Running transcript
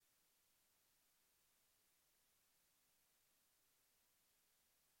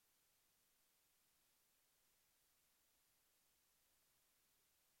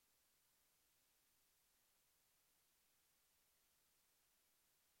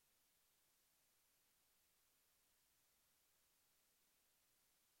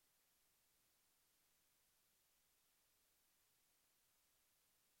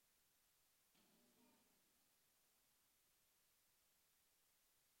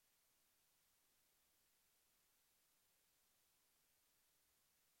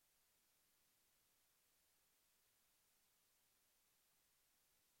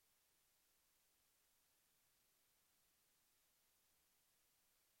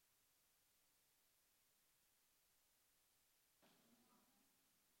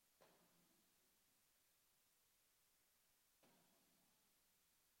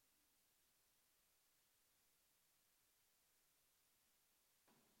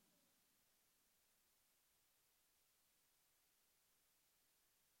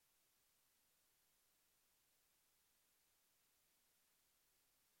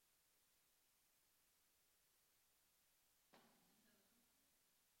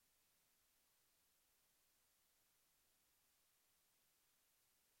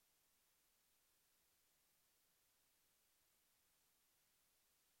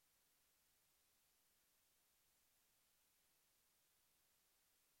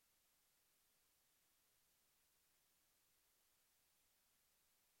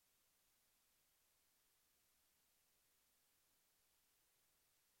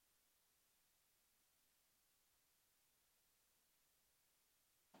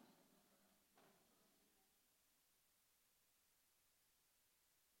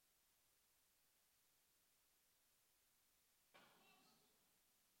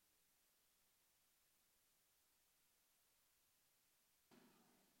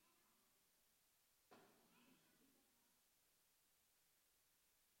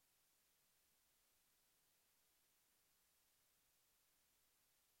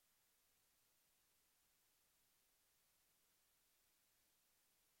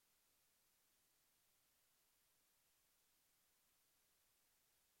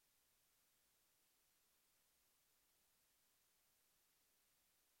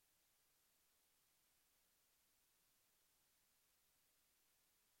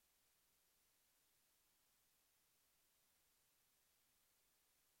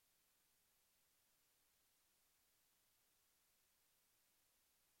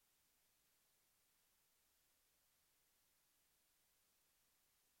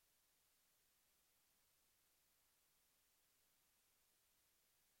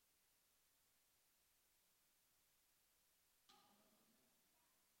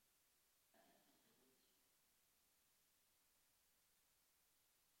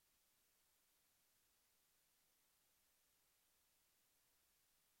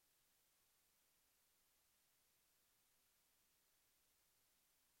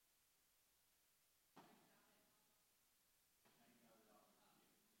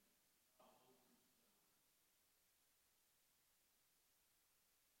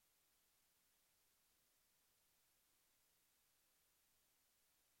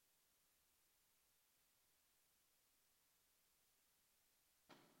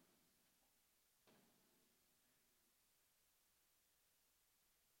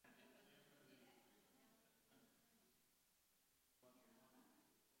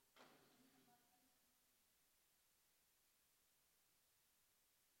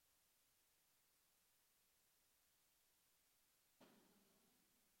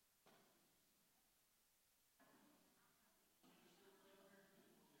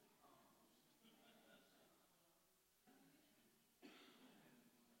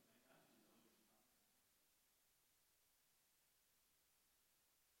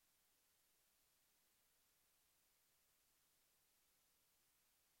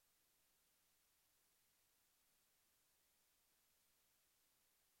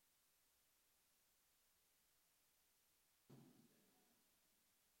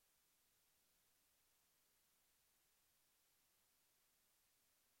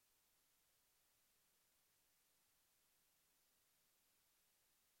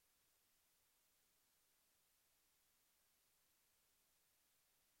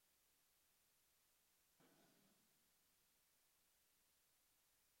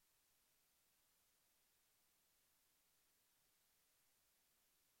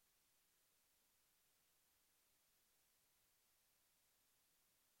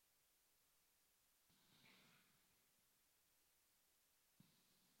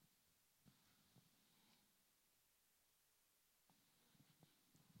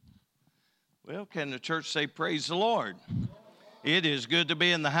Well, can the church say praise the Lord? It is good to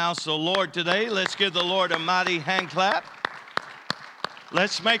be in the house of the Lord today. Let's give the Lord a mighty hand clap.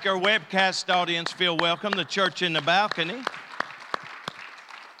 Let's make our webcast audience feel welcome, the church in the balcony.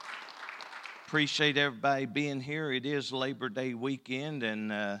 Appreciate everybody being here. It is Labor Day weekend,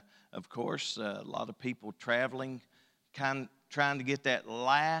 and of course, a lot of people traveling, trying to get that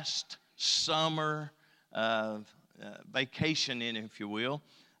last summer vacation in, if you will.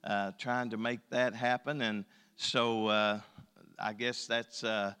 Trying to make that happen, and so I guess that's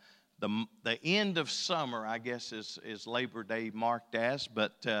the end of summer. I guess is Labor Day marked as,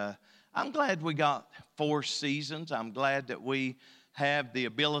 but I'm glad we got 4 seasons. I'm glad that we have the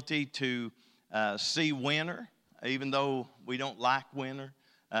ability to see winter, even though we don't like winter.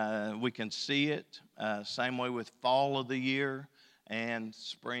 We can see it. Same way with fall of the year and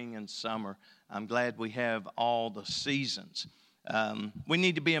spring and summer. I'm glad we have all the seasons. We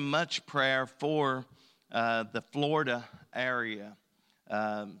need to be in much prayer for the Florida area.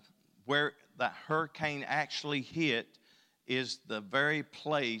 Where the hurricane actually hit is the very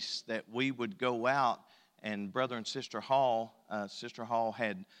place that we would go out, and Brother and Sister Hall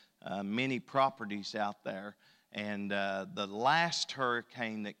had many properties out there, and the last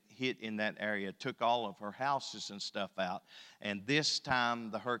hurricane that hit in that area took all of her houses and stuff out, and this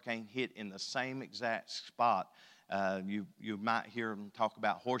time the hurricane hit in the same exact spot. You might hear them talk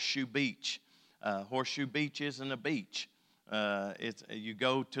about Horseshoe Beach. Horseshoe Beach isn't a beach. You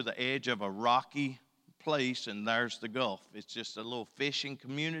go to the edge of a rocky place, and there's the Gulf. It's just a little fishing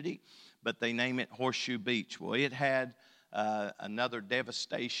community, but they name it Horseshoe Beach. Well, it had another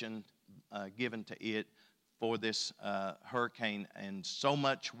devastation given to it for this hurricane, and so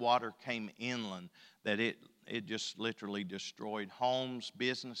much water came inland that it just literally destroyed homes,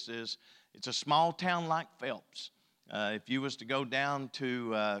 businesses. It's a small town like Phelps. If you was to go down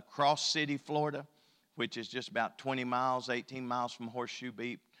to Cross City, Florida, which is just about 20 miles, 18 miles from Horseshoe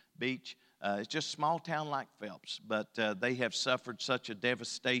Beach, it's just a small town like Phelps, but they have suffered such a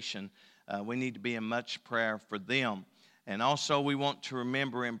devastation. We need to be in much prayer for them. And also we want to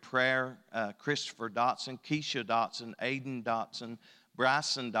remember in prayer Christopher Dotson, Keisha Dotson, Aiden Dotson,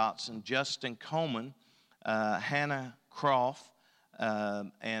 Bryson Dotson, Justin Coleman, Hannah Croft,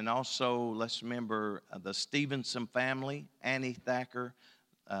 and also let's remember the Stevenson family, Annie Thacker,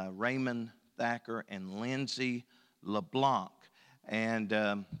 Raymond Thacker, and Lindsay LeBlanc. And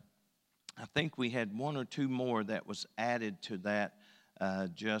I think we had 1 or 2 more that was added to that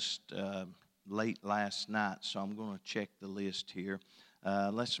just late last night, so I'm going to check the list here.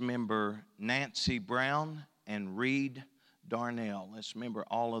 Let's remember Nancy Brown and Reed Darnell. Let's remember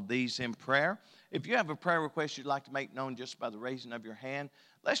all of these in prayer. If you have a prayer request you'd like to make known just by the raising of your hand,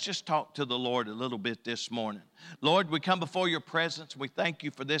 let's just talk to the Lord a little bit this morning. Lord, we come before your presence. We thank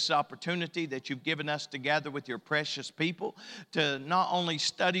you for this opportunity that you've given us to gather with your precious people to not only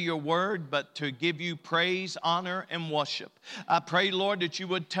study your word, but to give you praise, honor, and worship. I pray, Lord, that you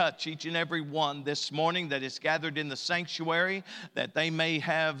would touch each and every one this morning that is gathered in the sanctuary, that they may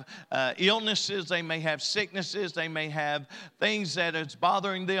have illnesses, they may have sicknesses, they may have things that is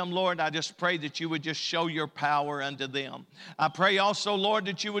bothering them. Lord, I just pray that you would just show your power unto them. I pray also, Lord,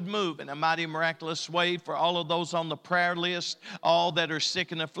 that you would move in a mighty, miraculous way for all of those on the prayer list, all that are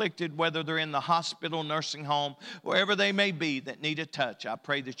sick and afflicted, whether they're in the hospital, nursing home, wherever they may be that need a touch. I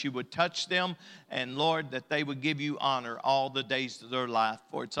pray that you would touch them, and Lord, that they would give you honor all the days of their life.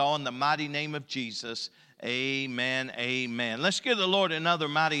 For it's all in the mighty name of Jesus. Amen, amen. Let's give the Lord another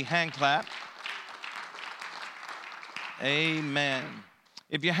mighty hand clap. Amen.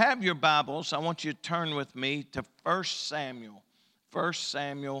 If you have your Bibles, I want you to turn with me to 1 Samuel. 1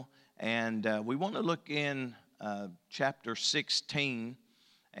 Samuel, and we want to look in chapter 16,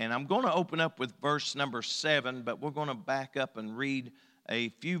 and I'm going to open up with verse number 7, but we're going to back up and read a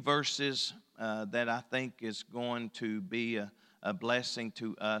few verses that I think is going to be a blessing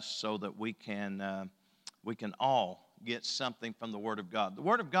to us so that we can all get something from the Word of God. The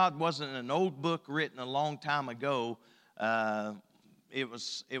Word of God wasn't an old book written a long time ago. It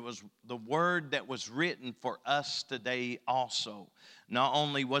was the word that was written for us today also. Not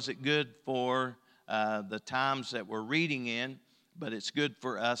only was it good for the times that we're reading in, but it's good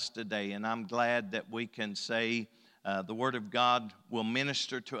for us today. And I'm glad that we can say the Word of God will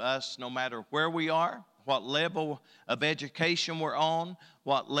minister to us no matter where we are, what level of education we're on,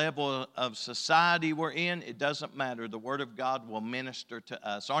 what level of society we're in. It doesn't matter. The Word of God will minister to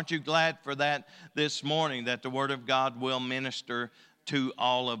us. Aren't you glad for that this morning, that the Word of God will minister to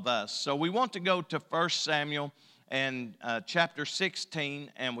all of us? So we want to go to 1 Samuel and chapter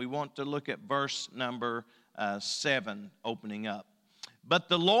 16, and we want to look at verse number 7 opening up. But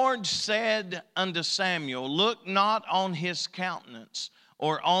the Lord said unto Samuel, look not on his countenance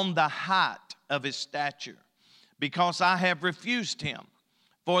or on the height of his stature, because I have refused him.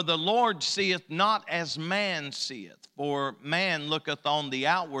 For the Lord seeth not as man seeth, for man looketh on the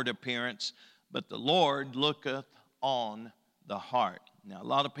outward appearance, but the Lord looketh on the heart. Now, a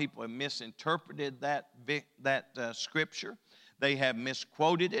lot of people have misinterpreted that scripture. They have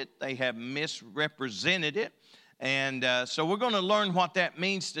misquoted it. They have misrepresented it. And so we're going to learn what that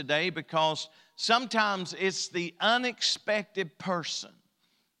means today, because sometimes it's the unexpected person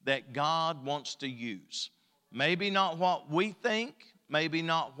that God wants to use. Maybe not what we think, maybe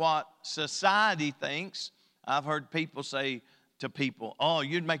not what society thinks. I've heard people say to people, oh,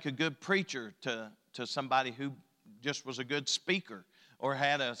 you'd make a good preacher, to somebody who just was a good speaker or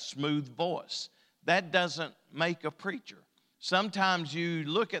had a smooth voice. That doesn't make a preacher. Sometimes you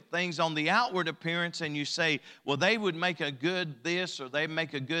look at things on the outward appearance and you say, well, they would make a good this or they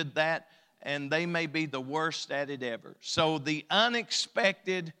make a good that, and they may be the worst at it ever. So the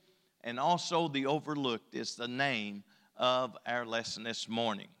unexpected and also the overlooked is the name of our lesson this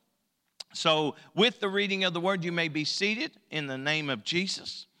morning. So with the reading of the word, you may be seated in the name of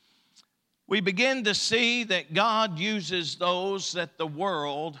Jesus. We begin to see that God uses those that the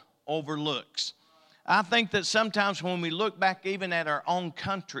world overlooks. I think that sometimes when we look back even at our own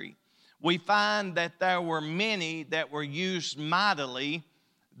country, we find that there were many that were used mightily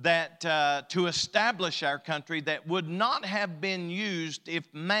that to establish our country that would not have been used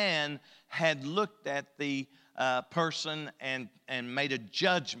if man had looked at the person and made a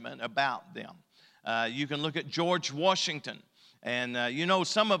judgment about them. You can look at George Washington. And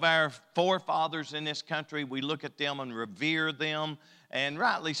some of our forefathers in this country, we look at them and revere them, and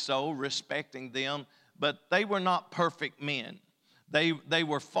rightly so, respecting them. But they were not perfect men. They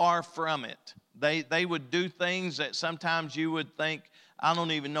were far from it. They would do things that sometimes you would think, I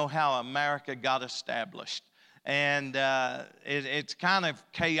don't even know how America got established. And it's kind of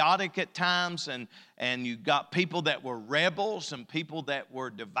chaotic at times, and you got people that were rebels and people that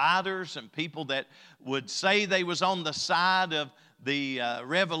were dividers and people that would say they was on the side of the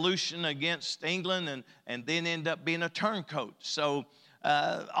revolution against England and then end up being a turncoat. So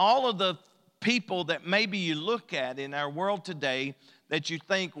all of the people that maybe you look at in our world today that you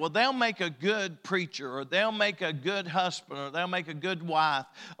think, well, they'll make a good preacher, or they'll make a good husband, or they'll make a good wife,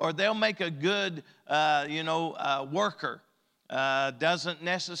 or they'll make a good, worker, doesn't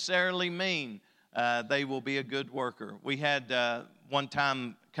necessarily mean they will be a good worker. We had one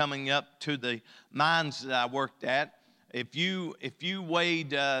time coming up to the mines that I worked at, if you weighed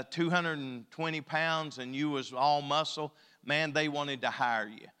 220 pounds and you was all muscle, man, they wanted to hire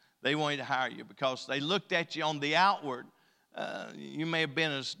you. They wanted to hire you because they looked at you on the outward. You may have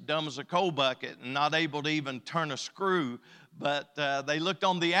been as dumb as a coal bucket and not able to even turn a screw, but they looked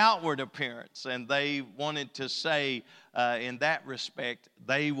on the outward appearance, and they wanted to say, in that respect,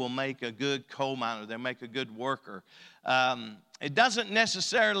 they will make a good coal miner. They'll make a good worker. It doesn't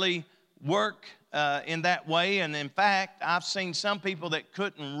necessarily work in that way, and in fact, I've seen some people that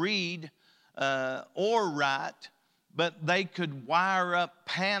couldn't read or write, but they could wire up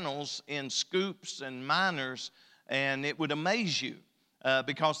panels in scoops and miners, and it would amaze you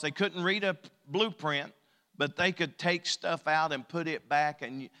because they couldn't read a blueprint, but they could take stuff out and put it back.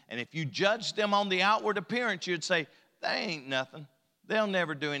 And if you judged them on the outward appearance, you'd say, they ain't nothing. They'll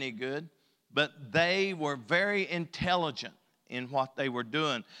never do any good. But they were very intelligent in what they were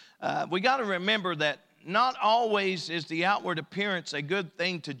doing. We got to remember that not always is the outward appearance a good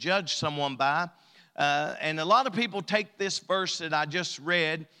thing to judge someone by. And a lot of people take this verse that I just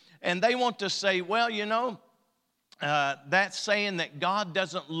read, and they want to say, well, that's saying that God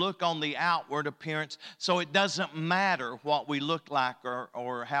doesn't look on the outward appearance, so it doesn't matter what we look like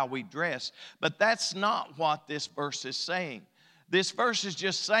or how we dress. But that's not what this verse is saying. This verse is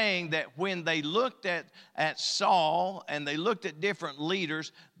just saying that when they looked at Saul and they looked at different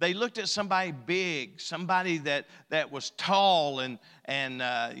leaders, they looked at somebody big, somebody that was tall, and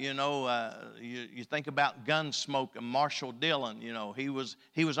you think about Gunsmoke and Marshall Dillon. He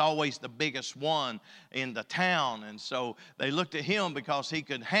was always the biggest one in the town, and so they looked at him because he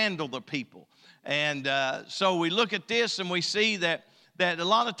could handle the people. And so we look at this and we see that a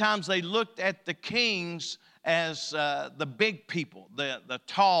lot of times they looked at the kings as the big people, the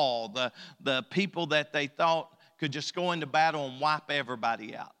tall, the people that they thought could just go into battle and wipe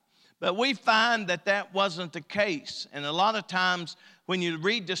everybody out. But we find that wasn't the case. And a lot of times when you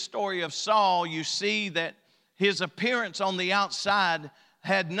read the story of Saul, you see that his appearance on the outside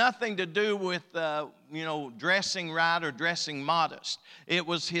had nothing to do with, dressing right or dressing modest. It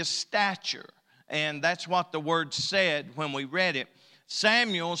was his stature. And that's what the word said when we read it.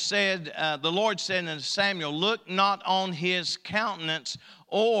 Samuel said, the Lord said unto Samuel, look not on his countenance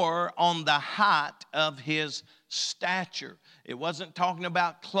or on the height of his stature. It wasn't talking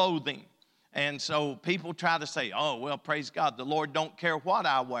about clothing. And so people try to say, oh, well, praise God, the Lord don't care what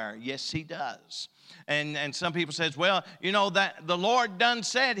I wear. Yes, he does. And some people says, well, you know, that the Lord done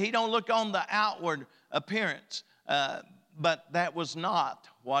said he don't look on the outward appearance. But that was not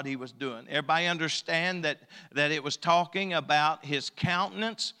what he was doing. Everybody understand that it was talking about his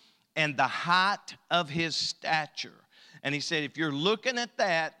countenance and the height of his stature. And he said, if you're looking at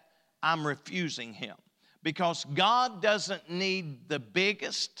that, I'm refusing him. Because God doesn't need the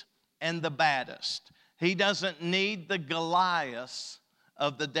biggest and the baddest. He doesn't need the Goliaths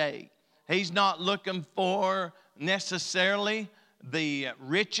of the day. He's not looking for necessarily the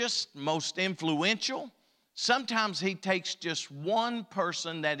richest, most influential. Sometimes he takes just one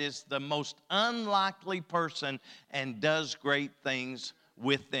person that is the most unlikely person and does great things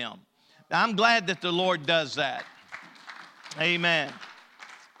with them. Now, I'm glad that the Lord does that. Amen.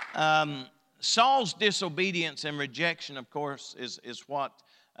 Saul's disobedience and rejection, of course, is what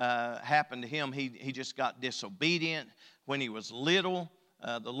happened to him. He just got disobedient when he was little.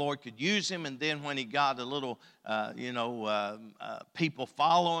 The Lord could use him, and then when he got a little, people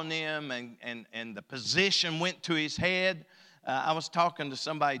following him, and the position went to his head. I was talking to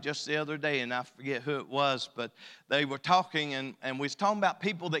somebody just the other day, and I forget who it was, but they were talking, and we was talking about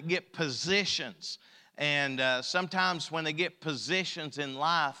people that get positions. And sometimes when they get positions in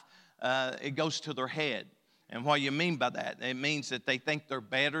life, it goes to their head. And what do you mean by that? It means that they think they're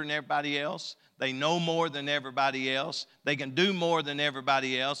better than everybody else. They know more than everybody else. They can do more than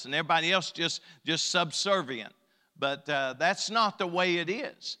everybody else. And everybody else just subservient. But that's not the way it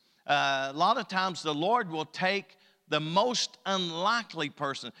is. A lot of times the Lord will take the most unlikely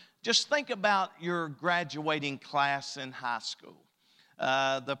person. Just think about your graduating class in high school.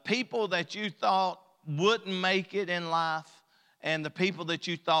 The people that you thought wouldn't make it in life and the people that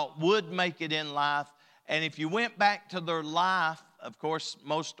you thought would make it in life. And if you went back to their life, of course,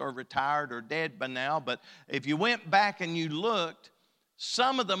 most are retired or dead by now, but if you went back and you looked,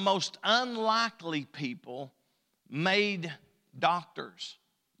 some of the most unlikely people made doctors,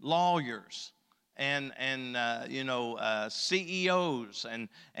 lawyers, and CEOs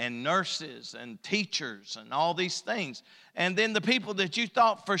and nurses and teachers and all these things. And then the people that you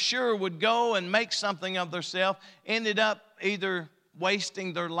thought for sure would go and make something of themselves ended up either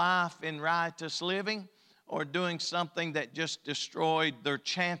wasting their life in riotous living or doing something that just destroyed their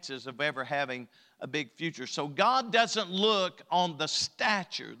chances of ever having a big future. So God doesn't look on the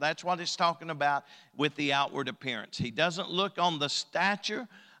stature. That's what it's talking about with the outward appearance. He doesn't look on the stature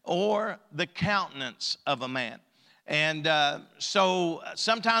or the countenance of a man. And so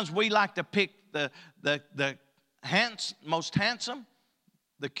sometimes we like to pick the most handsome,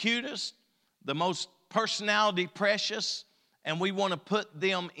 the cutest, the most personality precious, and we want to put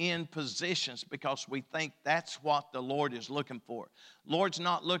them in positions because we think that's what the Lord is looking for. Lord's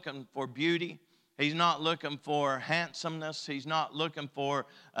not looking for beauty. He's not looking for handsomeness. He's not looking for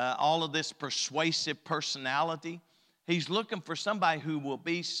all of this persuasive personality. He's looking for somebody who will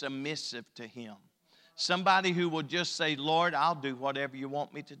be submissive to him. Somebody who will just say, Lord, I'll do whatever you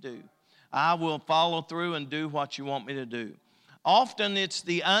want me to do. I will follow through and do what you want me to do. Often it's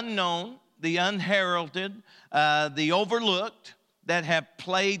the unknown, the unheralded, the overlooked that have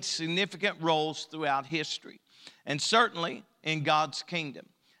played significant roles throughout history, and certainly in God's kingdom.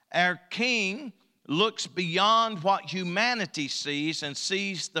 Our King looks beyond what humanity sees and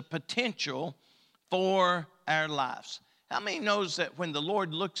sees the potential for our lives. How many knows that when the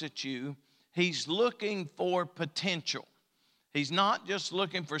Lord looks at you, he's looking for potential? He's not just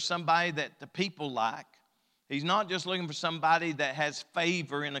looking for somebody that the people like. He's not just looking for somebody that has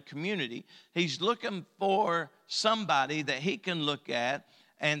favor in a community. He's looking for somebody that he can look at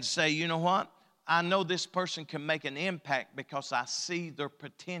and say, you know what? I know this person can make an impact because I see their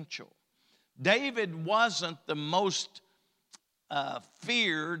potential. David wasn't the most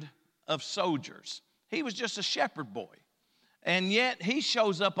feared of soldiers. He was just a shepherd boy. And yet he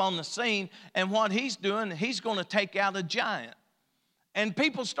shows up on the scene, and what he's doing, he's going to take out a giant. And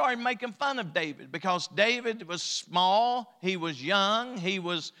people started making fun of David because David was small, he was young, he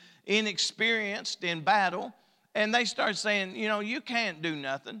was inexperienced in battle. And they started saying, you know, you can't do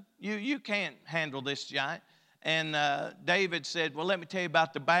nothing. You can't handle this giant. And David said, well, let me tell you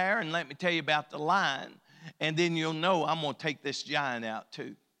about the bear and let me tell you about the lion. And then you'll know I'm going to take this giant out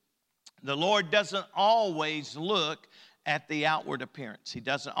too. The Lord doesn't always look at the outward appearance. He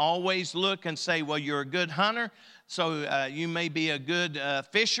doesn't always look and say, well, you're a good hunter, so you may be a good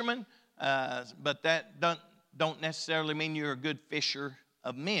fisherman, but that don't necessarily mean you're a good fisher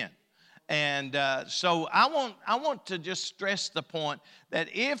of men. And so I want to just stress the point that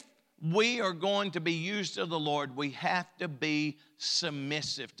if we are going to be used of the Lord, we have to be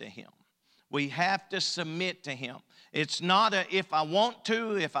submissive to Him. We have to submit to Him. It's not a if I want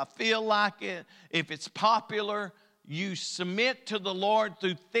to, if I feel like it, if it's popular. You submit to the Lord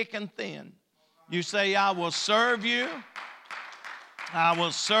through thick and thin. You say, I will serve you. I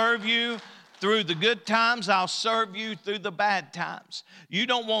will serve you through the good times. I'll serve you through the bad times. You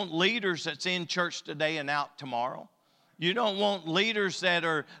don't want leaders that's in church today and out tomorrow. You don't want leaders that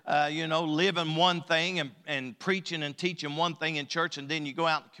are, living one thing and preaching and teaching one thing in church, and then you go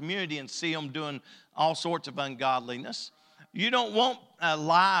out in the community and see them doing all sorts of ungodliness. You don't want a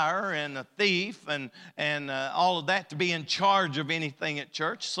liar and a thief and all of that to be in charge of anything at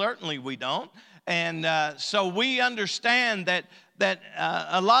church. Certainly we don't. And so we understand that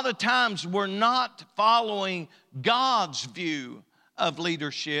a lot of times we're not following God's view of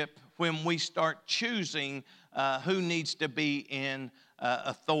leadership when we start choosing who needs to be in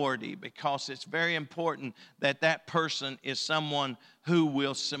authority, because it's very important that that person is someone who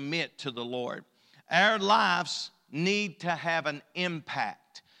will submit to the Lord. Our lives need to have an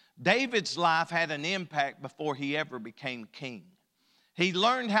impact. David's life had an impact before he ever became king. He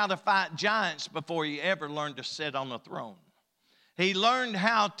learned how to fight giants before he ever learned to sit on the throne. He learned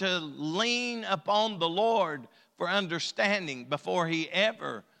how to lean upon the Lord for understanding before he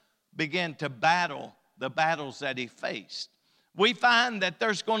ever began to battle the battles that he faced. We find that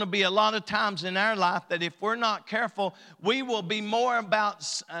there's going to be a lot of times in our life that if we're not careful, we will be more about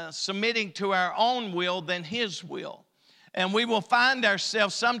submitting to our own will than His will. And we will find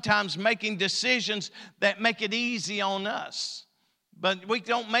ourselves sometimes making decisions that make it easy on us. But we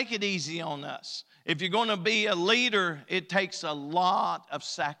don't make it easy on us. If you're going to be a leader, it takes a lot of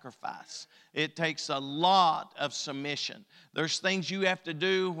sacrifice. It takes a lot of submission. There's things you have to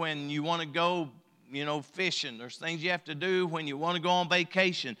do when you want to go fishing. There's things you have to do when you want to go on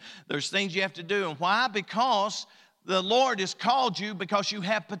vacation. There's things you have to do. And why? Because the Lord has called you because you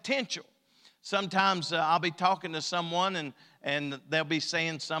have potential. Sometimes I'll be talking to someone and they'll be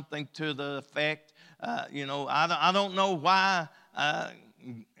saying something to the effect, I don't know why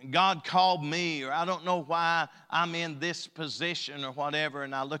God called me, or I don't know why I'm in this position or whatever.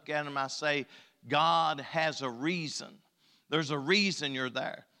 And I look at them, I say, God has a reason. There's a reason you're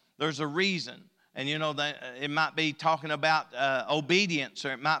there. There's a reason. And it might be talking about obedience,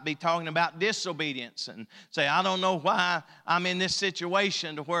 or it might be talking about disobedience, and say, I don't know why I'm in this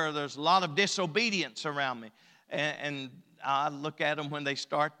situation to where there's a lot of disobedience around me. And I look at them when they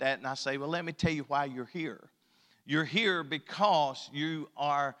start that, and I say, well, let me tell you why you're here. You're here because you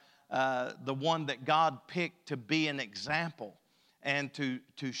are the one that God picked to be an example and to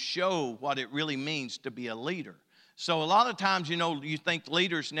show what it really means to be a leader. So a lot of times, you think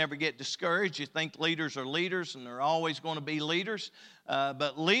leaders never get discouraged. You think leaders are leaders and they're always going to be leaders.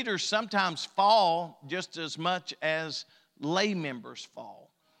 But leaders sometimes fall just as much as lay members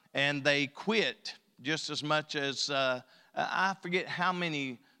fall. And they quit just as much as, I forget how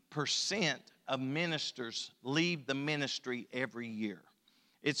many percent of ministers leave the ministry every year.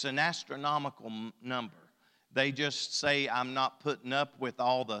 It's an astronomical number. They just say, I'm not putting up with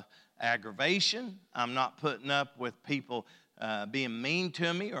all the aggravation. I'm not putting up with people being mean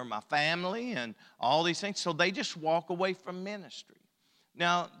to me or my family and all these things. So they just walk away from ministry.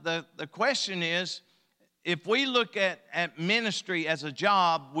 Now, the question is, if we look at ministry as a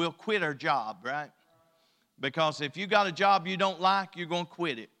job, we'll quit our job, right? Because if you got a job you don't like, you're going to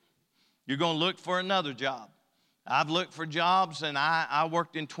quit it. You're going to look for another job. I've looked for jobs, and I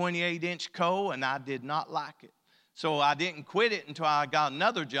worked in 28-inch coal, and I did not like it. So I didn't quit it until I got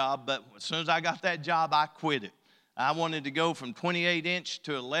another job, but as soon as I got that job, I quit it. I wanted to go from 28-inch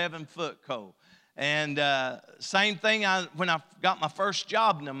to 11-foot coal. And same thing when I got my first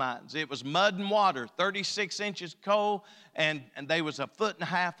job in the mines. It was mud and water, 36 inches coal, and there was 1.5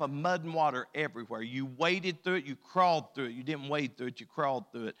 feet of mud and water everywhere. You waded through it, you crawled through it. You didn't wade through it, you crawled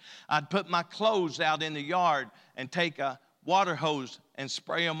through it. I'd put my clothes out in the yard and take a water hose and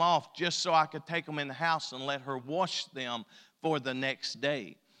spray them off just so I could take them in the house and let her wash them for the next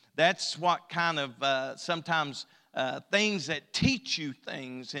day. That's what kind of sometimes things that teach you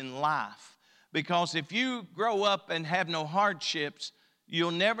things in life. Because if you grow up and have no hardships,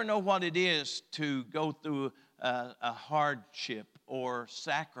 you'll never know what it is to go through a hardship or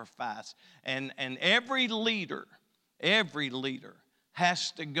sacrifice. And every leader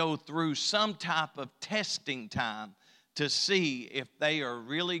has to go through some type of testing time to see if they are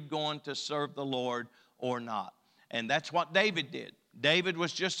really going to serve the Lord or not. And that's what David did. David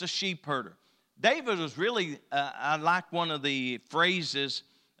was just a sheep herder. David was really, I like one of the phrases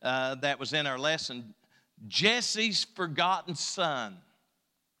that was in our lesson, Jesse's forgotten son.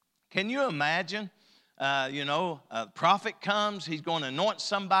 Can you imagine? A prophet comes, he's going to anoint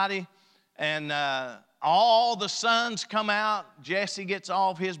somebody, and all the sons come out. Jesse gets all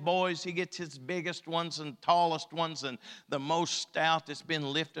of his boys. He gets his biggest ones and tallest ones and the most stout that's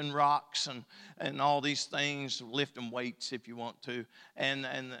been lifting rocks and all these things, lifting weights if you want to. And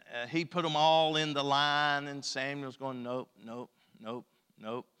he put them all in the line, and Samuel's going, nope, nope, nope,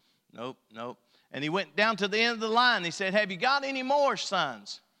 nope, nope, nope. And he went down to the end of the line. He said, have you got any more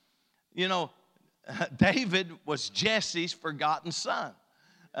sons? You know, David was Jesse's forgotten son.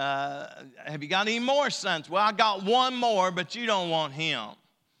 Have you got any more sons? Well, I got one more, but you don't want him.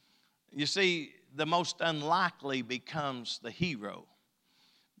 You see, the most unlikely becomes the hero.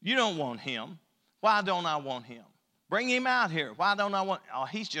 You don't want him. Why don't I want him? Bring him out here. Why don't I want? Oh,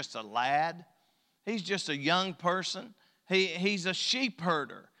 he's just a lad. He's just a young person. He's a sheep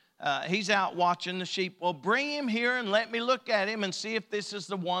herder. He's out watching the sheep. Well, bring him here and let me look at him and see if this is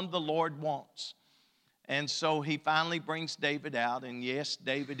the one the Lord wants. And so he finally brings David out, and yes,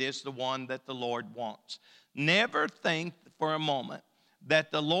 David is the one that the Lord wants. Never think for a moment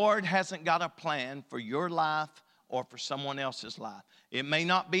that the Lord hasn't got a plan for your life or for someone else's life. It may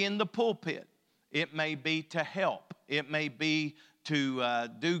not be in the pulpit. It may be to help. It may be to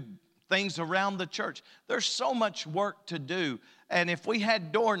do things around the church. There's so much work to do. And if we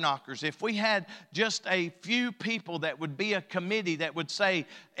had door knockers, if we had just a few people that would be a committee that would say,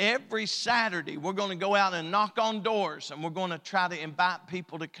 every Saturday we're going to go out and knock on doors and we're going to try to invite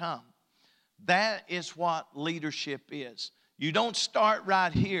people to come. That is what leadership is. You don't start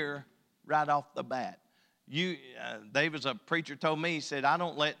right here, right off the bat. David's a preacher told me, he said, I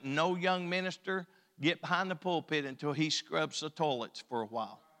don't let no young minister get behind the pulpit until he scrubs the toilets for a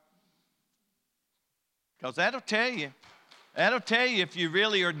while. Because that'll tell you if you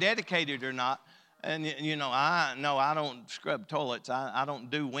really are dedicated or not. And, I don't scrub toilets. I don't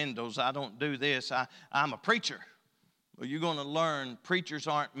do windows. I don't do this. I'm a preacher. Well, you're going to learn preachers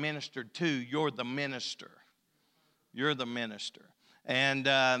aren't ministered to. You're the minister. You're the minister.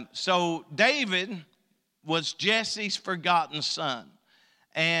 And so David was Jesse's forgotten son.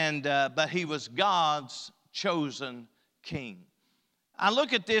 But he was God's chosen king. I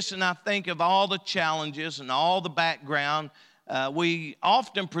look at this and I think of all the challenges and all the background. We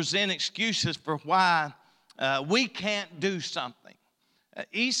often present excuses for why we can't do something.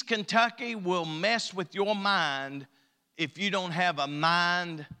 East Kentucky will mess with your mind if you don't have a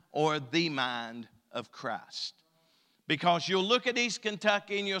mind or the mind of Christ. Because you'll look at East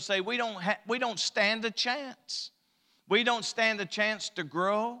Kentucky and you'll say, we don't stand a chance. We don't stand a chance to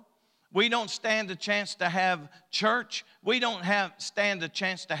grow. We don't stand a chance to have church. We don't stand a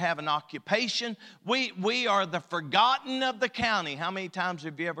chance to have an occupation. We are the forgotten of the county. How many times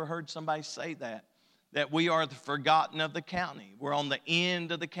have you ever heard somebody say that? That we are the forgotten of the county. We're on the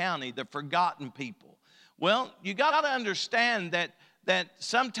end of the county, the forgotten people. Well, you got to understand that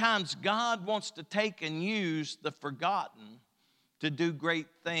sometimes God wants to take and use the forgotten to do great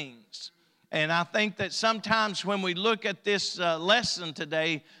things. And I think that sometimes when we look at this lesson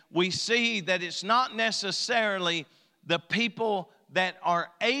today, we see that it's not necessarily the people that are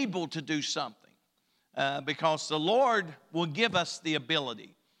able to do something, because the Lord will give us the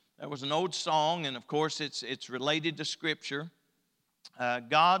ability. There was an old song, and of course it's related to Scripture.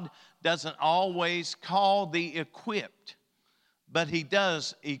 God doesn't always call the equipped, but He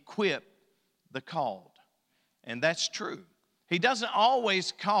does equip the called. And that's true. He doesn't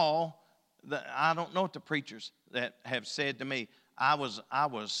always call. I don't know what the preachers that have said to me, I was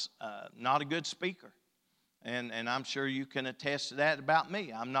not a good speaker. And I'm sure you can attest to that about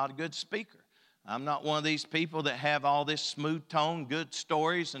me. I'm not a good speaker. I'm not one of these people that have all this smooth tone, good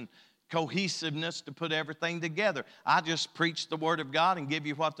stories, and cohesiveness to put everything together. I just preach the Word of God and give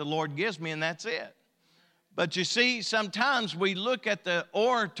you what the Lord gives me, and that's it. But you see, sometimes we look at the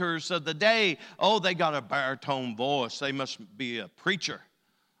orators of the day, oh, they got a baritone voice. They must be a preacher.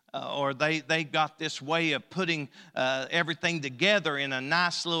 Or they got this way of putting everything together in a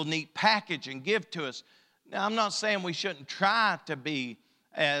nice little neat package and give to us. Now, I'm not saying we shouldn't try to be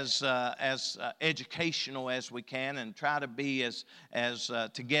as educational as we can and try to be as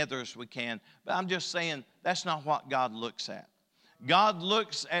together as we can. But I'm just saying that's not what God looks at. God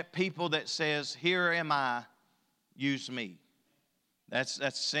looks at people that says, here am I, use me. That's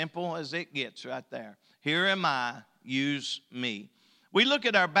simple as it gets right there. Here am I, use me. We look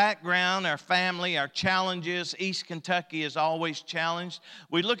at our background, our family, our challenges. East Kentucky is always challenged.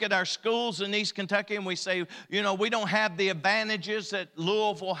 We look at our schools in East Kentucky and we say, you know, we don't have the advantages that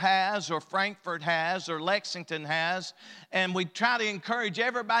Louisville has or Frankfort has or Lexington has. And we try to encourage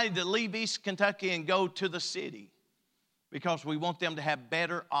everybody to leave East Kentucky and go to the city because we want them to have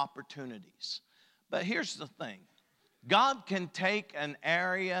better opportunities. But here's the thing. God can take an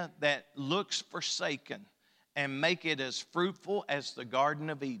area that looks forsaken and make it as fruitful as the Garden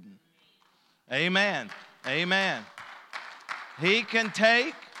of Eden. Amen. Amen. He can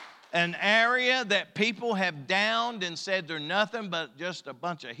take an area that people have downed and said they're nothing but just a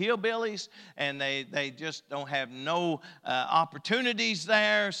bunch of hillbillies, and they just don't have no opportunities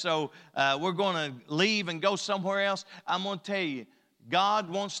there, so we're going to leave and go somewhere else. I'm going to tell you, God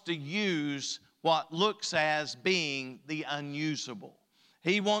wants to use what looks as being the unusable.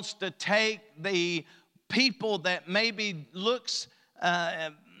 He wants to take the people that maybe looks,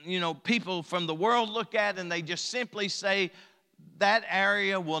 people from the world look at and they just simply say that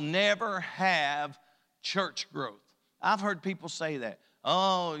area will never have church growth. I've heard people say that.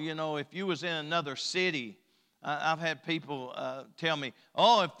 Oh, you know, if you was in another city, I've had people tell me,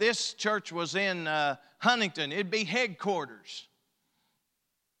 oh, if this church was in Huntington, it'd be headquarters.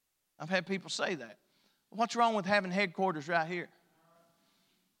 I've had people say that. What's wrong with having headquarters right here?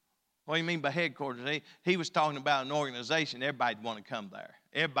 What do you mean by headquarters? He was talking about an organization. Everybody'd want to come there.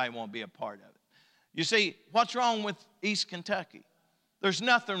 Everybody want to be a part of it. You see, what's wrong with East Kentucky? There's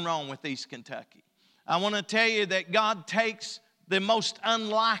nothing wrong with East Kentucky. I want to tell you that God takes the most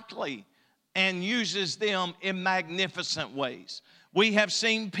unlikely and uses them in magnificent ways. We have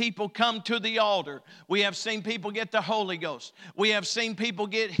seen people come to the altar. We have seen people get the Holy Ghost. We have seen people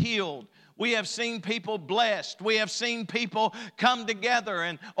get healed. We have seen people blessed. We have seen people come together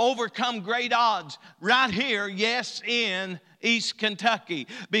and overcome great odds right here, yes, in East Kentucky.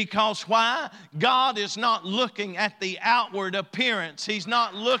 Because why? God is not looking at the outward appearance. He's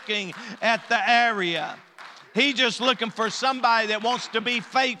not looking at the area. He's just looking for somebody that wants to be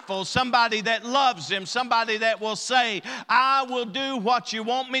faithful, somebody that loves Him, somebody that will say, I will do what you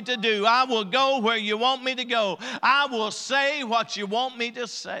want me to do. I will go where you want me to go. I will say what you want me to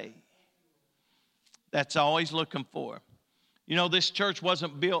say. That's all He's looking for. You know, this church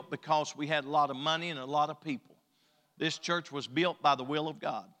wasn't built because we had a lot of money and a lot of people. This church was built by the will of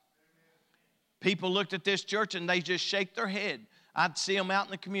God. People looked at this church and they just shake their head. I'd see them out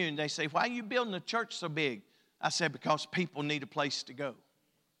in the community. They say, why are you building a church so big? I said, because people need a place to go.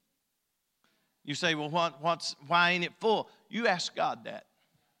 You say, well, why ain't it full? You ask God that.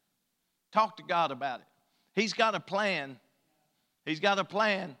 Talk to God about it. He's got a plan. He's got a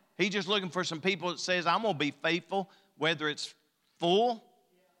plan. He's just looking for some people that says, I'm going to be faithful, whether it's full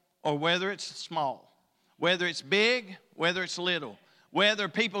or whether it's small, whether it's big, whether it's little, whether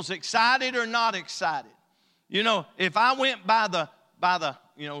people's excited or not excited. You know, if I went by the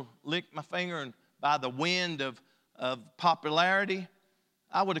licked my finger and by the wind of popularity,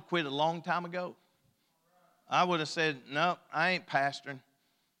 I would have quit a long time ago. I would have said, no, I ain't pastoring.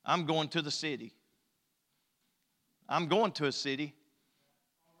 I'm going to the city. I'm going to a city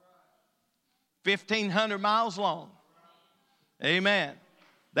 1,500 miles long. Amen.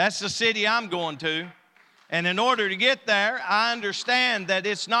 That's the city I'm going to. And in order to get there, I understand that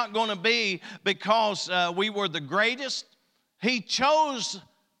it's not going to be because we were the greatest. He chose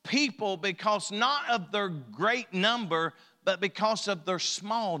people because not of their great number, but because of their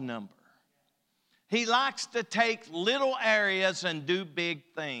small number. He likes to take little areas and do big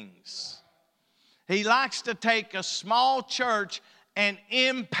things. He likes to take a small church and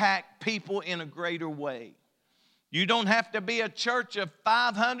impact people in a greater way. You don't have to be a church of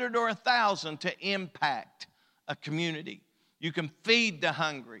 500 or 1,000 to impact a community. You can feed the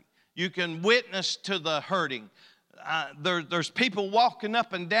hungry. You can witness to the hurting. There's people walking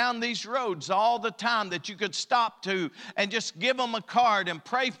up and down these roads all the time that you could stop to and just give them a card and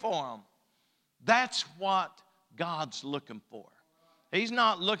pray for them. That's what God's looking for. He's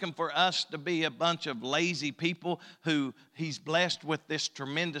not looking for us to be a bunch of lazy people who He's blessed with this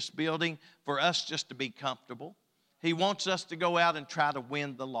tremendous building for us just to be comfortable. He wants us to go out and try to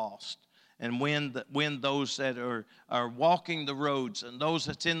win the lost and win those that are walking the roads and those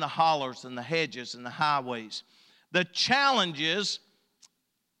that's in the hollers and the hedges and the highways. The challenges,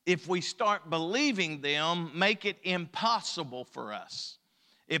 if we start believing them, make it impossible for us.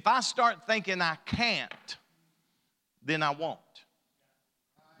 If I start thinking I can't, then I won't.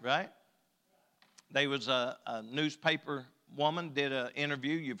 Right? There was a newspaper woman did an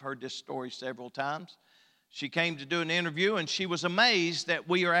interview. You've heard this story several times. She came to do an interview, and she was amazed that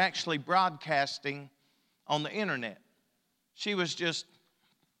we are actually broadcasting on the internet. she was just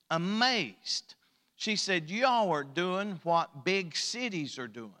amazed. She said, y'all are doing what big cities are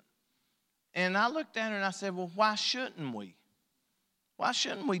doing. And I looked at her and I said, well, why shouldn't we? Why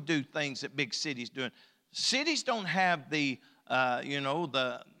shouldn't we do things that big cities doing? Cities don't have the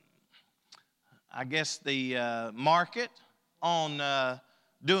market on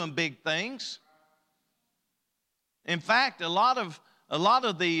doing big things. In fact, a lot of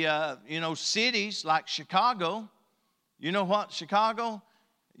the cities like Chicago, you know what, Chicago,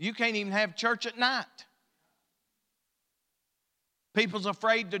 you can't even have church at night. People's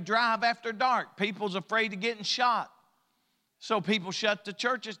afraid to drive after dark. People's afraid of getting shot. So people shut the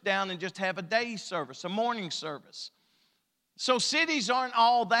churches down and just have a day service, a morning service. So cities aren't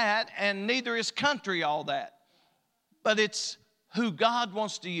all that, and neither is country all that. But it's who God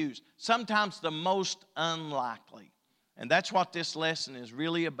wants to use, sometimes the most unlikely. And that's what this lesson is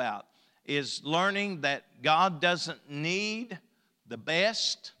really about, is learning that God doesn't need the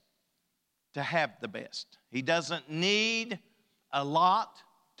best to have the best. He doesn't need a lot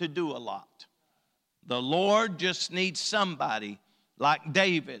to do a lot. The Lord just needs somebody like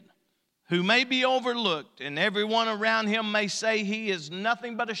David, who may be overlooked, and everyone around him may say he is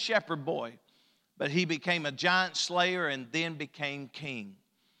nothing but a shepherd boy, but he became a giant slayer and then became king.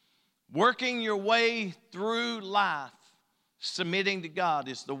 Working your way through life, submitting to God,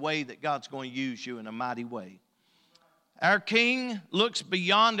 is the way that God's going to use you in a mighty way. Our King looks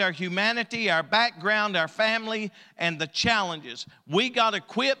beyond our humanity, our background, our family, and the challenges. We got to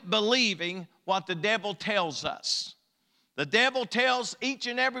quit believing what the devil tells us. The devil tells each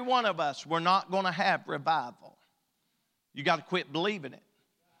and every one of us we're not going to have revival. You got to quit believing it.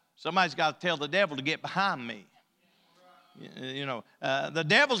 Somebody's got to tell the devil to get behind me. The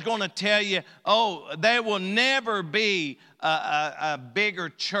devil's going to tell you, oh, there will never be a bigger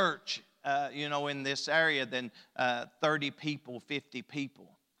church in this area than 30 people, 50 people.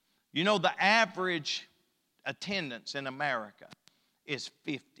 You know, the average attendance in America is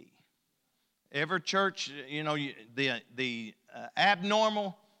 50. Every church, the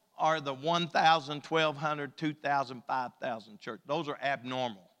abnormal are the 1,000, 1,200, 2,000, 5,000 church. Those are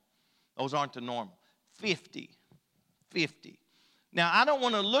abnormal. Those aren't the normal. 50. Now, I don't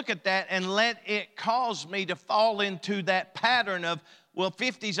want to look at that and let it cause me to fall into that pattern of, well,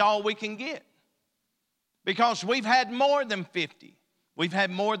 50's all we can get. Because we've had more than 50. We've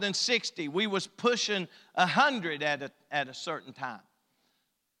had more than 60. We was pushing 100 at a certain time.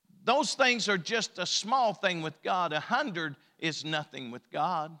 Those things are just a small thing with God. 100 is nothing with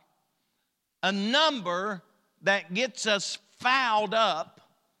God. A number that gets us fouled up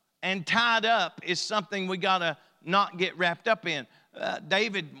and tied up is something we got to not get wrapped up in.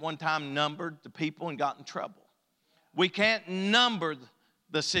 David one time numbered the people and got in trouble. We can't number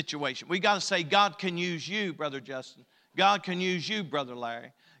the situation. We got to say, God can use you, Brother Justin. God can use you, Brother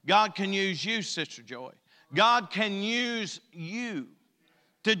Larry. God can use you, Sister Joy. God can use you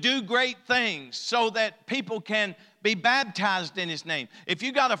to do great things so that people can be baptized in His name. If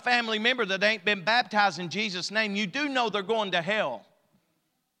you got a family member that ain't been baptized in Jesus' name, you do know they're going to hell.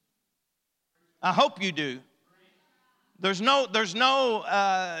 I hope you do. There's no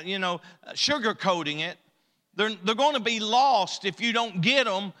sugarcoating it. They're going to be lost if you don't get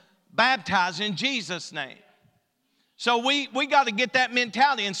them baptized in Jesus' name. So we got to get that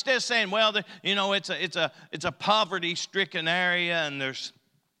mentality instead of saying, well, it's a poverty-stricken area and there's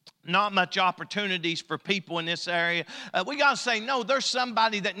not much opportunities for people in this area. We got to say, no, there's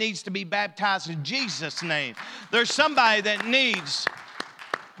somebody that needs to be baptized in Jesus' name. There's somebody that needs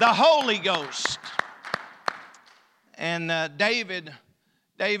the Holy Ghost. And David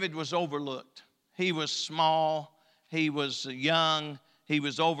was overlooked. He was small. He was young. He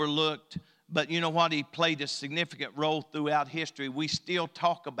was overlooked. But you know what? He played a significant role throughout history. We still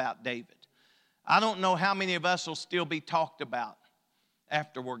talk about David. I don't know how many of us will still be talked about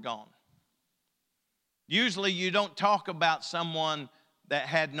after we're gone. Usually you don't talk about someone that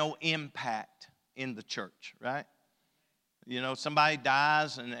had no impact in the church, right? You know, somebody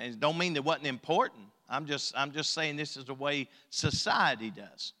dies, and it don't mean it wasn't important. I'm just saying this is the way society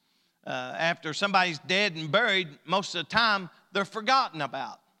does. After somebody's dead and buried, most of the time they're forgotten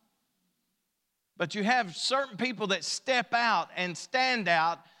about. But you have certain people that step out and stand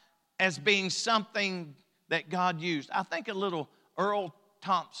out as being something that God used. I think a little Earl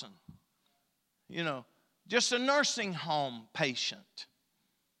Thompson, just a nursing home patient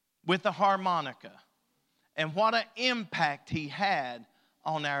with a harmonica. And what an impact he had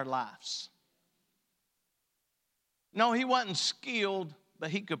on our lives. No, he wasn't skilled, but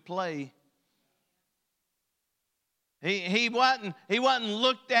he could play. He wasn't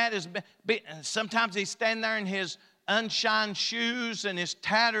looked at as. Sometimes he'd stand there in his unshined shoes and his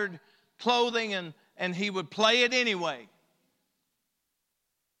tattered clothing, and he would play it anyway.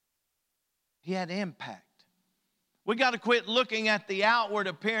 He had impact. We got to quit looking at the outward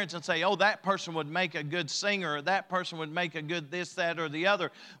appearance and say, oh, that person would make a good singer, or that person would make a good this, that, or the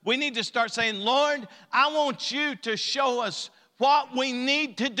other. We need to start saying, Lord, I want you to show us what we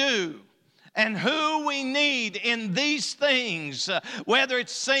need to do and who we need in these things, whether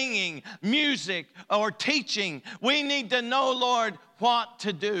it's singing, music, or teaching. We need to know, Lord, what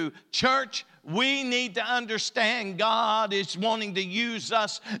to do. Church, we need to understand God is wanting to use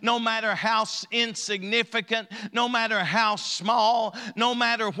us no matter how insignificant, no matter how small, no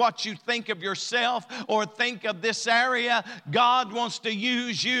matter what you think of yourself or think of this area. God wants to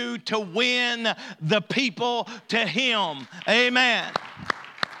use you to win the people to Him. Amen.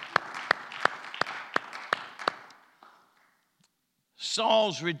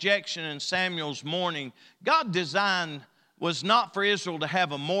 Saul's rejection and Samuel's mourning. God's design was not for Israel to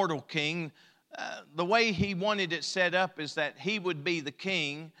have a mortal king. The way He wanted it set up is that He would be the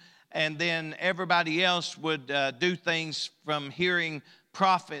king, and then everybody else would do things from hearing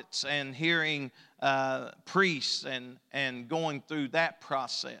prophets and hearing priests and going through that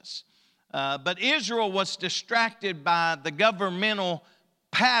process. But Israel was distracted by the governmental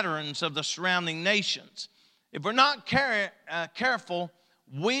patterns of the surrounding nations. If we're not careful,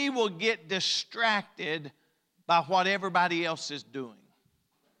 we will get distracted by what everybody else is doing.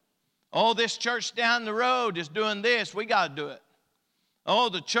 Oh, this church down the road is doing this. We got to do it. Oh,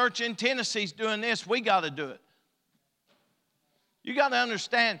 the church in Tennessee is doing this. We got to do it. You got to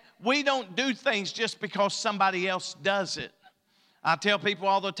understand, we don't do things just because somebody else does it. I tell people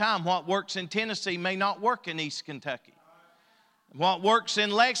all the time, what works in Tennessee may not work in East Kentucky. What works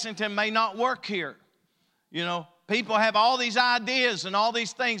in Lexington may not work here. You know, people have all these ideas and all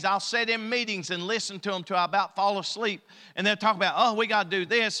these things. I'll sit in meetings and listen to them till I about fall asleep. And they'll talk about, oh, we got to do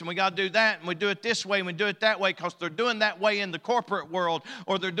this and we got to do that and we do it this way and we do it that way because they're doing that way in the corporate world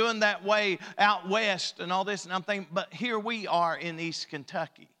or they're doing that way out west and all this. And I'm thinking, but here we are in East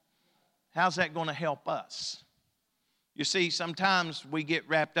Kentucky. How's that going to help us? You see, sometimes we get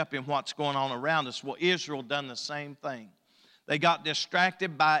wrapped up in what's going on around us. Well, Israel done the same thing. They got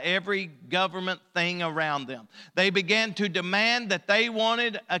distracted by every government thing around them. They began to demand that they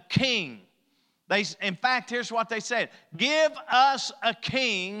wanted a king. In fact, here's what they said. Give us a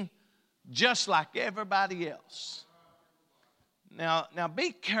king just like everybody else. Now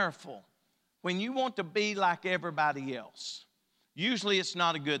be careful. When you want to be like everybody else, usually it's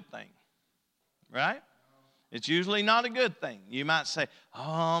not a good thing, right? It's usually not a good thing. You might say,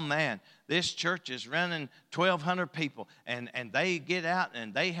 oh man, this church is running 1,200 people and they get out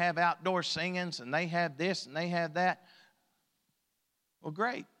and they have outdoor singings and they have this and they have that. Well,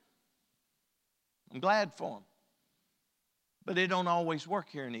 great. I'm glad for them. But it don't always work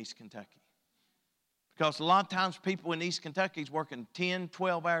here in East Kentucky. Because a lot of times people in East Kentucky is working 10,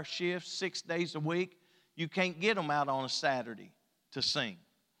 12-hour shifts, 6 days a week. You can't get them out on a Saturday to sing.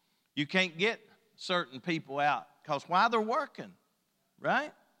 You can't get certain people out because why? They're working,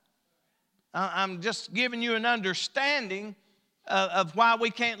 right? I'm just giving you an understanding of why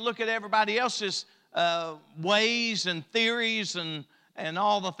we can't look at everybody else's ways and theories and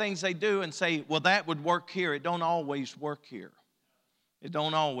all the things they do and say, well, that would work here. It don't always work here. It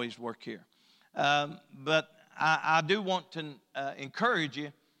don't always work here. But I do want to encourage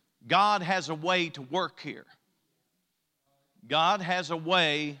you, God has a way to work here. God has a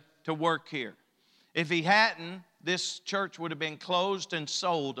way to work here. If He hadn't, this church would have been closed and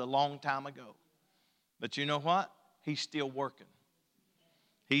sold a long time ago. But you know what? He's still working.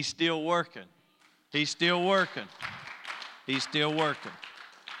 He's still working. He's still working. He's still working.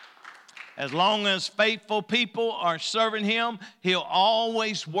 As long as faithful people are serving Him, He'll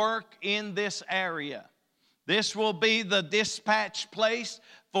always work in this area. This will be the dispatch place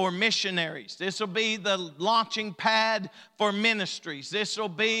for missionaries. This will be the launching pad for ministries. This will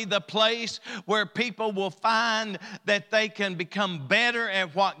be the place where people will find that they can become better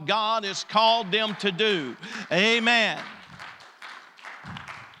at what God has called them to do. Amen.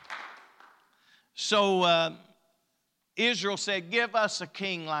 So Israel said, give us a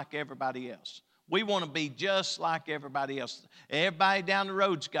king like everybody else. We want to be just like everybody else. Everybody down the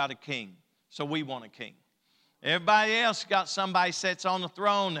road's got a king, so we want a king. Everybody else got somebody sits on the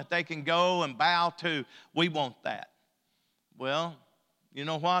throne that they can go and bow to. We want that. Well, you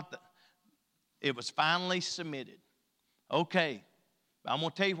know what? It was finally submitted. Okay, I'm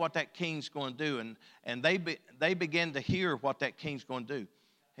going to tell you what that king's going to do. And they began to hear what that king's going to do.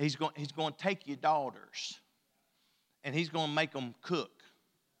 He's going to take your daughters, and he's going to make them cook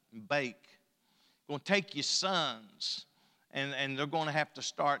and bake. going to take your sons, and they're going to have to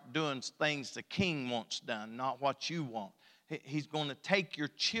start doing things the king wants done, not what you want. He's going to take your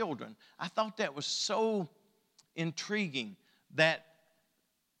children. I thought that was so intriguing, that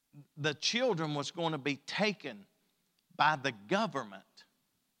the children was going to be taken by the government.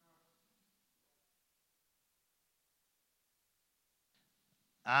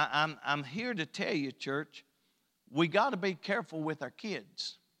 I'm here to tell you, church, we got to be careful with our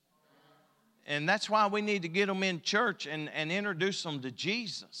kids. And that's why we need to get them in church and introduce them to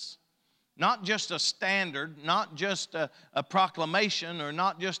Jesus. Not just a standard, not just a proclamation, or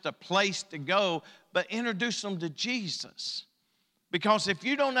not just a place to go, but introduce them to Jesus. Because if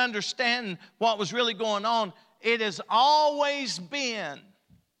you don't understand what was really going on, it has always been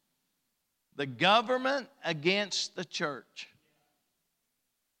the government against the church.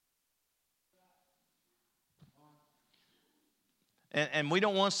 And we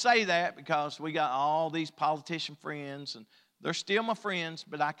don't want to say that because we got all these politician friends, and they're still my friends,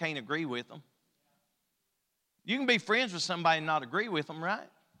 but I can't agree with them. You can be friends with somebody and not agree with them, right?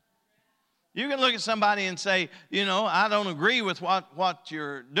 You can look at somebody and say, I don't agree with what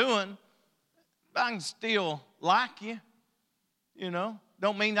you're doing, but I can still like you.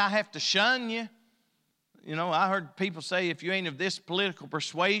 Don't mean I have to shun you. I heard people say, if you ain't of this political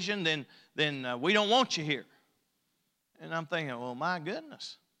persuasion, then we don't want you here. And I'm thinking, well, my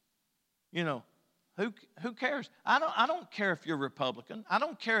goodness, who cares? I don't care if you're Republican. I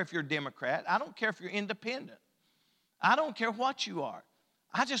don't care if you're Democrat. I don't care if you're independent. I don't care what you are.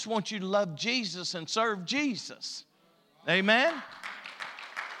 I just want you to love Jesus and serve Jesus. Amen?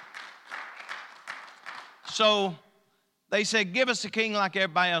 So they said, give us a king like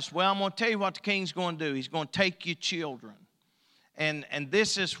everybody else. Well, I'm going to tell you what the king's going to do. He's going to take your children. And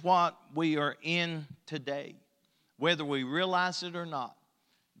this is what we are in today. Whether we realize it or not,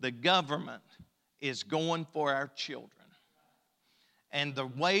 the government is going for our children. And the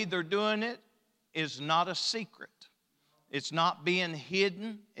way they're doing it is not a secret. It's not being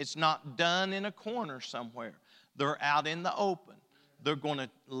hidden. It's not done in a corner somewhere. They're out in the open. They're going to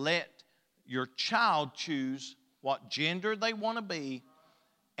let your child choose what gender they want to be.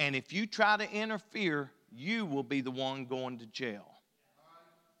 And if you try to interfere, you will be the one going to jail.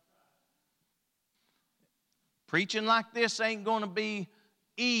 Preaching like this ain't going to be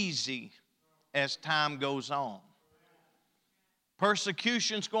easy as time goes on.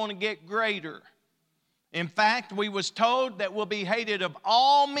 Persecution's going to get greater. In fact, we was told that we'll be hated of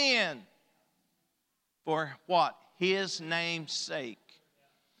all men for what? His name's sake.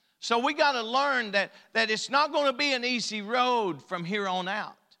 So we got to learn that it's not going to be an easy road from here on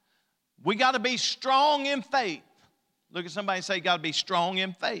out. We got to be strong in faith. Look at somebody and say, you got to be strong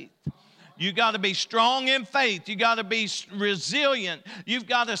in faith. You got to be strong in faith. You got to be resilient. You've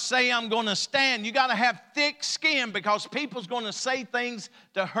got to say, I'm going to stand. You got to have thick skin because people's going to say things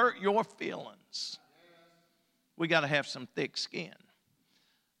to hurt your feelings. We got to have some thick skin.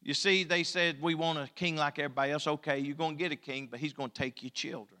 You see, they said, we want a king like everybody else. Okay, you're going to get a king, but he's going to take your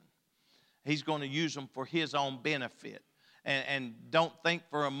children. He's going to use them for his own benefit. And don't think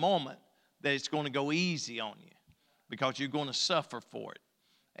for a moment that it's going to go easy on you because you're going to suffer for it.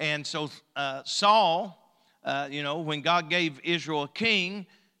 And so Saul, when God gave Israel a king,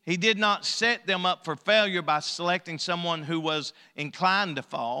 he did not set them up for failure by selecting someone who was inclined to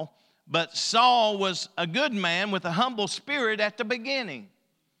fall. But Saul was a good man with a humble spirit at the beginning.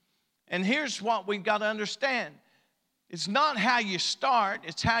 And here's what we've got to understand. It's not how you start,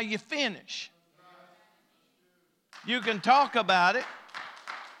 it's how you finish. You can talk about it.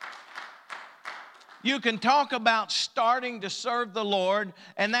 You can talk about starting to serve the Lord,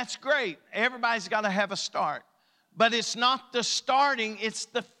 and that's great. Everybody's got to have a start. But it's not the starting, it's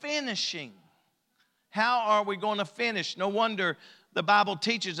the finishing. How are we going to finish? No wonder the Bible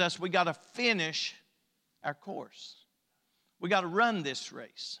teaches us we got to finish our course. We got to run this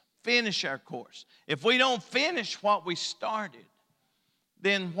race, finish our course. If we don't finish what we started,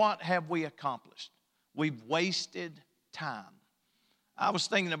 then what have we accomplished? We've wasted time. I was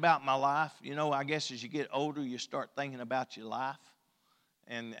thinking about my life. I guess as you get older, you start thinking about your life.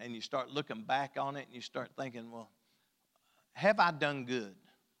 And you start looking back on it and you start thinking, well, have I done good?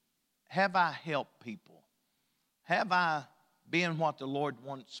 Have I helped people? Have I been what the Lord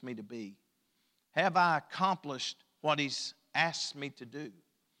wants me to be? Have I accomplished what He's asked me to do?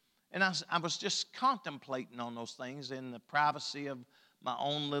 And I was just contemplating on those things in the privacy of my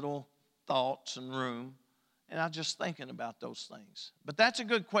own little thoughts and room. And I was just thinking about those things. But that's a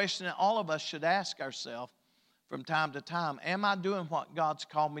good question that all of us should ask ourselves from time to time. Am I doing what God's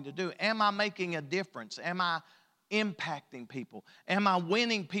called me to do? Am I making a difference? Am I impacting people? Am I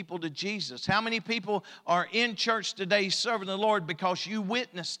winning people to Jesus? How many people are in church today serving the Lord because you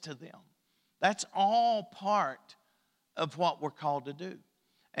witnessed to them? That's all part of what we're called to do.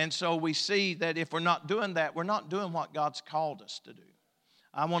 And so we see that if we're not doing that, we're not doing what God's called us to do.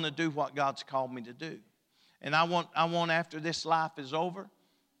 I want to do what God's called me to do. And I want after this life is over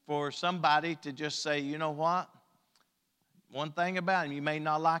for somebody to just say, you know what? One thing about him, you may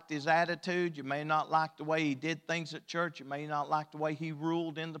not like his attitude, you may not like the way he did things at church, you may not like the way he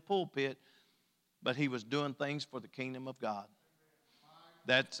ruled in the pulpit, but he was doing things for the kingdom of God.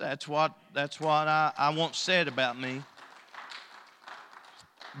 That's what I want said about me.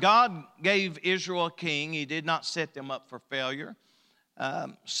 God gave Israel a king. He did not set them up for failure.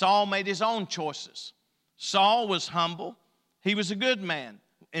 Saul made his own choices. Saul was humble. He was a good man.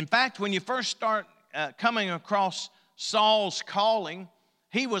 In fact, when you first start coming across Saul's calling,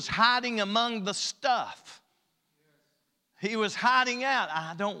 he was hiding among the stuff. He was hiding out.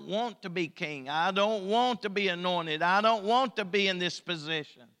 I don't want to be king. I don't want to be anointed. I don't want to be in this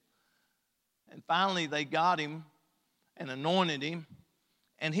position. And finally, they got him and anointed him,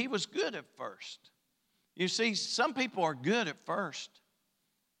 and he was good at first. You see, some people are good at first.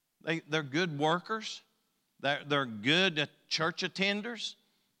 They're good workers. They're good church attenders.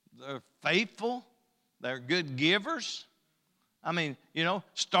 They're faithful. They're good givers. I mean,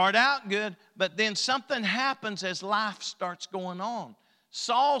 start out good, but then something happens as life starts going on.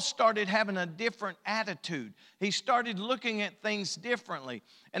 Saul started having a different attitude. He started looking at things differently.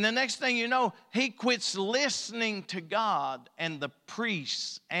 And the next thing you know, he quits listening to God and the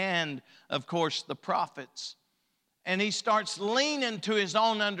priests and, of course, the prophets. And he starts leaning to his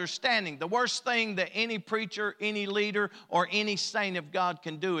own understanding. The worst thing that any preacher, any leader, or any saint of God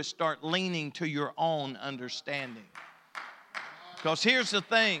can do is start leaning to your own understanding. Because here's the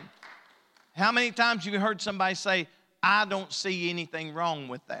thing. How many times have you heard somebody say, I don't see anything wrong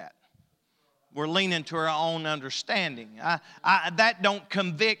with that? We're leaning to our own understanding. That don't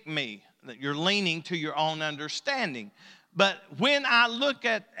convict me, that you're leaning to your own understanding. But when I look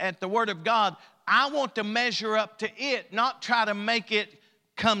at the Word of God, I want to measure up to it, not try to make it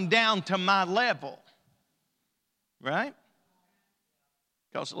come down to my level. Right?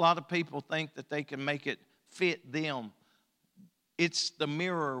 Because a lot of people think that they can make it fit them. It's the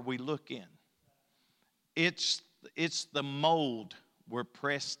mirror we look in. It's the mold we're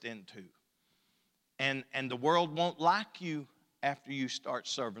pressed into. And the world won't like you after you start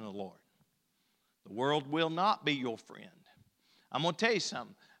serving the Lord. The world will not be your friend. I'm going to tell you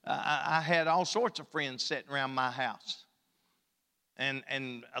something. I had all sorts of friends sitting around my house.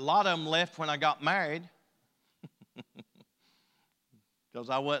 And a lot of them left when I got married. Because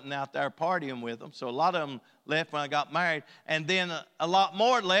I wasn't out there partying with them. So a lot of them left when I got married. And then a lot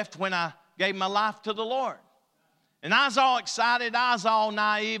more left when I gave my life to the Lord. And I was all excited. I was all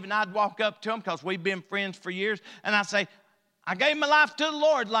naive. And I'd walk up to them because we've been friends for years. And I'd say, I gave my life to the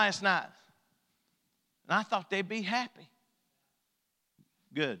Lord last night. And I thought they'd be happy.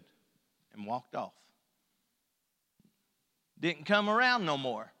 Good. And walked off. Didn't come around no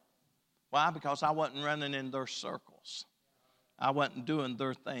more. Why? Because I wasn't running in their circles. I wasn't doing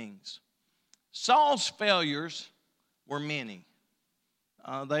their things. Saul's failures were many.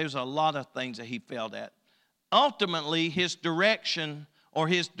 There's a lot of things that he failed at. Ultimately, his direction or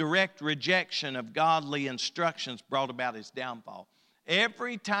his direct rejection of godly instructions brought about his downfall.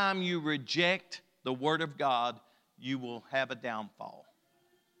 Every time you reject the Word of God, you will have a downfall.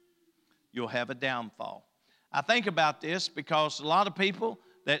 You'll have a downfall. I think about this because a lot of people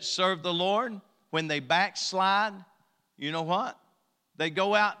that serve the Lord, when they backslide, you know what? They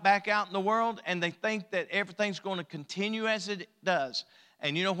go back out in the world and they think that everything's going to continue as it does.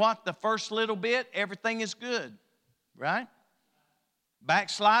 And you know what? The first little bit, everything is good, right?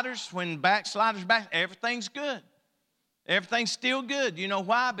 Backsliders, when backsliders back, everything's good. Everything's still good. You know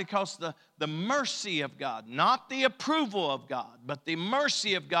why? Because the mercy of God, not the approval of God, but the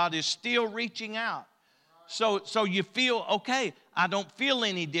mercy of God is still reaching out. So you feel, okay, I don't feel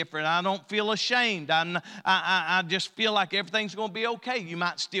any different. I don't feel ashamed. I just feel like everything's going to be okay. You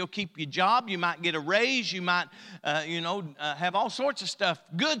might still keep your job. You might get a raise. You might, have all sorts of stuff,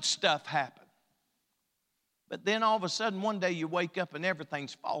 good stuff happen. But then all of a sudden, one day you wake up and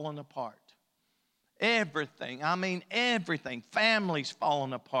everything's falling apart. Everything. I mean, everything. Family's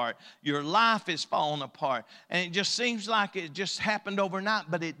falling apart. Your life is falling apart. And it just seems like it just happened overnight,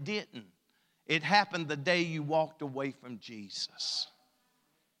 but it didn't. It happened the day you walked away from Jesus.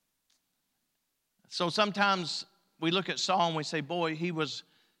 So sometimes we look at Saul and we say, boy, he was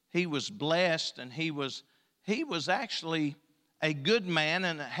blessed and he was actually a good man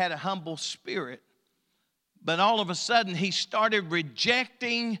and had a humble spirit. but all of a sudden he started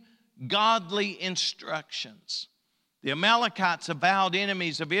rejecting godly instructions. The Amalekites, avowed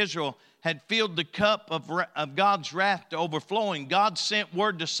enemies of Israel, had filled the cup of God's wrath to overflowing. God sent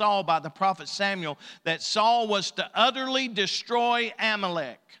word to Saul by the prophet Samuel that Saul was to utterly destroy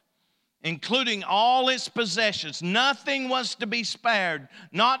Amalek, including all its possessions. Nothing was to be spared,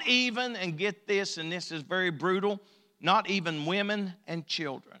 not even, and get this, and this is very brutal, not even women and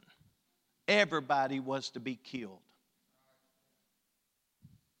children. Everybody was to be killed.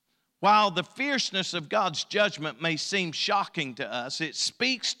 While the fierceness of God's judgment may seem shocking to us, it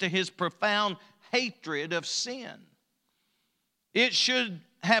speaks to his profound hatred of sin. It should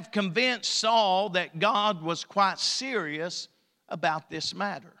have convinced Saul that God was quite serious about this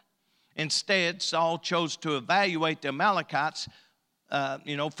matter. Instead, Saul chose to evaluate the Amalekites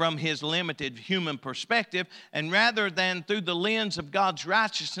from his limited human perspective, and rather than through the lens of God's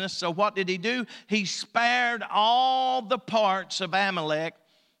righteousness. So what did he do? He spared all the parts of Amalek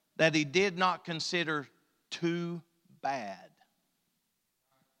that he did not consider too bad.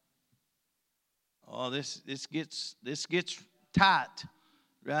 Oh, this gets tight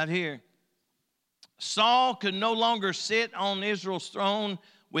right here. Saul could no longer sit on Israel's throne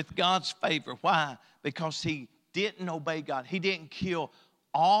with God's favor. Why? Because he didn't obey God. He didn't kill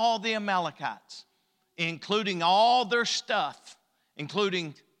all the Amalekites, including all their stuff,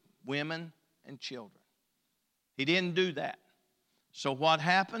 including women and children. He didn't do that. So what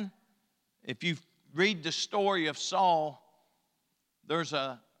happened? If you read the story of Saul, there's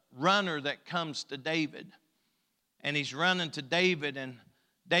a runner that comes to David. And he's running to David, and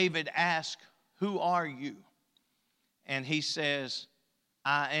David asks, "Who are you?" And he says,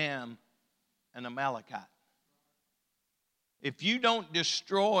 "I am an Amalekite." If you don't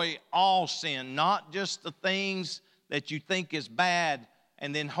destroy all sin, not just the things that you think is bad,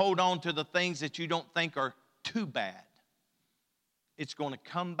 and then hold on to the things that you don't think are too bad, it's going to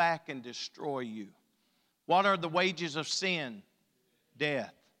come back and destroy you. What are the wages of sin?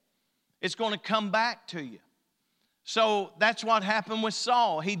 Death. It's going to come back to you. So that's what happened with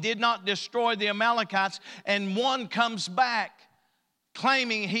Saul. He did not destroy the Amalekites, and one comes back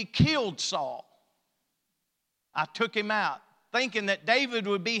claiming he killed Saul. I took him out, thinking that David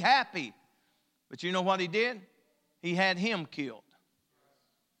would be happy. But you know what he did? He had him killed.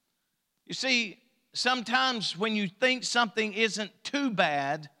 You see, sometimes when you think something isn't too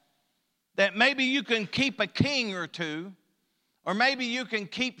bad, that maybe you can keep a king or two, or maybe you can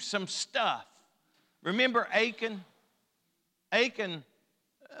keep some stuff. Remember Achan? Achan,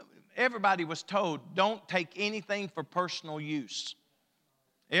 everybody was told, don't take anything for personal use.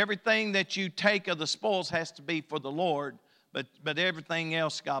 Everything that you take of the spoils has to be for the Lord, but everything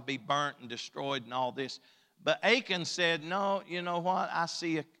else got to be burnt and destroyed and all this. But Achan said, no, you know what? I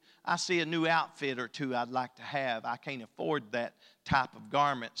see a new outfit or two I'd like to have. I can't afford that type of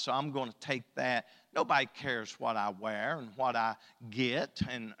garment, so I'm going to take that. Nobody cares what I wear and what I get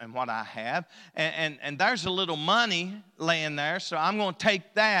and what I have. And there's a little money laying there, so I'm going to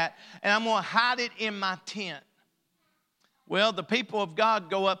take that and I'm going to hide it in my tent. Well, the people of God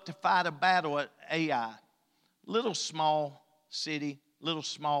go up to fight a battle at Ai. Little small city, little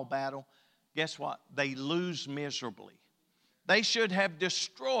small battle. Guess what? They lose miserably. They should have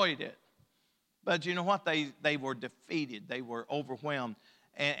destroyed it. But you know what? They were defeated. They were overwhelmed.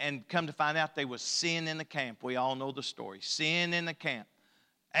 And come to find out, there was sin in the camp. We all know the story. Sin in the camp.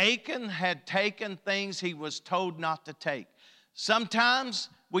 Achan had taken things he was told not to take. Sometimes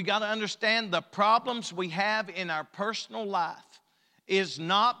we got to understand the problems we have in our personal life is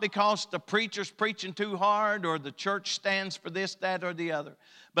not because the preacher's preaching too hard or the church stands for this, that, or the other.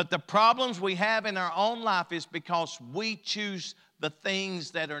 But the problems we have in our own life is because we choose the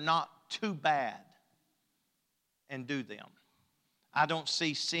things that are not too bad and do them. I don't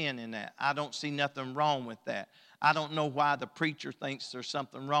see sin in that. I don't see nothing wrong with that. I don't know why the preacher thinks there's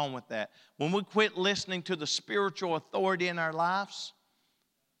something wrong with that. When we quit listening to the spiritual authority in our lives,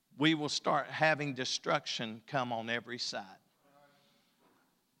 we will start having destruction come on every side.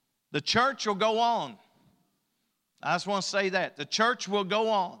 The church will go on. I just want to say that. The church will go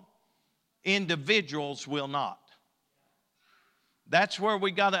on. Individuals will not. That's where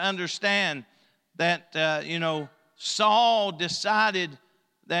we got to understand that, Saul decided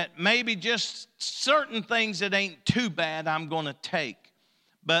that maybe just certain things that ain't too bad I'm going to take.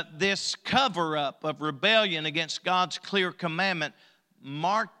 But this cover-up of rebellion against God's clear commandment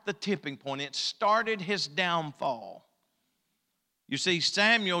marked the tipping point. It started his downfall. You see,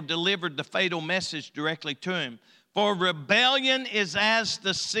 Samuel delivered the fatal message directly to him. For rebellion is as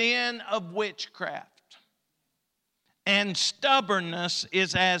the sin of witchcraft, And stubbornness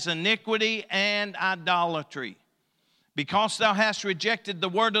is as iniquity and idolatry. Because thou hast rejected the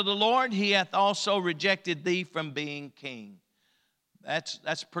word of the Lord, he hath also rejected thee from being king.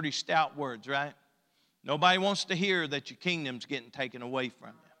 That's pretty stout words, right? Nobody wants to hear that your kingdom's getting taken away from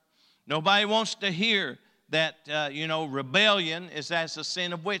you. Nobody wants to hear that, rebellion is as a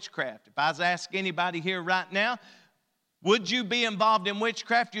sin of witchcraft. If I was asking anybody here right now, would you be involved in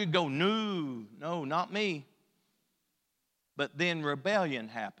witchcraft? You'd go, no, not me. But then rebellion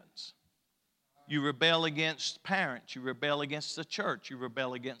happens. You rebel against parents. You rebel against the church. You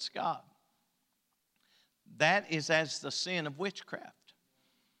rebel against God. That is as the sin of witchcraft.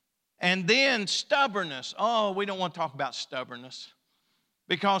 And then stubbornness. Oh, we don't want to talk about stubbornness.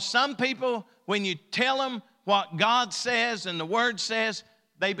 Because some people, when you tell them what God says and the Word says,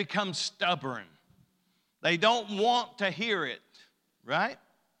 they become stubborn. They don't want to hear it, right?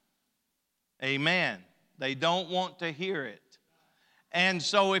 Amen. They don't want to hear it. And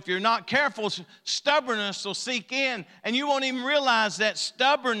so if you're not careful, stubbornness will seep in, and you won't even realize that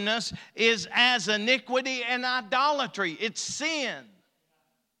stubbornness is as iniquity and idolatry. It's sin.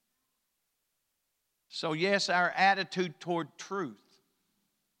 So yes, our attitude toward truth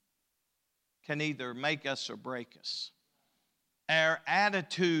can either make us or break us. Our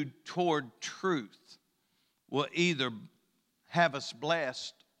attitude toward truth will either have us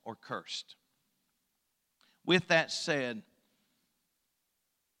blessed or cursed. With that said,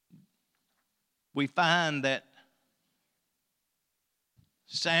 we find that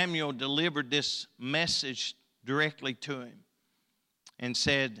Samuel delivered this message directly to him and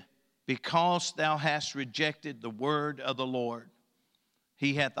said, because thou hast rejected the word of the Lord,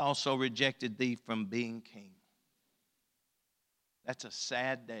 he hath also rejected thee from being king. That's a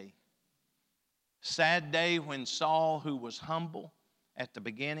sad day. Sad day when Saul, who was humble at the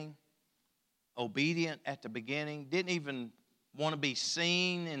beginning, obedient at the beginning, didn't even want to be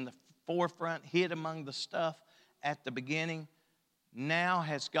seen in the forefront, hid among the stuff at the beginning, now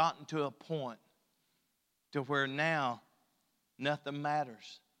has gotten to a point to where now nothing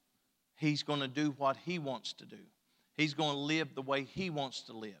matters. He's going to do what he wants to do. He's going to live the way he wants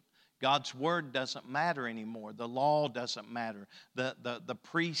to live. God's word doesn't matter anymore. The law doesn't matter. The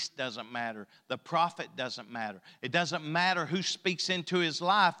priest doesn't matter. The prophet doesn't matter. It doesn't matter who speaks into his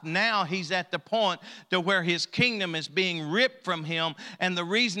life. Now he's at the point to where his kingdom is being ripped from him. And the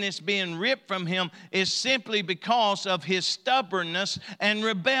reason it's being ripped from him is simply because of his stubbornness and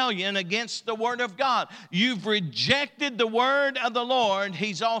rebellion against the word of God. You've rejected the word of the Lord.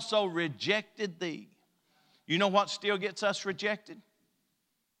 He's also rejected thee. You know what still gets us rejected?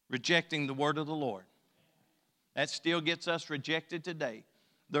 Rejecting the word of the Lord. That still gets us rejected today.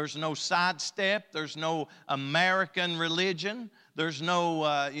 There's no sidestep. There's no American religion. There's no,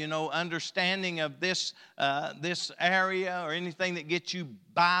 understanding of this area or anything that gets you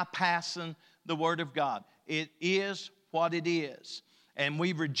bypassing the word of God. It is what it is. And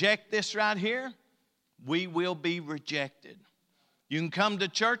we reject this right here, we will be rejected. You can come to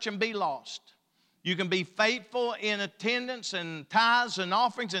church and be lost. You can be faithful in attendance and tithes and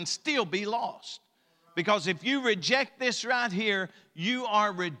offerings and still be lost. Because if you reject this right here, you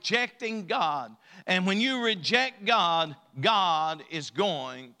are rejecting God. And when you reject God, God is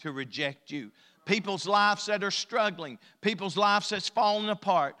going to reject you. People's lives that are struggling, people's lives that's falling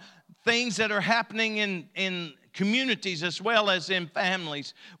apart, things that are happening in communities as well as in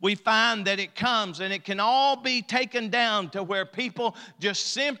families, we find that it comes and it can all be taken down to where people just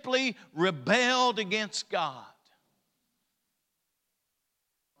simply rebelled against God.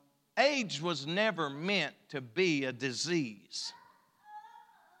 AIDS was never meant to be a disease,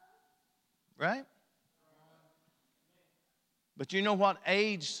 right? But you know what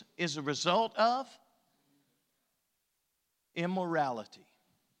AIDS is a result of? Immorality,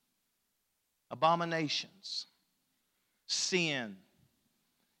 abominations, sin.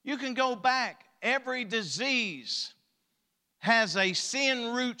 You can go back. Every disease has a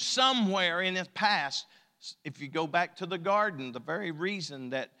sin root somewhere in its past. If you go back to the garden, the very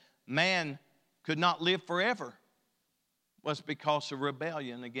reason that man could not live forever was because of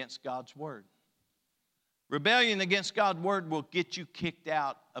rebellion against God's word. Rebellion against God's word will get you kicked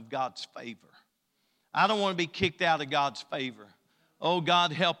out of God's favor. I don't want to be kicked out of God's favor. Oh,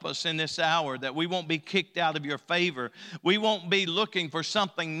 God, help us in this hour that we won't be kicked out of your favor. We won't be looking for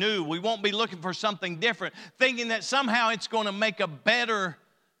something new. We won't be looking for something different, thinking that somehow it's going to make a better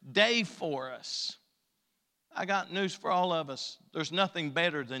day for us. I got news for all of us. There's nothing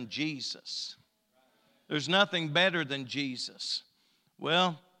better than Jesus. There's nothing better than Jesus.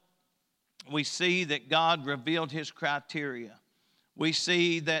 Well, we see that God revealed his criteria. We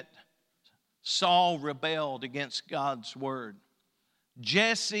see that Saul rebelled against God's word.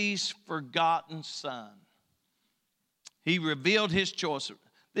 Jesse's forgotten son. He revealed his choice.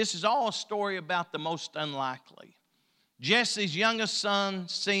 This is all a story about the most unlikely. Jesse's youngest son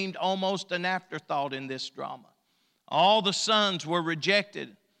seemed almost an afterthought in this drama. All the sons were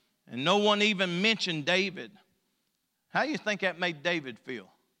rejected, and no one even mentioned David. How do you think that made David feel?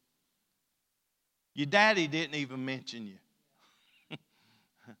 Your daddy didn't even mention you.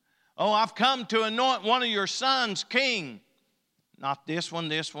 Oh, I've come to anoint one of your sons king. Not this one,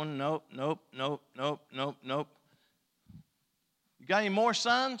 nope. You got any more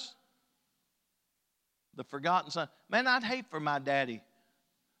sons? The forgotten son. Man, I'd hate for my daddy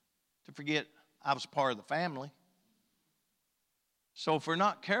to forget I was part of the family. So if we're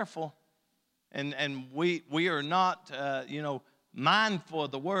not careful and we are not, mindful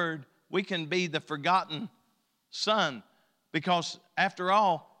of the word, we can be the forgotten son. Because after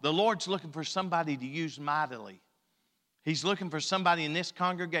all, the Lord's looking for somebody to use mightily. He's looking for somebody in this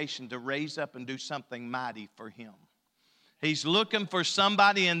congregation to raise up and do something mighty for Him. He's looking for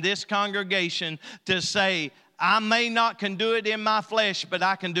somebody in this congregation to say, I may not can do it in my flesh, but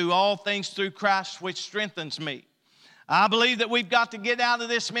I can do all things through Christ which strengthens me. I believe that we've got to get out of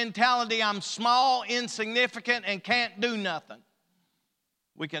this mentality, I'm small, insignificant, and can't do nothing.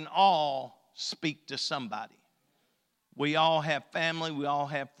 We can all speak to somebody. We all have family, we all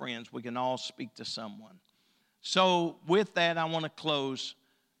have friends. We can all speak to someone. So with that, I want to close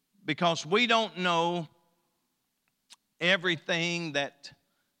because we don't know everything that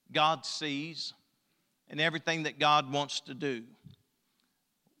God sees and everything that God wants to do.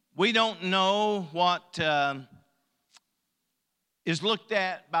 We don't know what is looked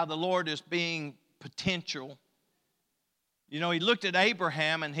at by the Lord as being potential. You know, He looked at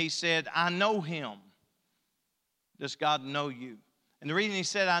Abraham and He said, I know him. Does God know you? And the reason He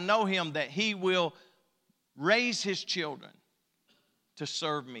said, I know him, that he will raise his children to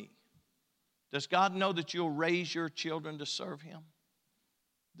serve me. Does God know that you'll raise your children to serve Him?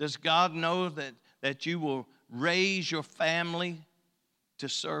 Does God know that you will raise your family to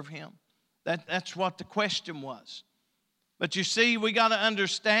serve Him? That's what the question was. But you see, we got to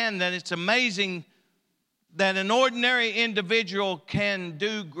understand that it's amazing that an ordinary individual can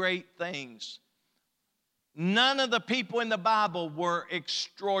do great things. None of the people in the Bible were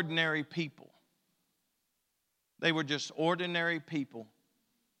extraordinary people. They were just ordinary people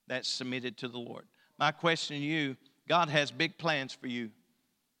that submitted to the Lord. My question to you, God has big plans for you.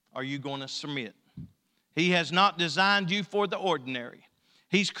 Are you going to submit? He has not designed you for the ordinary.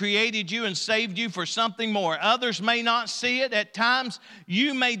 He's created you and saved you for something more. Others may not see it. At times,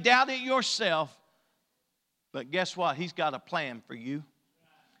 you may doubt it yourself. But guess what? He's got a plan for you.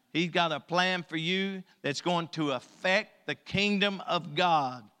 He's got a plan for you that's going to affect the kingdom of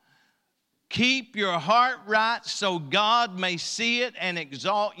God. Keep your heart right so God may see it and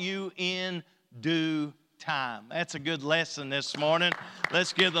exalt you in due time. That's a good lesson this morning.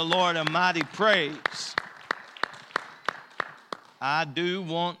 Let's give the Lord a mighty praise. I do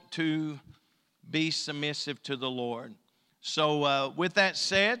want to be submissive to the Lord. So with that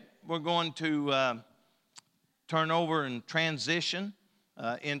said, we're going to turn over and transition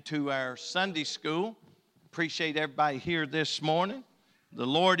into our Sunday school. Appreciate everybody here this morning. The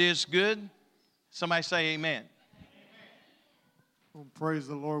Lord is good. Somebody say amen. Well, praise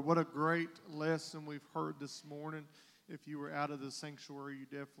the Lord. What a great lesson we've heard this morning. If you were out of the sanctuary, you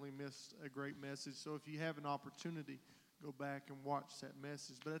definitely missed a great message. So if you have an opportunity, go back and watch that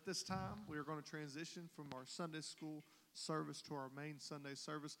message. But at this time, we are going to transition from our Sunday school service to our main Sunday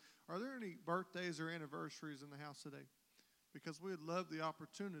service. Are there any birthdays or anniversaries in the house today? Because we would love the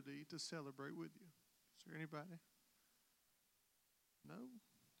opportunity to celebrate with you. Is there anybody? No?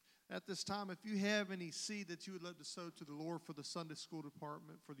 At this time, if you have any seed that you would love to sow to the Lord for the Sunday school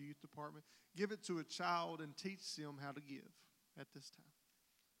department, for the youth department, give it to a child and teach them how to give at this time.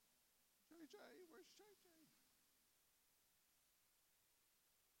 JJ, where's JJ?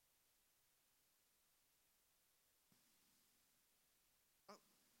 Oh.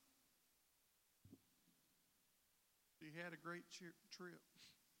 She had a great trip.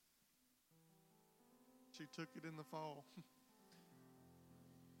 She took it in the fall.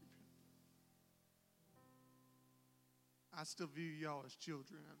 I still view y'all as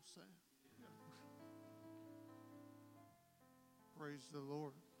children, I'm saying. Praise the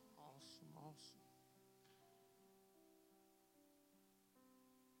Lord. Awesome.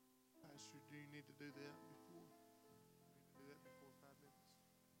 Pastor, do you need to do that before? You need to do that before 5 minutes.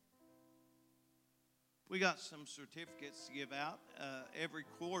 We got some certificates to give out. Every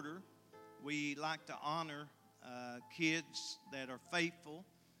quarter, we like to honor kids that are faithful.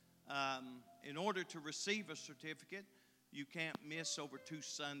 In order to receive a certificate, you can't miss over 2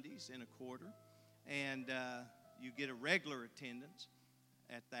 Sundays in a quarter, and you get a regular attendance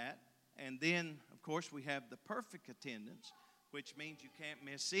at that. And then, of course, we have the perfect attendance, which means you can't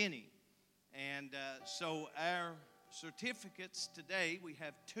miss any. And so our certificates today, we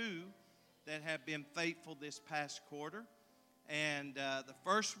have 2 that have been faithful this past quarter. And the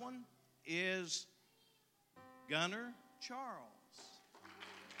first one is Gunnar Charles.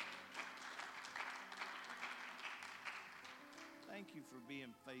 Thank you for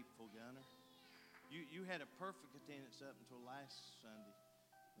being faithful, Gunnar. You had a perfect attendance up until last Sunday,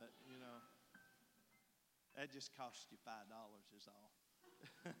 but you know that just cost you $5 is all.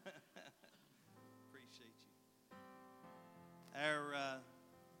 Appreciate you.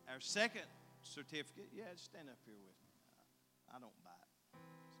 Our second certificate, stand up here with me. I don't buy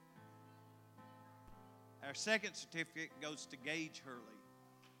it. Our second certificate goes to Gage Hurley.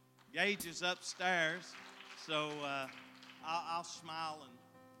 Gage is upstairs, so I'll smile and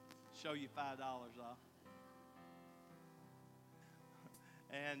show you $5 off.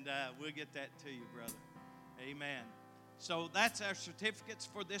 And we'll get that to you, brother. Amen. So that's our certificates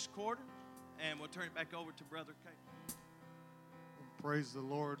for this quarter, and we'll turn it back over to Brother Kate. Praise the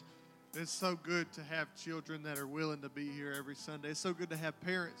Lord. It's so good to have children that are willing to be here every Sunday. It's so good to have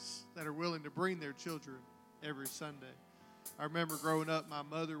parents that are willing to bring their children every Sunday. I remember growing up, my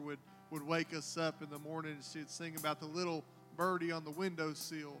mother would wake us up in the morning and she'd sing about the little birdie on the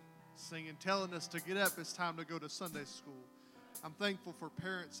windowsill, singing, telling us to get up. It's time to go to Sunday school. I'm thankful for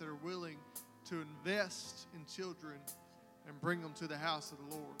parents that are willing to invest in children and bring them to the house of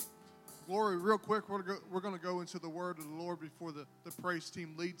the Lord. Glory, real quick, we're going to go into the word of the Lord before the praise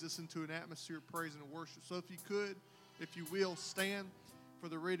team leads us into an atmosphere of praise and worship. So if you will, stand for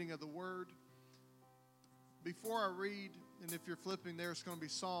the reading of the word. Before I read, and if you're flipping there, it's going to be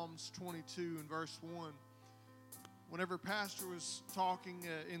Psalms 22 and verse 1. Whenever Pastor was talking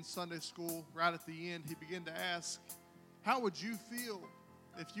in Sunday school, right at the end, he began to ask, how would you feel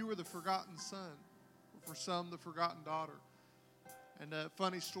if you were the forgotten son, or for some, the forgotten daughter? And a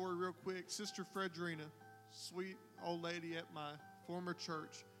funny story real quick, Sister Fredrina, sweet old lady at my former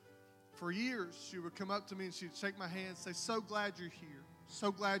church, for years she would come up to me and she'd shake my hand and say, so glad you're here,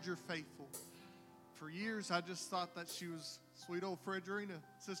 so glad you're faithful. For years I just thought that she was sweet old Fredrina,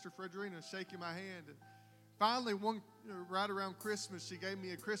 Sister Fredrina, shaking my hand. And finally, right around Christmas, she gave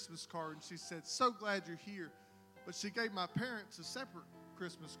me a Christmas card and she said, so glad you're here. But she gave my parents a separate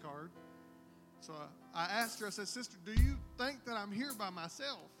Christmas card. So I asked her, I said, Sister, do you think that I'm here by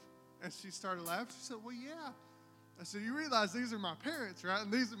myself? And she started laughing. She said, well, yeah. I said, you realize these are my parents, right?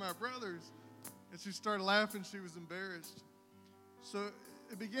 And these are my brothers. And she started laughing. She was embarrassed. So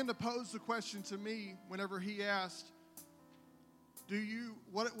it began to pose the question to me whenever he asked,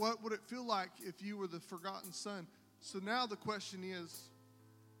 what would it feel like if you were the forgotten son? So now the question is,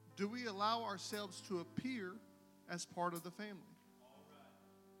 do we allow ourselves to appear as part of the family?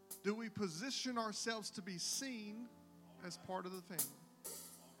 Do we position ourselves to be seen as part of the family?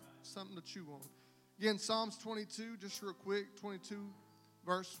 Something to chew on. Again, Psalms 22, just real quick, 22,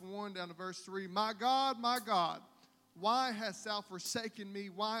 verse 1 down to verse 3. My God, why hast thou forsaken me?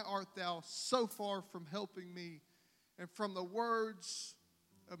 Why art thou so far from helping me and from the words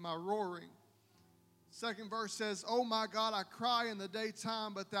of my roaring? Second verse says, Oh my God, I cry in the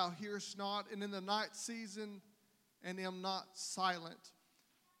daytime, but thou hearest not, and in the night season, and am not silent.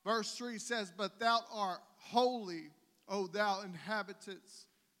 Verse 3 says, But thou art holy, O thou inhabitants,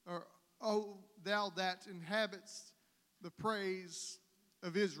 or O thou that inhabits the praise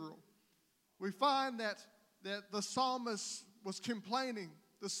of Israel. We find that the psalmist was complaining.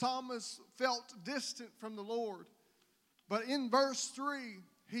 The psalmist felt distant from the Lord. But in verse 3,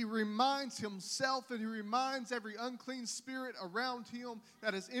 he reminds himself and he reminds every unclean spirit around him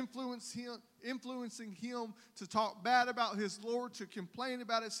that is influencing him to talk bad about his Lord, to complain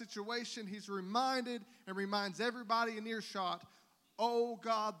about his situation. He's reminded and reminds everybody in earshot, Oh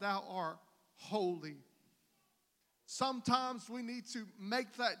God, thou art holy. Sometimes we need to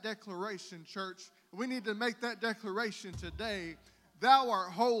make that declaration, church. We need to make that declaration today. Thou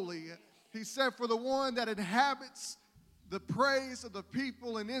art holy. He said, for the one that inhabits the praise of the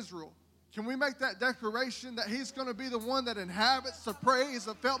people in Israel. Can we make that declaration that he's going to be the one that inhabits the praise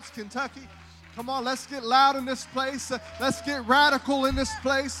of Phelps, Kentucky? Come on, let's get loud in this place. Let's get radical in this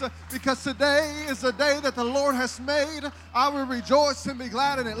place because today is the day that the Lord has made. I will rejoice and be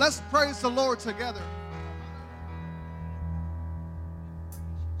glad in it. Let's praise the Lord together.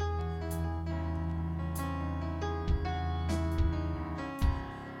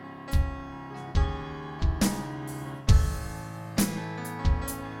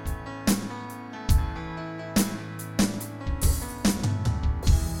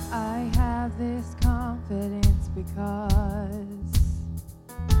 confidence because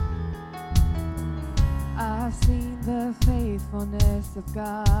I've seen the faithfulness of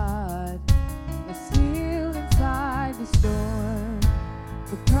God. But still inside the storm,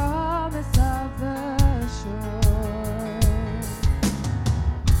 the promise of the shore.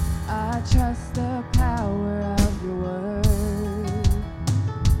 I trust the power of your word,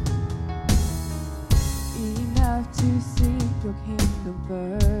 enough to seek your kingdom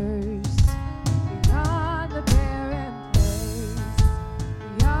first, beyond the barren place,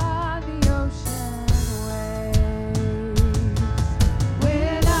 beyond the ocean waves.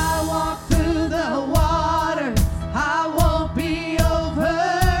 When I walk through the water, I won't be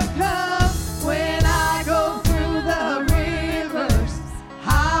overcome. When I go through the rivers,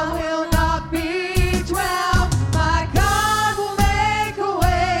 I will not be drowned. My God will make a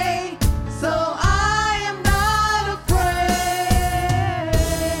way, so I am not afraid.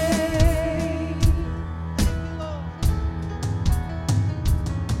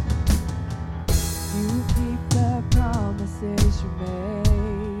 You keep the promises you made.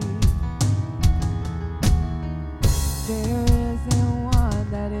 There isn't one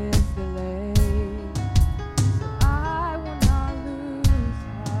that is delayed. So I will not lose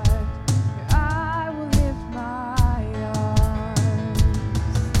heart. Here I will lift my arms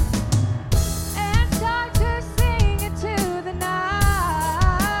and start to sing into the night.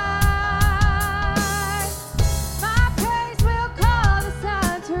 My praise will call the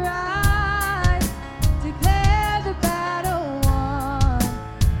sun to rise. Declare the battle won.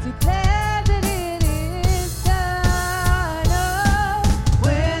 Declare that it is done. Oh,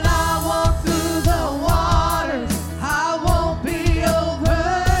 when I walk through the waters, I won't be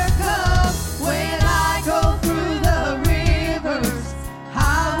overcome. When I go through the rivers,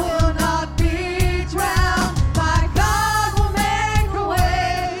 I will not be drowned. My God will make a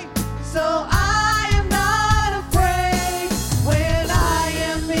way, so I am not afraid. When I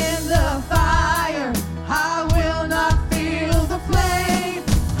am in the fire, I will not feel the flame.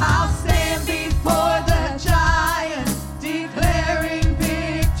 I'll stand before the giant, declaring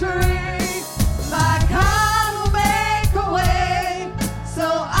victory. My God will make a way, so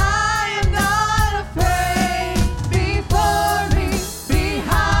I am not afraid. Before me,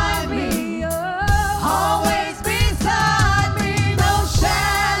 behind me, always beside me. No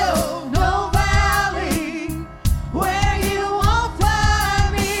shadow, no valley where you won't find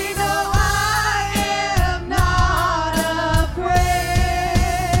me. No, I am not afraid.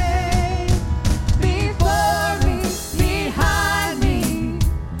 Before me, behind me,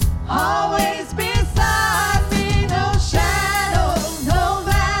 always beside me. No shadow, no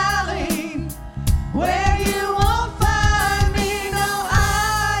valley where you won't find me. No,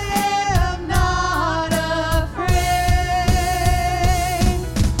 I am not afraid.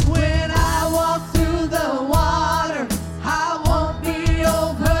 When I walk through the water, I won't be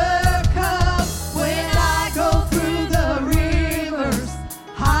overcome. When I go through the rivers,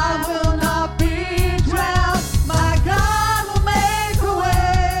 I will not be drowned. My God will make a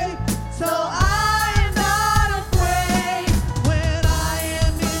way, so I am not afraid. When I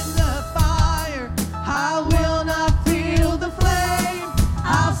am in the fire, I will not feel the flame.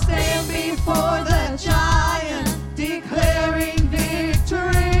 I'll stand before the giant, declaring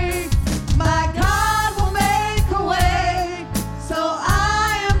victory. My God will make a way, so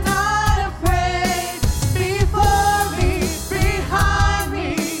I am not afraid. Before me, behind me,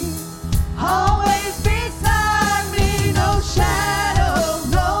 always beside me. No shadow,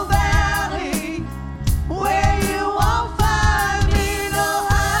 no valley where you won't find me. No,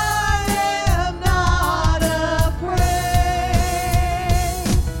 I am not afraid.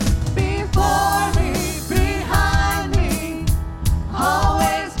 Before me, behind me,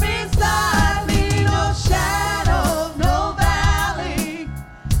 always beside me. No shadow, no valley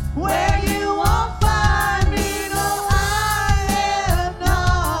where you won't find me. No, I am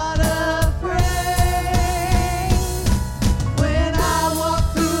not afraid. When I walk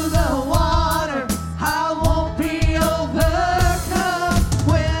through the water, I won't be overcome.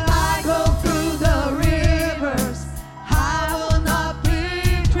 When I go through the rivers, I will not be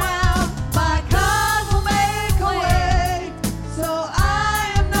drowned. My God will make a way, so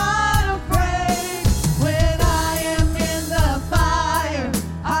I am not afraid. When I am in the fire,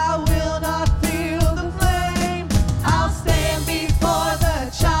 I will not feel the flame. I'll stand before the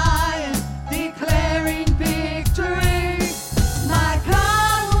giant, declaring victory. My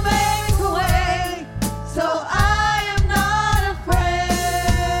God will make a way, so I am not afraid.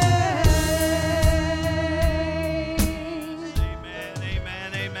 Amen, amen,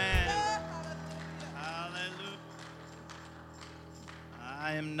 amen. Hallelujah.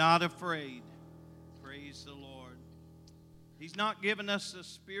 I am not afraid. Praise Praise the Lord. He's not given us a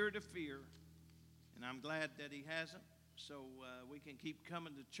spirit of fear, and I'm glad that He hasn't. So we can keep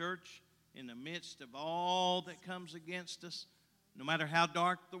coming to church in the midst of all that comes against us, no matter how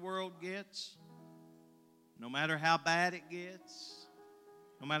dark the world gets, no matter how bad it gets,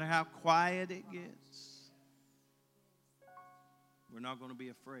 no matter how quiet it gets. We're not going to be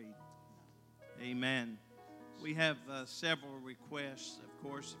afraid. Amen. We have several requests. Of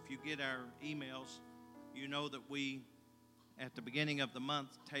course, if you get our emails, you know that we, at the beginning of the month,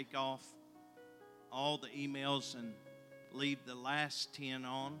 take off all the emails and leave the last 10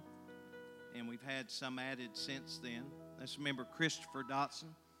 on. And we've had some added since then. Let's remember Christopher Dotson,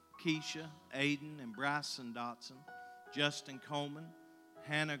 Keisha, Aiden, and Bryson Dotson, Justin Coleman,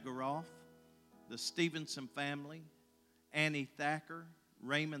 Hannah Garoff, the Stevenson family, Annie Thacker,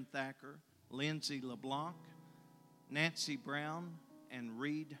 Raymond Thacker, Lindsay LeBlanc, Nancy Brown, and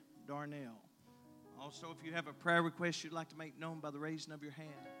Reed Darnell. Also, if you have a prayer request you'd like to make known by the raising of your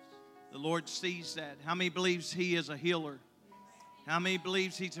hand, the Lord sees that. How many believes He is a healer? How many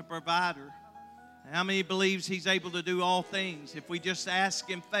believes He's a provider? How many believes He's able to do all things if we just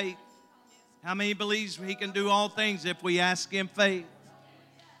ask in faith? How many believes He can do all things if we ask in faith?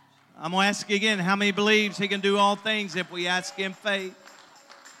 I'm going to ask again, how many believes He can do all things if we ask in faith?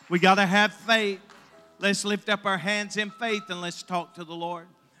 We got to have faith. Let's lift up our hands in faith and let's talk to the Lord.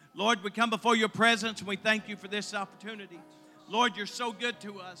 Lord, we come before your presence and we thank you for this opportunity. Lord, you're so good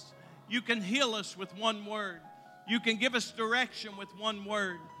to us. You can heal us with one word. You can give us direction with one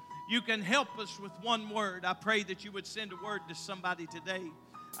word. You can help us with one word. I pray that you would send a word to somebody today.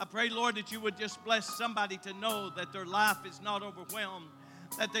 I pray, Lord, that you would just bless somebody to know that their life is not overwhelmed,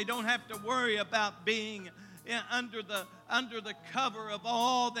 that they don't have to worry about being under the cover of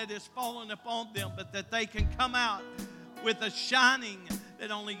all that is fallen upon them, but that they can come out with a shining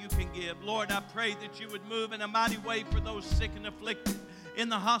that only you can give. Lord, I pray that you would move in a mighty way for those sick and afflicted in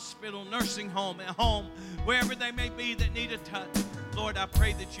the hospital, nursing home, at home, wherever they may be that need a touch. Lord, I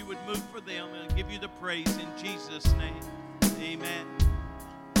pray that you would move for them and give you the praise in Jesus' name. Amen.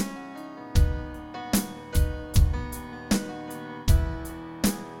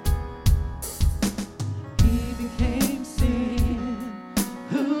 He became sin,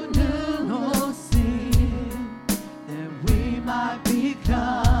 who knew no sin, that we might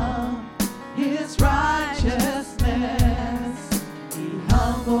become His righteousness. He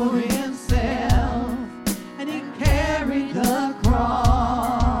humbled Himself and He carried the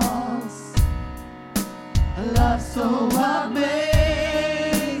cross. A love so amazing.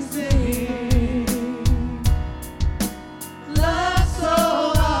 Love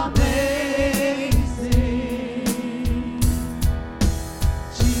so amazing.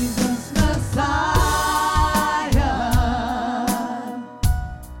 Jesus Messiah,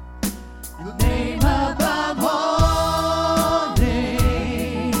 the name above all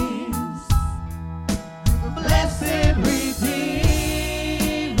names, the blessed Redeemer,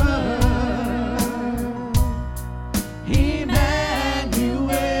 Emmanuel,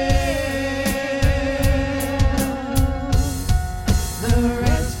 the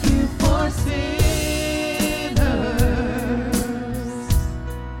rescue for sinners,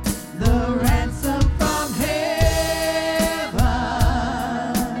 the ransom from heaven,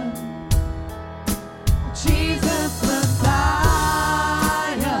 Jesus Messiah,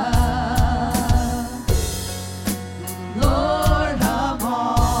 Lord of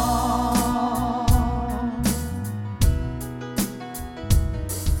all.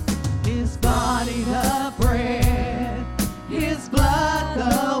 His body the bread, His blood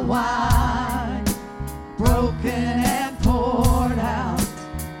the wine, broken and poured out,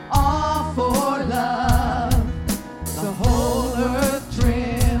 all for love. The whole earth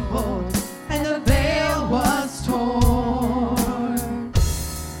trembled and the veil was torn.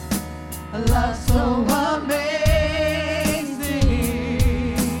 A love so amazing,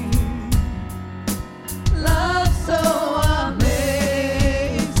 love so amazing.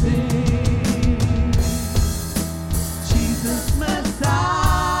 Jesus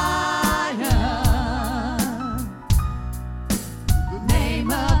Messiah, the name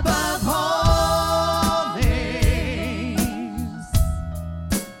above all names,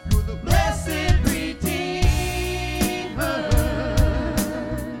 you're the blessed Redeemer,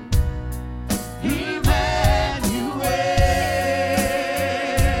 Emmanuel,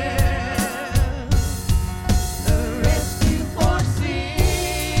 the rescue for sinners,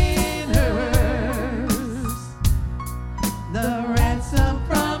 the ransom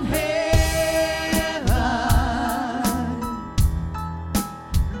from heaven,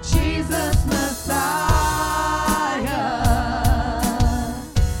 Jesus Messiah,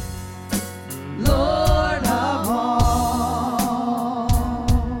 Lord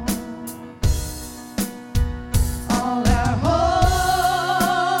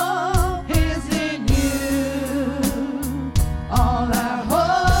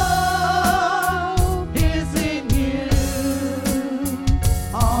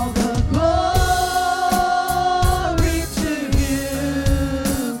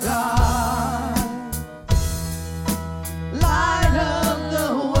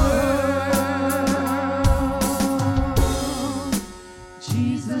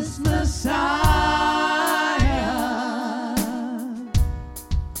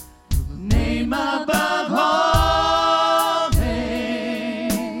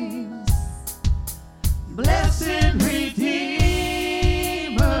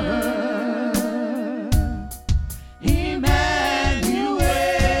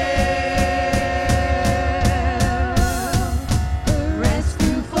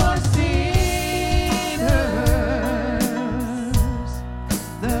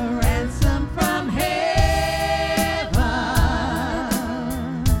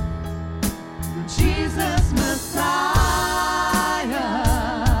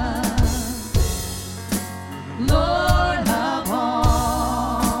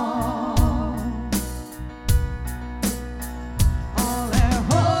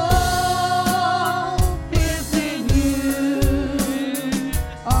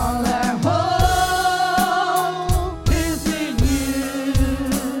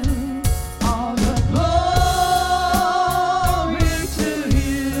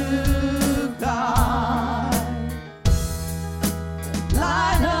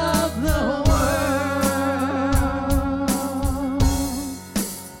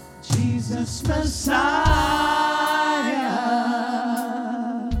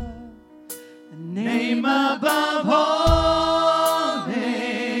name above all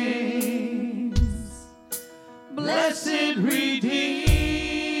names, blessed Redeemer,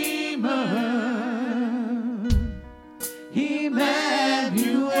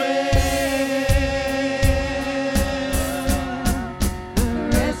 Emmanuel, the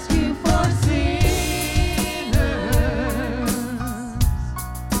rescue for sinners,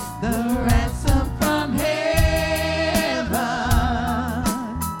 the ransom from heaven,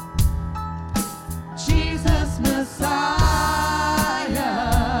 Jesus Messiah,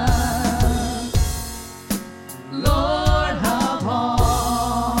 Lord of all.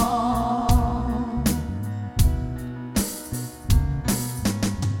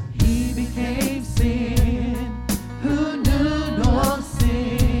 He became sin, who knew no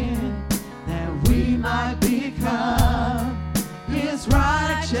sin, that we might become his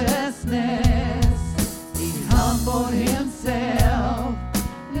righteousness. He humbled himself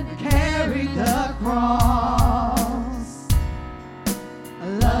and carried the cross. A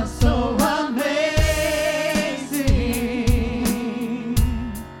love so amazing,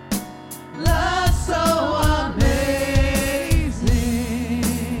 love so amazing.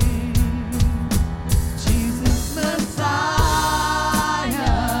 Jesus Messiah,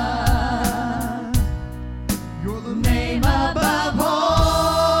 you're the name above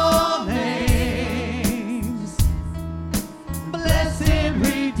all names, blessed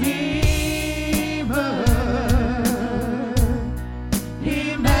Redeemer,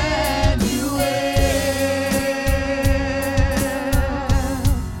 Emmanuel,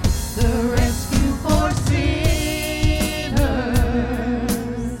 the rescue for sinners,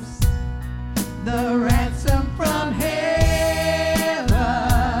 the ransom from heaven,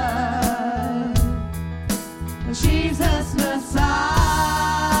 Jesus Messiah,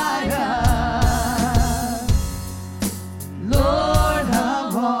 Lord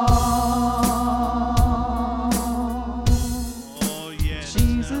of all. Oh, yes.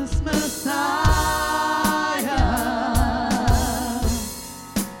 Jesus Messiah,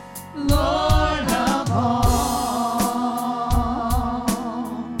 Lord of all,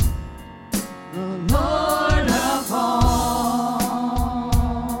 the Lord of all,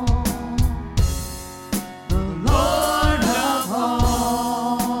 the Lord of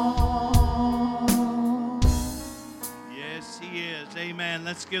all. Yes, He is. Amen.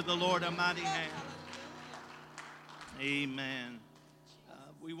 Let's give the Lord a mighty hand. Amen.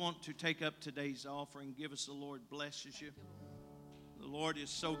 We want to take up today's offering. Give us the Lord blesses you. The Lord is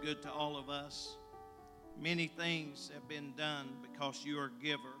so good to all of us. Many things have been done because you are a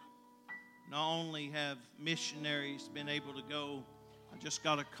giver. Not only have missionaries been able to go, I just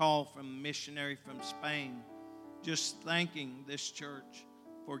got a call from a missionary from Spain just thanking this church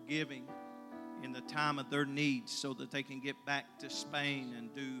for giving in the time of their needs so that they can get back to Spain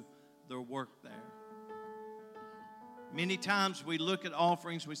and do their work there. Many times we look at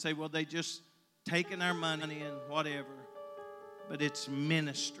offerings, we say, well, they just taking our money and whatever. But it's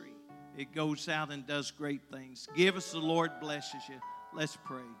ministry. It goes out and does great things. Give us the Lord blesses you. Let's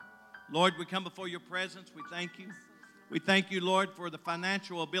pray. Lord, we come before your presence. We thank you. We thank you, Lord, for the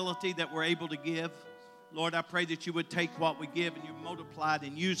financial ability that we're able to give. Lord, I pray that you would take what we give and you multiply it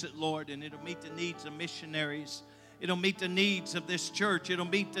and use it, Lord, and it'll meet the needs of missionaries. It'll meet the needs of this church. It'll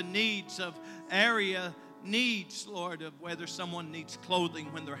meet the needs of area needs, Lord, of whether someone needs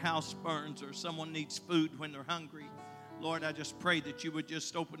clothing when their house burns or someone needs food when they're hungry. Lord, I just pray that you would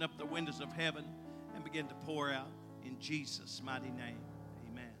just open up the windows of heaven and begin to pour out in Jesus' mighty name.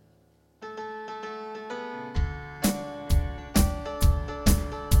 Amen.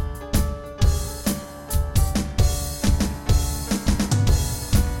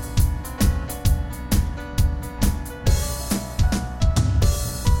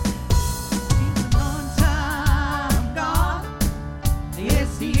 He's an on-time God.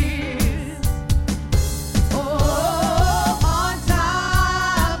 Yes, He is. Oh,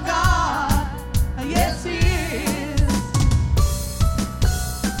 on-time God. Yes, He is.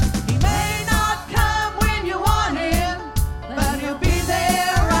 He may not come when you want Him, but He'll be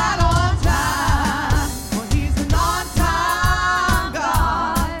there right on time. For He's an on-time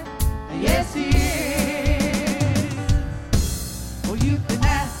God. Yes, He is. Oh, you can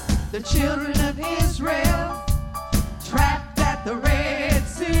ask the children of Israel, trapped at the Red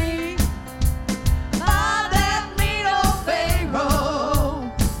Sea, by that mean old Pharaoh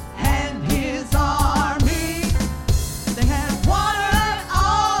and his army. They had water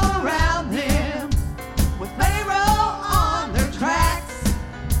all around them, with Pharaoh on their tracks.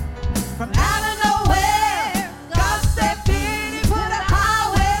 From out of nowhere, God stepped in, He put a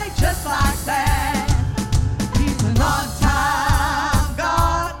highway just like that. He's an on-time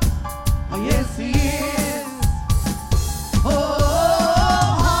God. Oh, yes, He is.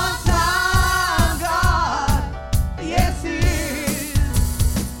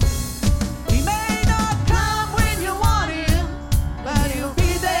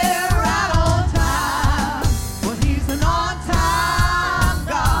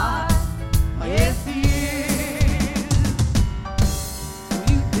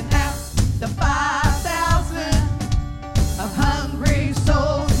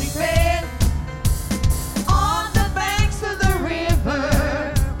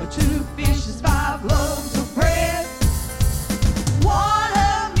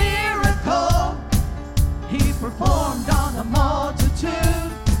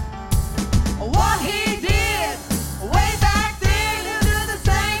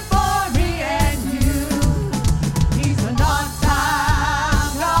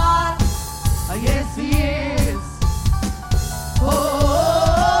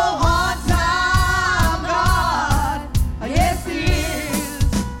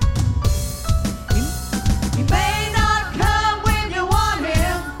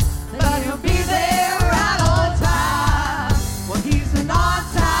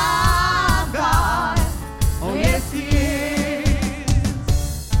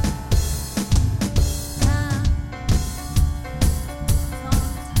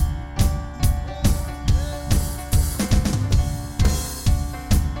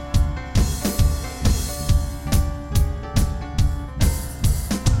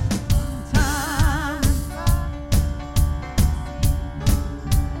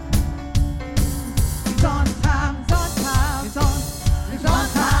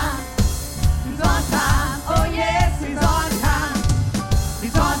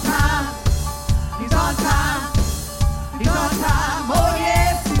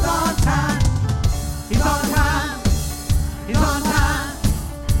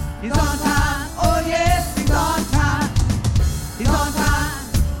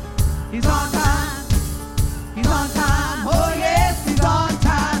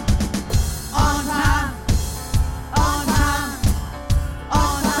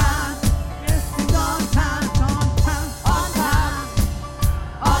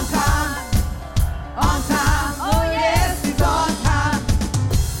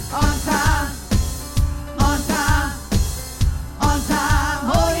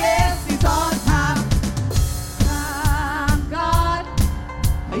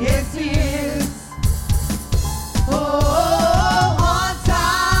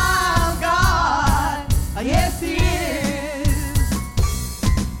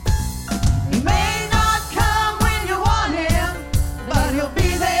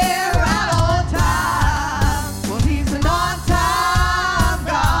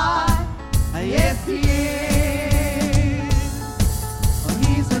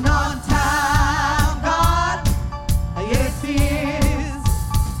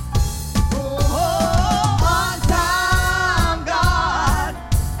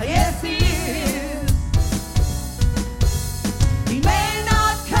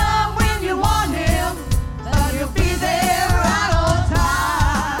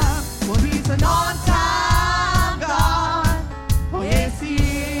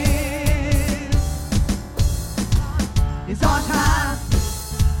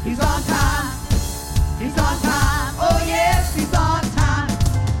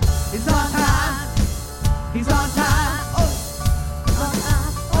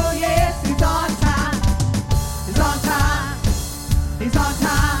 He's on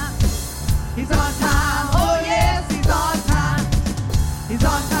time. He's on time. Oh yes, he's on time. He's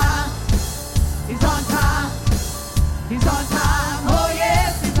on time. He's on time. He's on time. Oh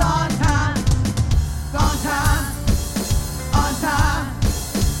yes, he's on time. On time. On time.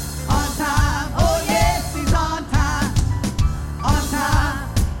 On time. Oh yes, he's on time. On time.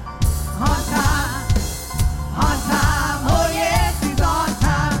 On time. On time. Oh yes, he's on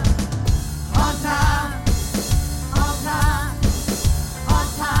time. On time. On time. On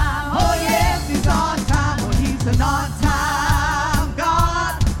time. Oh yes, he's on time. Oh, he's an on-time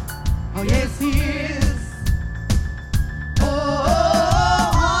God. Oh yes, he is.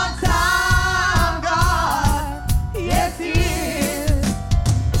 Oh, on-time God. Yes, he is.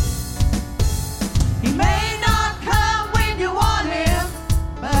 He may not come when you want him,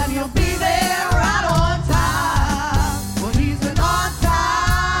 but he'll be there right on time. Well, he's an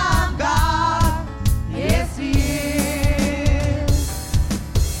on-time God. Yes, he is.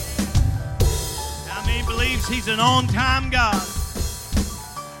 How many believes he's an on-time God?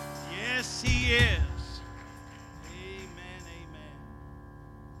 Yes, he is. Amen, amen.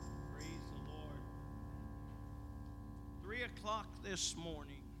 Praise the Lord. 3 o'clock this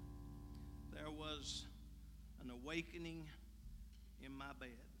morning, there was an awakening in my bed.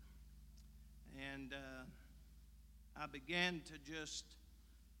 And I began to just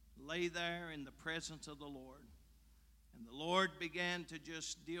lay there in the presence of the Lord. And the Lord began to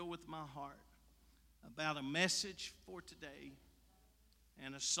just deal with my heart about a message for today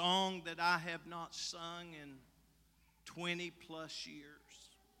and a song that I have not sung in 20 plus years.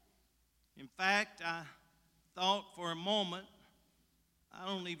 In fact, I thought for a moment, I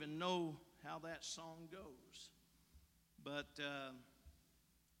don't even know how that song goes, but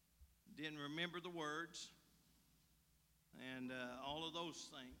didn't remember the words and all of those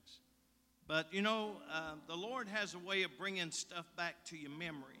things. But you know, the Lord has a way of bringing stuff back to your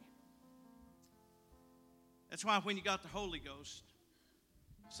memory. That's why when you got the Holy Ghost,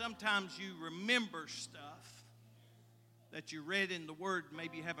 sometimes you remember stuff that you read in the Word.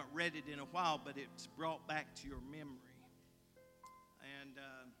 Maybe you haven't read it in a while, but it's brought back to your memory. And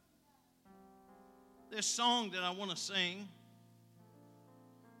this song that I want to sing,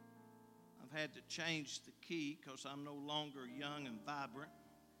 I've had to change the key because I'm no longer young and vibrant.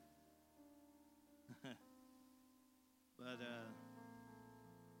 But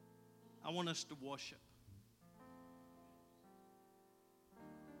I want us to worship.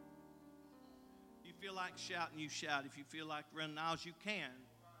 If you feel like shouting, you shout. If you feel like running aisles, you can.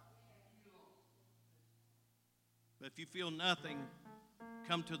 But if you feel nothing,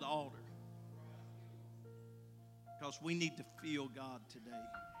 come to the altar. Because we need to feel God today.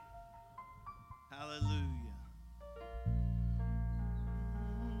 Hallelujah.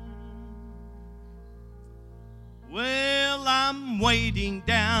 Well, I'm waiting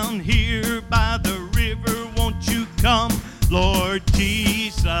down here by the river. Won't you come, Lord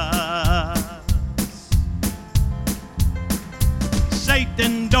Jesus?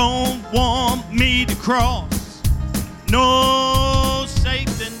 Satan don't want me to cross. No,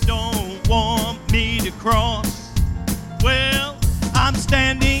 Satan don't want me to cross. Well, I'm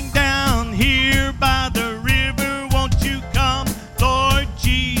standing down here by the river. Won't you come, Lord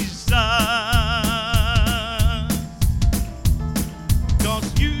Jesus?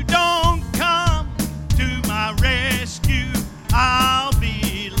 'Cause you don't come to my rescue, I'll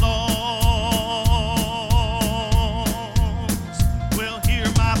be lost. Well,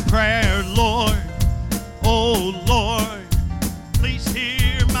 hear my prayer, Lord. Oh, Lord, please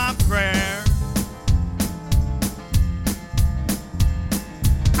hear my prayer.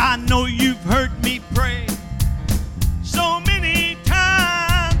 I know you've heard me pray so many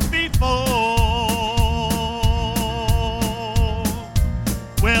times before.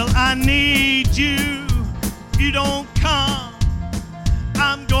 Well, I need you. If you don't come,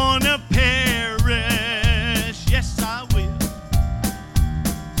 I'm gonna perish. Yes, I will.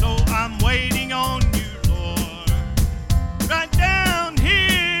 So I'm waiting on you, Lord, right down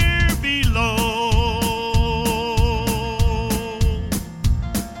here below.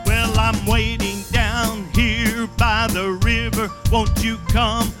 Well, I'm waiting down here by the river. Won't you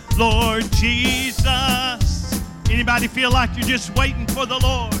come, Lord Jesus? Anybody feel like you're just waiting for the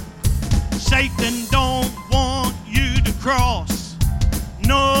Lord? Satan don't want you to cross.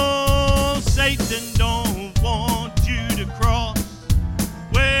 No, Satan don't want you to cross.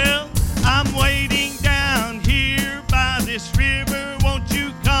 Well, I'm waiting down here by this river. Won't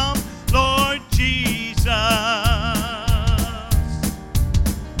you come, Lord Jesus?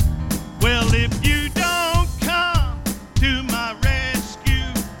 Well, if you don't come to my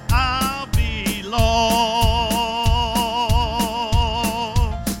rescue, I'll be lost.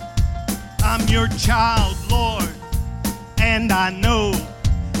 your child, Lord, and I know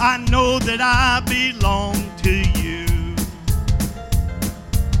that I belong to you.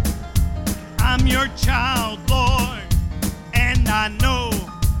 I'm your child, Lord, and I know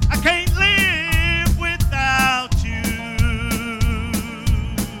I can't live without you.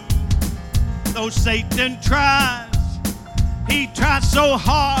 Though Satan tries, he tries so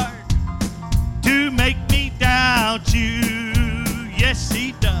hard to make me doubt you. Yes,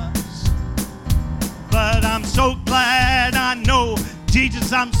 he does. But I'm so glad I know,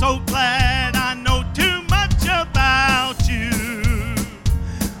 Jesus, I'm so glad I know too much about you.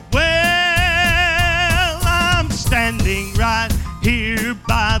 Well, I'm standing right here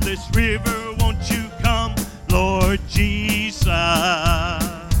by this river. Won't you come, Lord Jesus?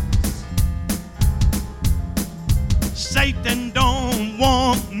 Satan don't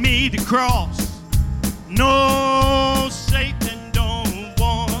want me to cross. No, Satan don't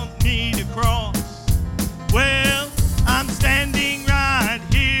want me to cross. Well, I'm standing right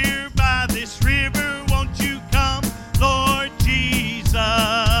here by this river. Won't you come, Lord Jesus?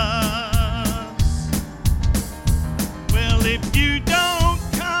 Well, if you don't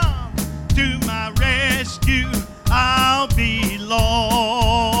come to my rescue, I'll be lost.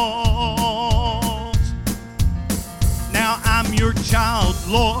 Now I'm your child,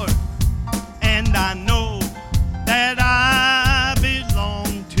 Lord, and I know that I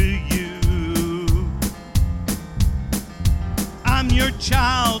belong to you. I'm your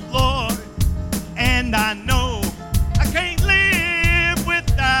child, Lord, and I know I can't live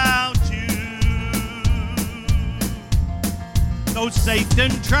without you. Though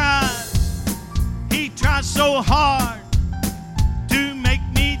Satan tries, he tries so hard to make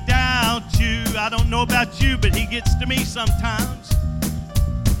me doubt you. I don't know about you, but he gets to me sometimes.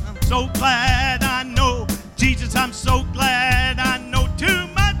 I'm so glad I know, Jesus, I'm so glad I know too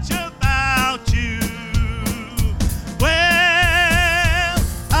much about you. Well,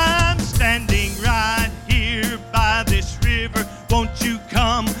 I'm standing right here by this river. Won't you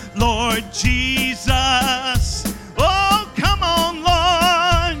come, Lord Jesus? Oh, come on,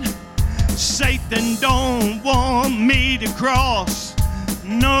 Lord. Satan don't want me to cross.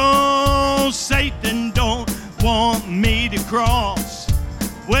 No, Satan don't want me to cross.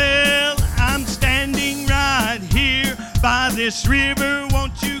 Well, I'm standing right here by this river.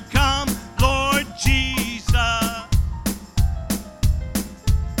 Won't you come, Lord Jesus?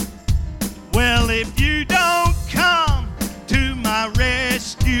 Well, if you don't come to my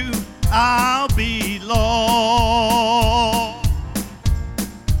rescue, I'll be lost.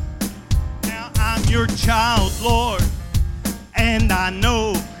 Now I'm your child, Lord, and I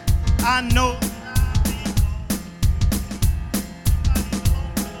know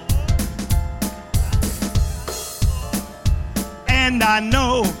and I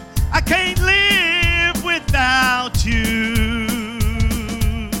know I can't live without you.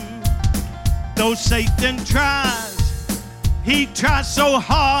 Though Satan tries, he tries so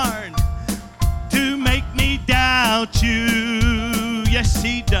hard to make me doubt you. Yes,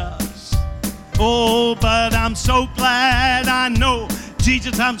 he does. Oh, but I'm so glad I know,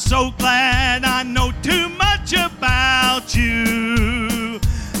 Jesus, I'm so glad I know too much about you.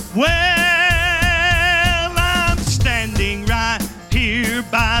 Well, I'm standing right here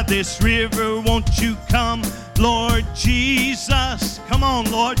by this river. Won't you come, Lord Jesus? Come on,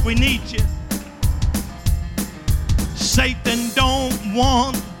 Lord, we need you. Satan don't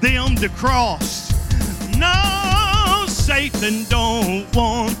want them to cross. No, Satan don't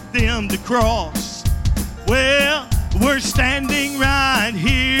want them to cross. Well, we're standing right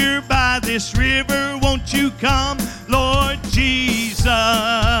here by this river. Won't you come, Lord Jesus?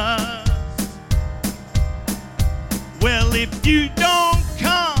 Well, if you don't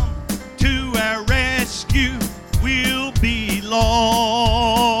come to our rescue, we'll be lost.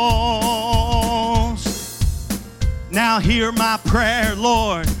 Now hear my prayer,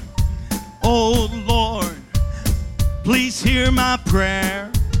 Lord. Oh, Lord, please hear my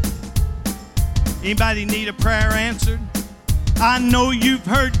prayer. Anybody need a prayer answered? I know you've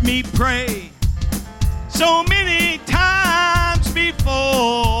heard me pray so many times before.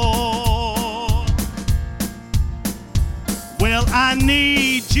 Well, I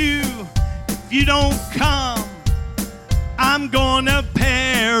need you. If you don't come, I'm gonna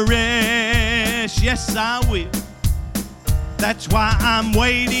perish. Yes, I will. That's why I'm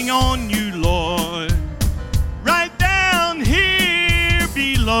waiting on you, Lord, right down here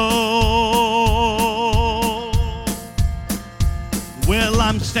below. Well,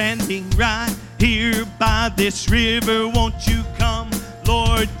 I'm standing right here by this river. Won't you come,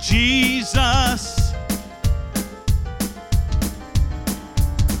 Lord Jesus?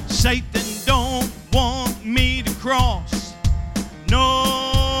 Satan don't cross.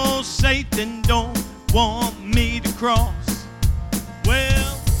 No, Satan don't want me to cross.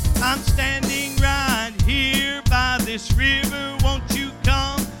 Well, I'm standing right here by this river. Won't you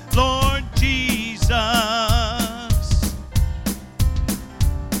come, Lord Jesus?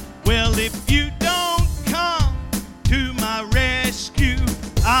 Well, if you don't come to my rescue,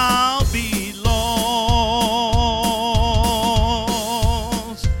 I'll be lost.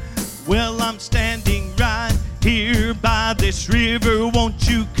 Well, I'm standing right here by this river. Won't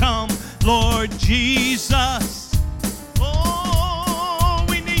you come, Lord Jesus? Oh,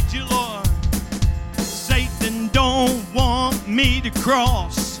 we need you, Lord. Satan don't want me to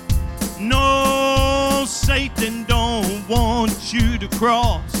cross. No, Satan don't want you to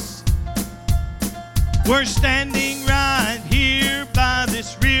cross. We're standing right here by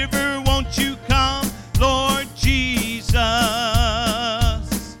this river. Won't you come, Lord Jesus?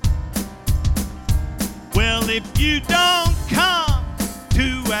 Well, if you don't come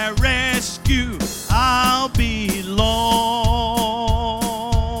to our rescue, I'll be lost.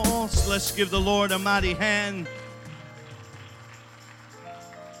 Let's give the Lord a mighty hand.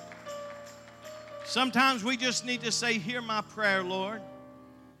 Sometimes we just need to say, hear my prayer, Lord.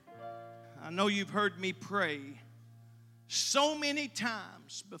 I know you've heard me pray so many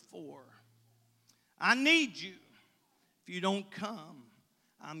times before. I need you. If you don't come,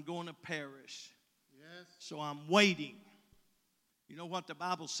 I'm going to perish. Yes. So I'm waiting. You know what the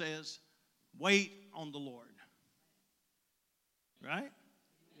Bible says? Wait on the Lord. Right?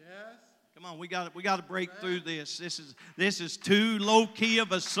 Yes. Come on, we got to break through this. This is too low key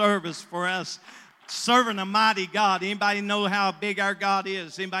of a service for us. Serving a mighty God. Anybody know how big our God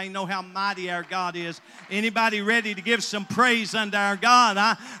is? Anybody know how mighty our God is? Anybody ready to give some praise unto our God?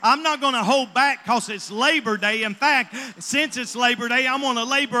 I'm not going to hold back because it's Labor Day. In fact, since it's Labor Day, I'm going to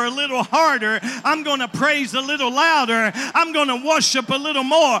labor a little harder. I'm going to praise a little louder. I'm going to worship a little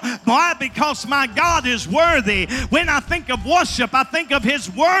more. Why? Because my God is worthy. When I think of worship, I think of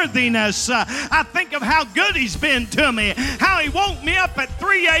His worthiness. I think of how good He's been to me. How He woke me up at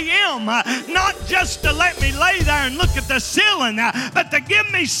 3 a.m. Not just to let me lay there and look at the ceiling, but to give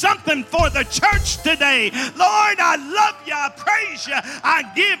me something for the church today. Lord, I love you. I praise you. I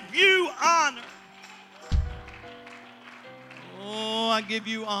give you honor. Oh, I give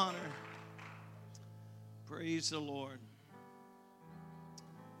you honor. Praise the Lord.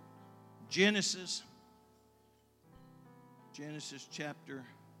 Genesis chapter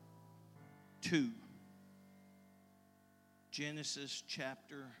 2. Genesis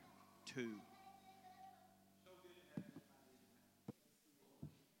chapter 2.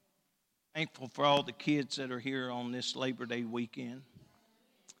 Thankful for all the kids that are here on this Labor Day weekend.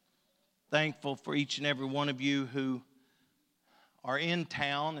 Thankful for each and every one of you who are in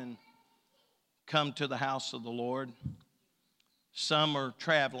town and come to the house of the Lord. Some are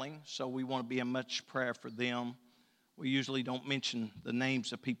traveling, so we want to be in much prayer for them. We usually don't mention the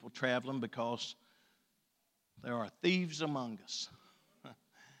names of people traveling because there are thieves among us.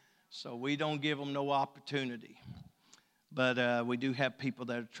 So we don't give them no opportunity. But we do have people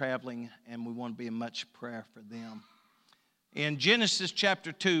that are traveling, and we want to be in much prayer for them. In Genesis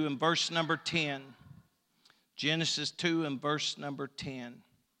chapter 2 and verse number 10, Genesis 2 and verse number 10,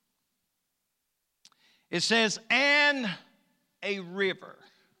 it says, and a river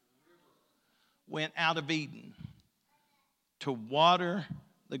went out of Eden to water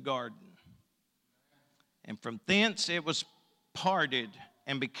the garden. And from thence it was parted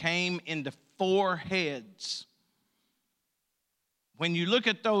and became into 4 heads. When you look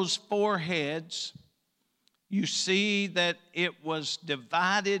at those 4 heads, you see that it was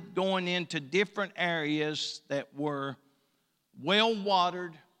divided going into different areas that were well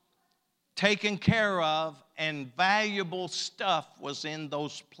watered, taken care of, and valuable stuff was in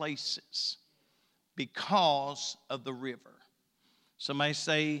those places because of the river. Somebody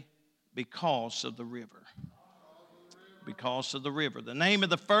say, because of the river. Because of the river. The name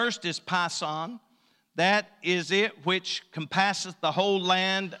of the first is Pison. That is it which compasseth the whole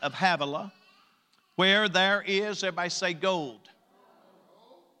land of Havilah, where there is, everybody say, gold.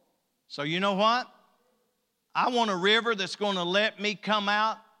 So you know what? I want a river that's going to let me come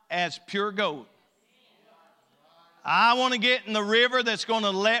out as pure gold. I want to get in the river that's going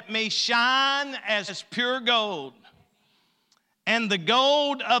to let me shine as pure gold. And the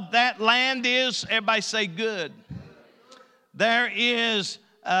gold of that land is, everybody say, good. There is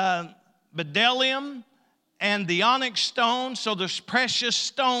bdellium and the onyx stone, so there's precious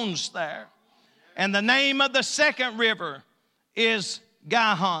stones there. And the name of the second river is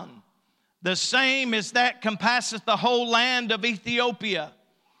Gihon. The same as that compasseth the whole land of Ethiopia.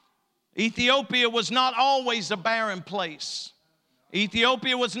 Ethiopia was not always a barren place.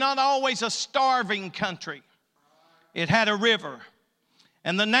 Ethiopia was not always a starving country. It had a river.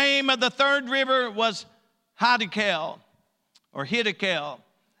 And the name of the third river was Hiddekel, or Hiddekel.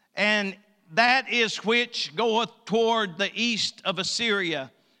 And that is which goeth toward the east of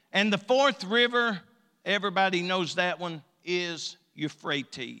Assyria. And the fourth river, everybody knows that one, is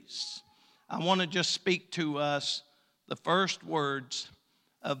Euphrates. I want to just speak to us the first words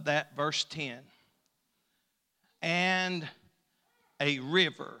of that verse 10. And a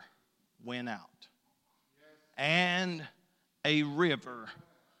river went out. And a river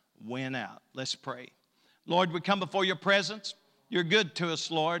went out. Let's pray. Lord, we come before your presence. You're good to us,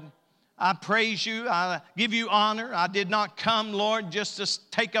 Lord. I praise you. I give you honor. I did not come, Lord, just to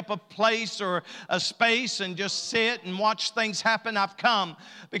take up a place or a space and just sit and watch things happen. I've come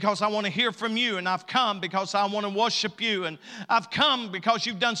because I want to hear from you, and I've come because I want to worship you, and I've come because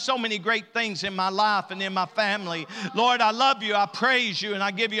you've done so many great things in my life and in my family. Lord, I love you. I praise you, and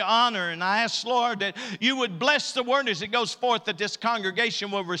I give you honor, and I ask, Lord, that you would bless the word as it goes forth, that this congregation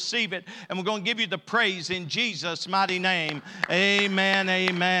will receive it, and we're going to give you the praise in Jesus' mighty name. Amen,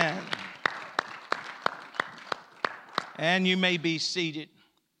 amen. And you may be seated.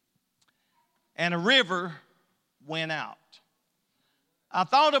 And a river went out. I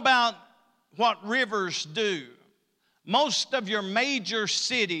thought about what rivers do. Most of your major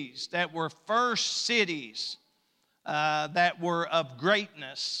cities that were first cities that were of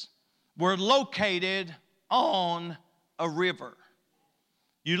greatness were located on a river.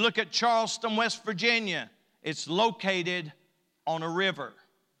 You look at Charleston, West Virginia, it's located on a river.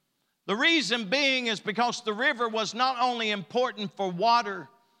 The reason being is because the river was not only important for water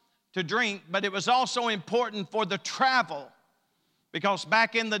to drink, but it was also important for the travel. Because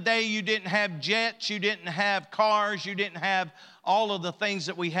back in the day, you didn't have jets, you didn't have cars, you didn't have all of the things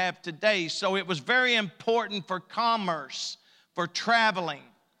that we have today. So it was very important for commerce, for traveling.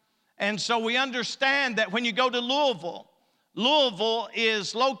 And so we understand that when you go to Louisville, Louisville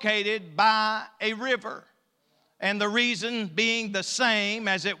is located by a river. And the reason being the same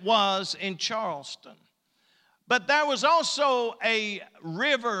as it was in Charleston. But there was also a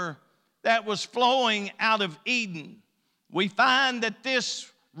river that was flowing out of Eden. We find that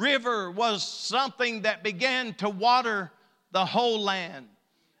this river was something that began to water the whole land.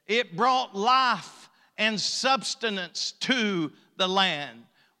 It brought life and substance to the land.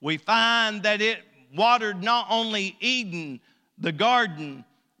 We find that it watered not only Eden, the garden,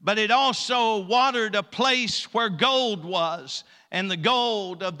 but it also watered a place where gold was, and the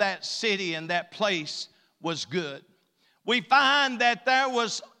gold of that city and that place was good. We find that there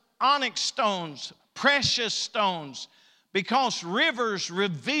was onyx stones, precious stones, because rivers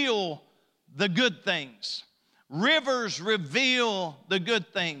reveal the good things. Rivers reveal the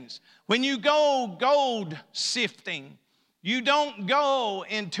good things. When you go gold sifting, you don't go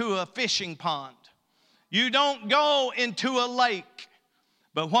into a fishing pond. You don't go into a lake.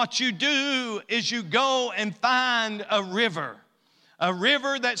 But what you do is you go and find a river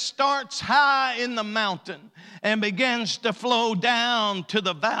that starts high in the mountain and begins to flow down to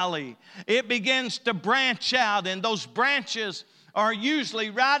the valley. It begins to branch out, and those branches are usually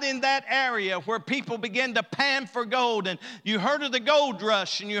right in that area where people begin to pan for gold. And you heard of the gold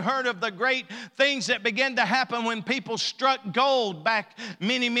rush, and you heard of the great things that began to happen when people struck gold back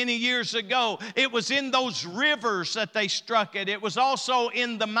many, many years ago. It was in those rivers that they struck it. It was also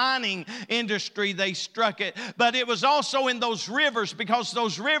in the mining industry they struck it. But it was also in those rivers because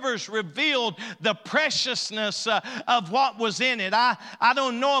those rivers revealed the preciousness of what was in it. I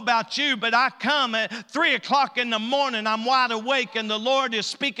don't know about you, but I come at 3 o'clock in the morning, I'm wide awake, and the Lord is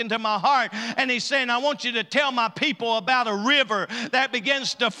speaking to my heart, and He's saying, I want you to tell my people about a river that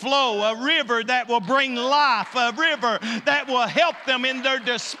begins to flow, a river that will bring life, a river that will help them in their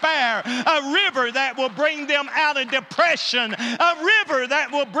despair, a river that will bring them out of depression, a river that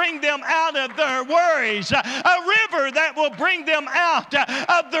will bring them out of their worries, a river that will bring them out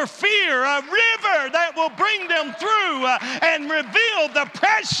of their fear, a river that will bring them through and reveal the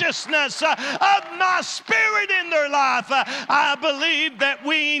preciousness of my Spirit in their life. I believe that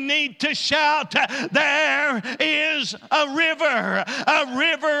we need to shout, there is a river. A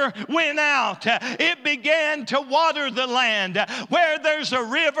river went out. It began to water the land. Where there's a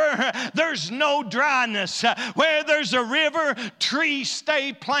river, there's no dryness. Where there's a river, trees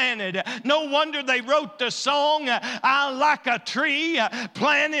stay planted. No wonder they wrote the song, I like a tree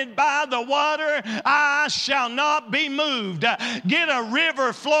planted by the water, I shall not be moved. Get a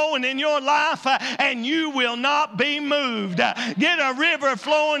river flowing in your life and you will not be moved. Get a river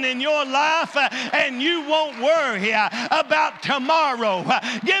flowing in your life and you won't worry about tomorrow.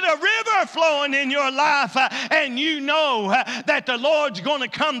 Get Get a river flowing in your life, and you know that the Lord's going to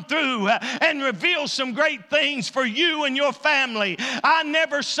come through and reveal some great things for you and your family. I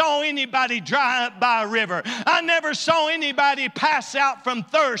never saw anybody dry up by a river. I never saw anybody pass out from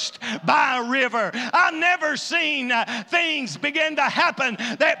thirst by a river. I've never seen things begin to happen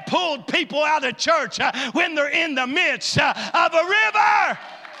that pulled people out of church when they're in the midst of a river.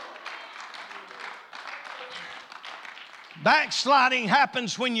 Backsliding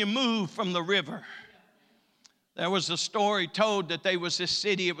happens when you move from the river. There was a story told that there was this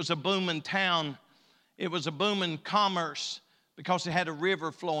city, it was a booming town. It was a booming commerce because it had a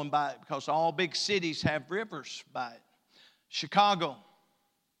river flowing by it, because all big cities have rivers by it. Chicago,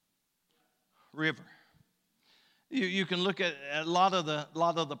 river. You can look at a lot of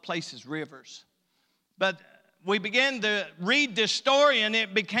the places, rivers. But we began to read this story, and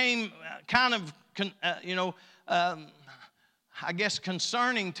it became kind of, I guess,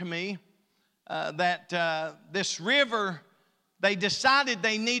 concerning to me that this river, they decided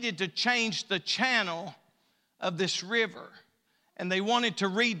they needed to change the channel of this river, and they wanted to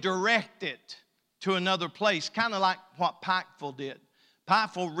redirect it to another place, kind of like what Pikeville did.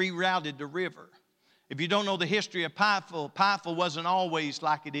 Pikeville rerouted the river. If you don't know the history of Pikeville, Pikeville wasn't always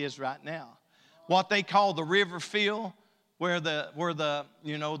like it is right now. What they call the river field, where the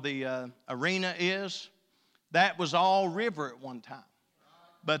arena is, that was all river at one time.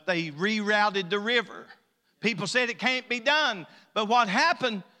 But they rerouted the river. People said it can't be done. But what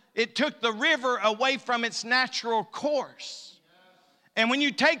happened, it took the river away from its natural course. And when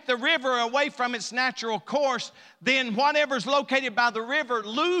you take the river away from its natural course, then whatever's located by the river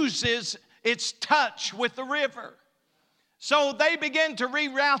loses its touch with the river. So they began to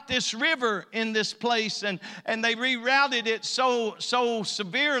reroute this river in this place, and they rerouted it so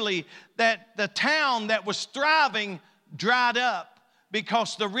severely that the town that was thriving dried up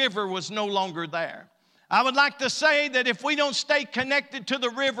because the river was no longer there. I would like to say that if we don't stay connected to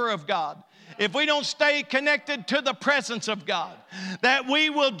the river of God, if we don't stay connected to the presence of God, that we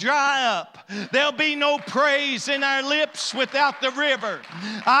will dry up. There'll be no praise in our lips without the river.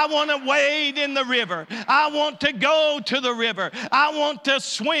 I want to wade in the river. I want to go to the river. I want to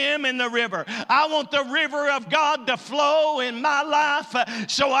swim in the river. I want the river of God to flow in my life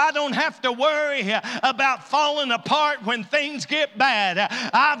so I don't have to worry about falling apart when things get bad.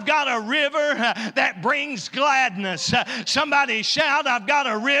 I've got a river that brings gladness. Somebody shout, I've got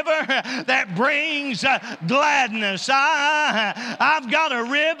a river that brings gladness. I've got a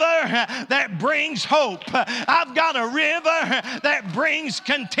river that brings hope. I've got a river that brings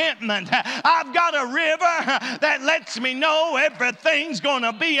contentment. I've got a river that lets me know everything's going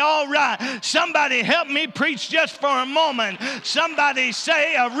to be all right. Somebody help me preach just for a moment. Somebody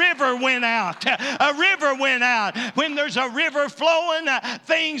say a river went out. A river went out. When there's a river flowing,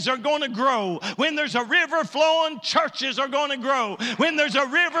 things are going to grow. When there's a river flowing, churches are going to grow. When there's a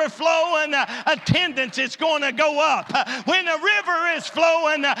river flowing, attendance is going to go up. When a river is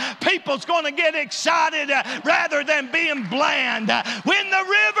flowing, people's going to get excited rather than being bland. When the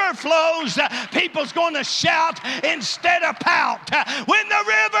river flows, people's going to shout instead of pout. When the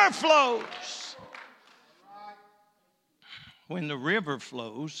river flows. When the river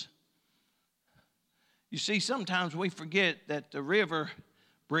flows, you see, sometimes we forget that the river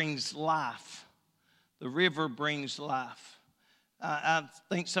brings life. The river brings life. I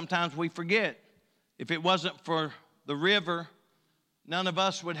think sometimes we forget. If it wasn't for the river, none of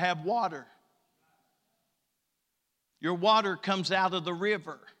us would have water. Your water comes out of the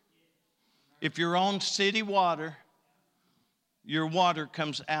river. If you're on city water, your water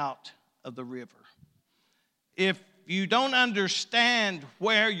comes out of the river. If you don't understand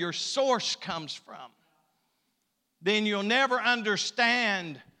where your source comes from, then you'll never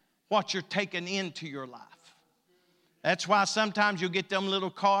understand what you're taking into your life. That's why sometimes you'll get them little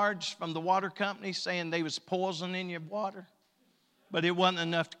cards from the water company saying they was poison in your water, but it wasn't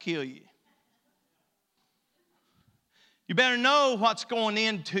enough to kill you. You better know what's going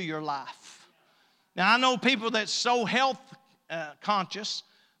into your life. Now, I know people that's so health conscious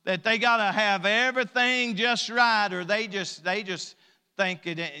that they got to have everything just right, or they just think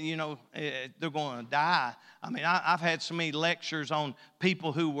it, they're going to die. I mean, I've had so many lectures on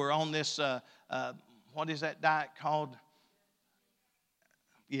people who were on this, what is that diet called?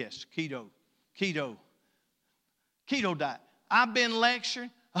 Yes, keto diet. I've been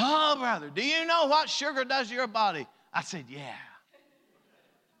lecturing. Oh, brother, do you know what sugar does to your body? I said, yeah.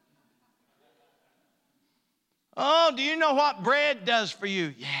 Oh, do you know what bread does for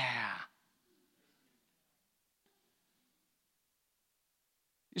you? Yeah.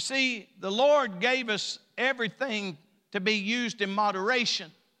 You see, the Lord gave us everything to be used in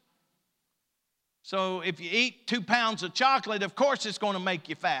moderation. So if you eat 2 pounds of chocolate, of course it's going to make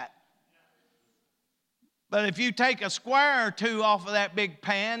you fat. But if you take a square or two off of that big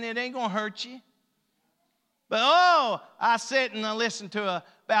pan, it ain't going to hurt you. But I sit and I listen to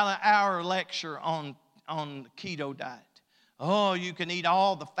about an hour lecture on the keto diet. Oh, you can eat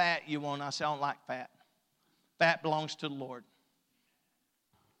all the fat you want. I say, I don't like fat. Fat belongs to the Lord.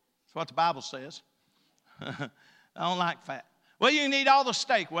 That's what the Bible says. I don't like fat. Well, you can eat all the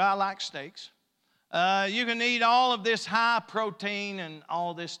steak. Well, I like steaks. You can eat all of this high protein and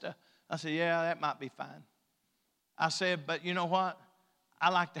all this stuff. I said, yeah, that might be fine. I said, but you know what? I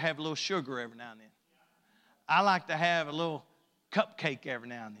like to have a little sugar every now and then. I like to have a little cupcake every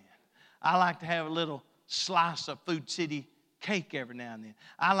now and then. I like to have a little slice of Food City cake every now and then.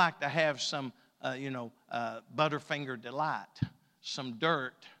 I like to have some, Butterfinger Delight, some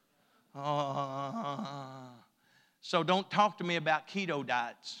dirt. So don't talk to me about keto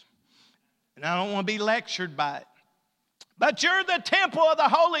diets. And I don't want to be lectured by it. But you're the temple of the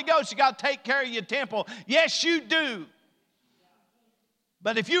Holy Ghost. You got to take care of your temple. Yes, you do.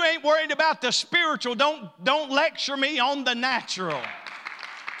 But if you ain't worried about the spiritual, don't lecture me on the natural.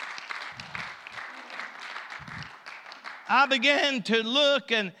 I began to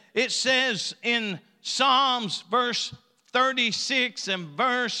look, and it says in Psalms verse 36 and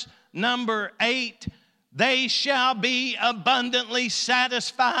verse number 8, they shall be abundantly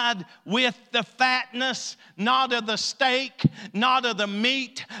satisfied with the fatness, not of the steak, not of the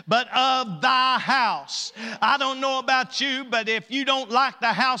meat, but of thy house. I don't know about you, but if you don't like the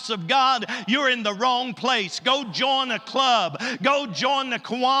house of God, you're in the wrong place. Go join a club. Go join the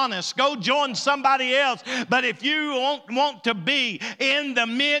Kiwanis. Go join somebody else. But if you want to be in the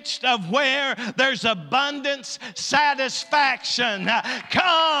midst of where there's abundance, satisfaction,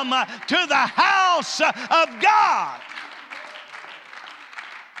 come to the house of God.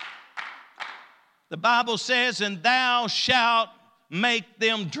 The Bible says, and thou shalt make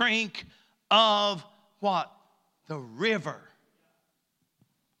them drink of what? The river.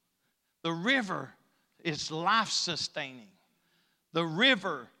 The river is life-sustaining. The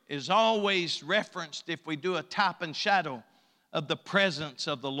river is always referenced, if we do a type and shadow, of the presence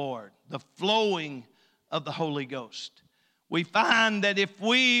of the Lord, the flowing of the Holy Ghost. We find that if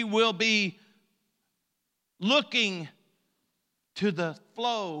we will be looking to the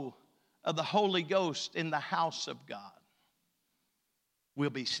flow of the Holy Ghost in the house of God,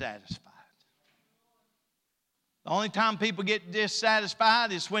 we'll be satisfied. The only time people get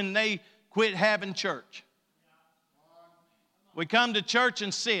dissatisfied is when they quit having church. We come to church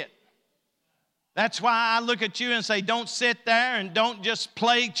and sit. That's why I look at you and say, don't sit there and don't just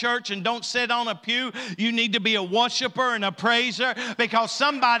play church and don't sit on a pew. You need to be a worshiper and a praiser, because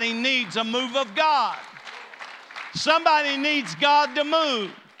somebody needs a move of God. Somebody needs God to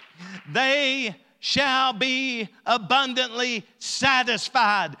move. They shall be abundantly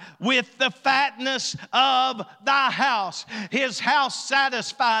satisfied with the fatness of thy house. His house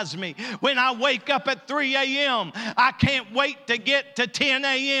satisfies me. When I wake up at 3 a.m., I can't wait to get to 10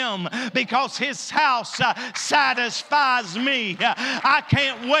 a.m. because his house satisfies me. I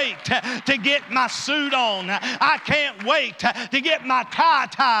can't wait to get my suit on. I can't wait to get my tie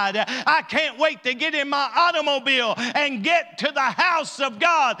tied. I can't wait to get in my automobile and get to the house of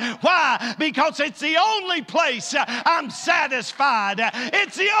God. Why? Because it's the only place I'm satisfied.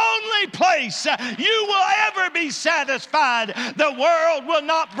 It's the only place you will ever be satisfied. The world will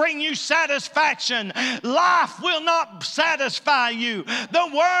not bring you satisfaction. Life will not satisfy you. The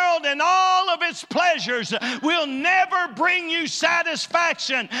world and all of its pleasures will never bring you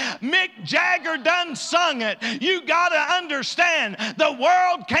satisfaction. Mick Jagger done sung it. You got to understand, the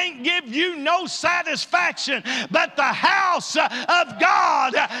world can't give you no satisfaction, but the house of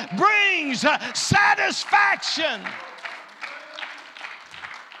God brings satisfaction.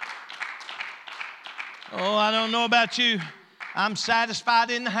 Oh, I don't know about you. I'm satisfied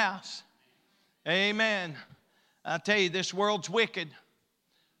in the house. Amen. I tell you, this world's wicked.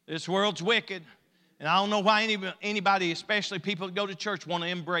 This world's wicked. And I don't know why anybody, especially people that go to church, want to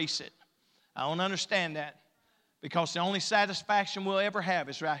embrace it. I don't understand that. Because the only satisfaction we'll ever have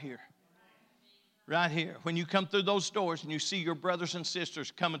is right here. Right here. When you come through those doors and you see your brothers and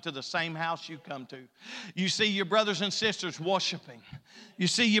sisters coming to the same house you come to. You see your brothers and sisters worshiping. You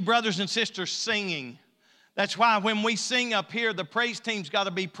see your brothers and sisters singing. That's why when we sing up here, the praise team's got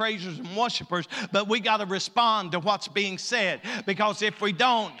to be praisers and worshipers, but we got to respond to what's being said. Because if we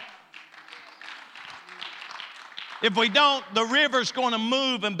don't, If we don't, the river's going to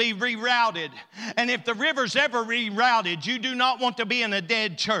move and be rerouted. And if the river's ever rerouted, you do not want to be in a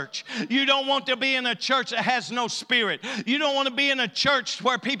dead church. You don't want to be in a church that has no spirit. You don't want to be in a church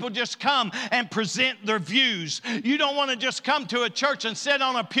where people just come and present their views. You don't want to just come to a church and sit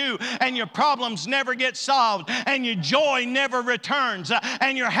on a pew and your problems never get solved and your joy never returns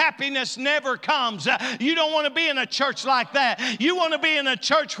and your happiness never comes. You don't want to be in a church like that. You want to be in a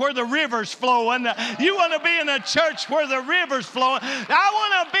church where the river's flowing. You want to be in a church where the river's flowing. I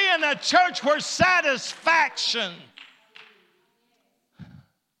want to be in a church where satisfaction.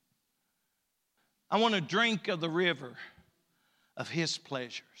 I want to drink of the river of His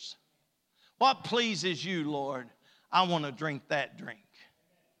pleasures. What pleases you, Lord? I want to drink that drink.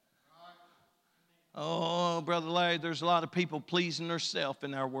 Oh, Brother Larry, there's a lot of people pleasing themselves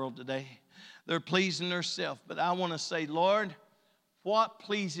in our world today. They're pleasing themselves. But I want to say, Lord, what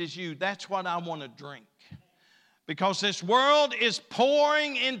pleases you? That's what I want to drink. Because this world is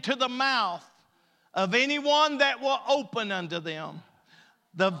pouring into the mouth of anyone that will open unto them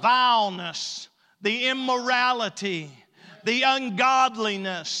the vileness, the immorality, the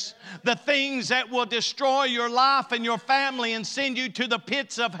ungodliness, the things that will destroy your life and your family and send you to the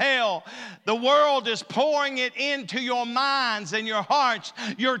pits of hell. The world is pouring it into your minds and your hearts,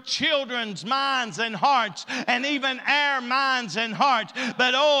 your children's minds and hearts, and even our minds and hearts.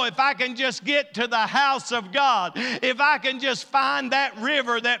 But oh, if I can just get to the house of God, if I can just find that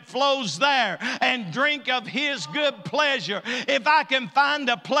river that flows there and drink of His good pleasure, if I can find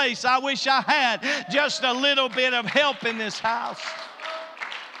a place, I wish I had just a little bit of help in this house.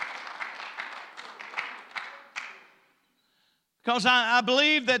 Because I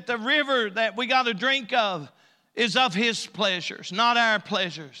believe that the river that we got to drink of is of His pleasures, not our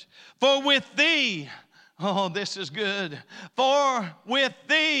pleasures. For with Thee, oh, this is good. For with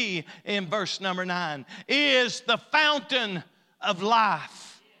Thee, in verse number 9, is the fountain of life.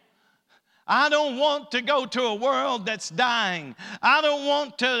 I don't want to go to a world that's dying. I don't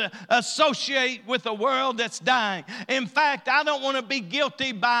want to associate with a world that's dying. In fact, I don't want to be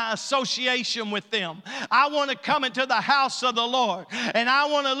guilty by association with them. I want to come into the house of the Lord. And I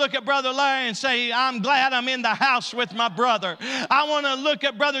want to look at Brother Larry and say, I'm glad I'm in the house with my brother. I want to look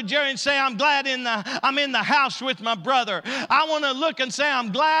at Brother Jerry and say, I'm glad I'm in the house with my brother. I want to look and say,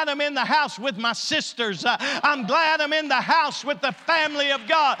 I'm glad I'm in the house with my sisters. I'm glad I'm in the house with the family of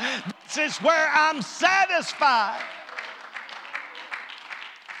God. This is where I'm satisfied.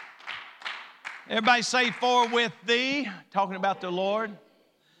 Everybody say, for with Thee, talking about the Lord.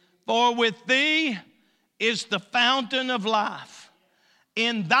 For with Thee is the fountain of life.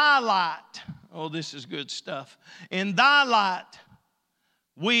 In Thy light, oh, this is good stuff. In Thy light,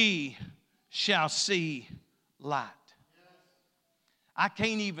 we shall see light. I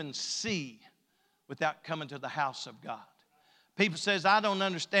can't even see without coming to the house of God. People says, I don't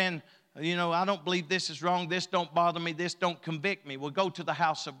understand. I don't believe this is wrong. This don't bother me. This don't convict me. Well, go to the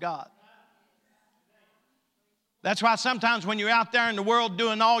house of God. That's why sometimes when you're out there in the world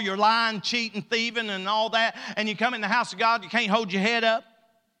doing all your lying, cheating, thieving, and all that, and you come in the house of God, you can't hold your head up.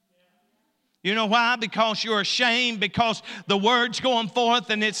 You know why? Because you're ashamed, because the word's going forth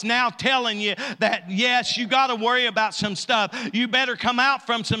and it's now telling you that, yes, you got to worry about some stuff. You better come out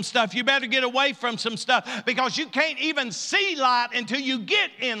from some stuff. You better get away from some stuff, because you can't even see light until you get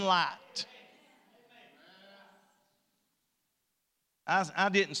in light. I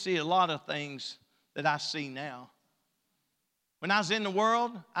didn't see a lot of things that I see now. When I was in the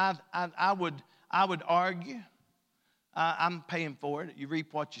world, I would argue. I'm paying for it. You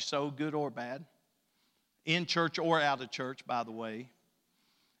reap what you sow, good or bad. In church or out of church, by the way.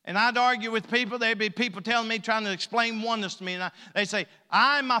 And I'd argue with people. There'd be people telling me, trying to explain oneness to me. And they say,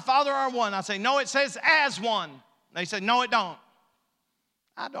 I and my Father are one. I say, no, it says as one. They say, no, it don't.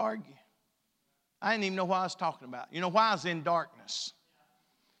 I'd argue. I didn't even know what I was talking about. You know why? I was in darkness.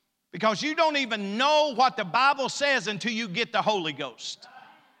 Because you don't even know what the Bible says until you get the Holy Ghost.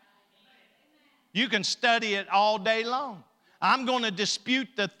 You can study it all day long. I'm going to dispute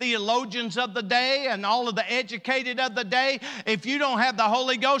the theologians of the day and all of the educated of the day. If you don't have the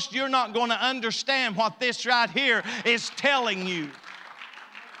Holy Ghost, you're not going to understand what this right here is telling you.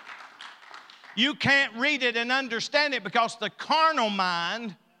 You can't read it and understand it, because the carnal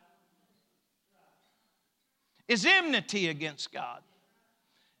mind is enmity against God.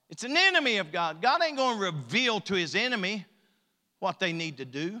 It's an enemy of God. God ain't going to reveal to His enemy what they need to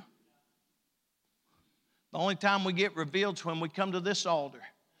do. The only time we get revealed is when we come to this altar.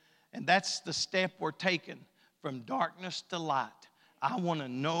 And that's the step we're taking from darkness to light. I want to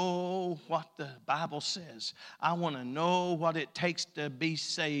know what the Bible says. I want to know what it takes to be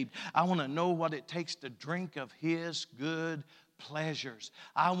saved. I want to know what it takes to drink of His good pleasures.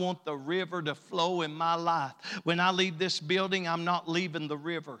 I want the river to flow in my life. When I leave this building, I'm not leaving the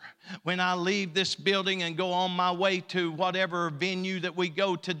river. When I leave this building and go on my way to whatever venue that we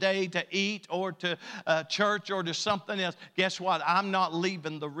go today to eat or to church or to something else, guess what? I'm not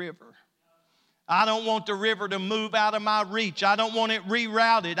leaving the river. I don't want the river to move out of my reach. I don't want it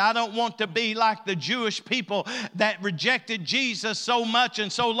rerouted. I don't want to be like the Jewish people that rejected Jesus so much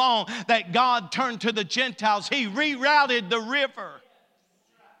and so long that God turned to the Gentiles. He rerouted the river.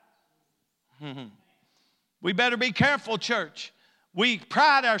 We better be careful, church. We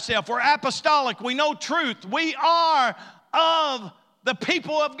pride ourselves. We're apostolic. We know truth. We are of the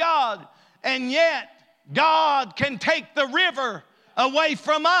people of God. And yet, God can take the river away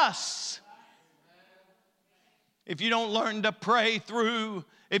from us. If you don't learn to pray through,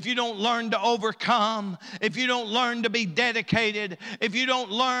 if you don't learn to overcome, if you don't learn to be dedicated, if you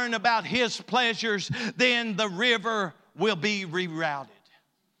don't learn about His pleasures, then the river will be rerouted.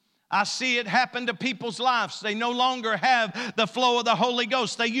 I see it happen to people's lives. They no longer have the flow of the Holy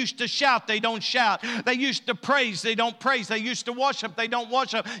Ghost. They used to shout, they don't shout. They used to praise, they don't praise. They used to worship, they don't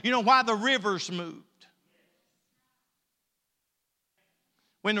worship. You know why? The rivers moved.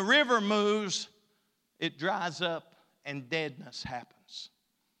 When the river moves, it dries up and deadness happens.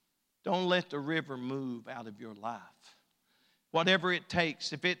 Don't let the river move out of your life. Whatever it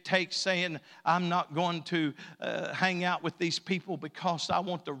takes, if it takes saying, I'm not going to hang out with these people because I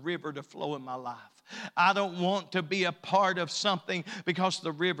want the river to flow in my life. I don't want to be a part of something because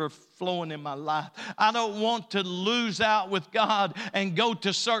the river flowing in my life. I don't want to lose out with God and go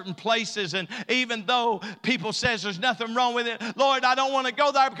to certain places. And even though people says there's nothing wrong with it, Lord, I don't want to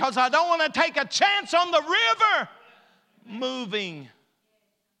go there because I don't want to take a chance on the river moving.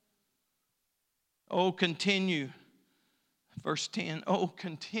 Oh, continue. Verse 10, oh,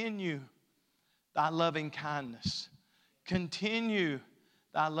 continue thy loving kindness. Continue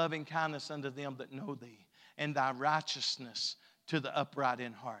thy loving kindness unto them that know thee, and thy righteousness to the upright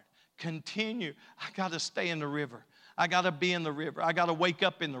in heart. Continue. I got to stay in the river. I got to be in the river. I got to wake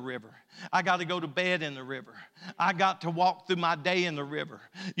up in the river. I got to go to bed in the river. I got to walk through my day in the river.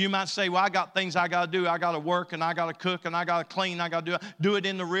 You might say, well, I got things I got to do. I got to work, and I got to cook, and I got to clean. I got to do it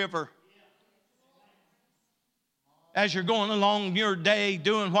in the river. As you're going along your day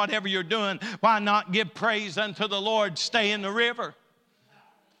doing whatever you're doing, why not give praise unto the Lord? Stay in the river.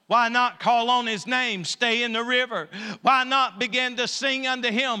 Why not call on His name? Stay in the river. Why not begin to sing unto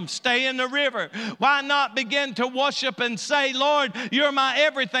Him? Stay in the river. Why not begin to worship and say, Lord, you're my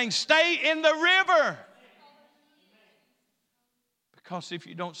everything? Stay in the river. Because if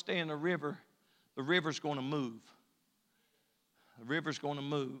you don't stay in the river's going to move. The river's going to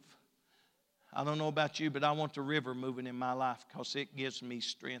move. I don't know about you, but I want the river moving in my life because it gives me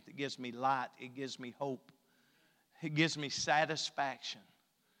strength. It gives me light. It gives me hope. It gives me satisfaction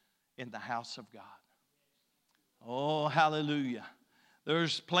in the house of God. Oh, hallelujah.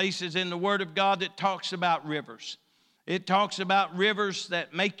 There's places in the Word of God that talks about rivers. It talks about rivers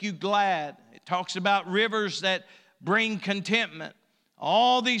that make you glad. It talks about rivers that bring contentment.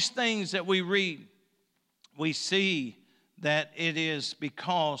 All these things that we read, we see that it is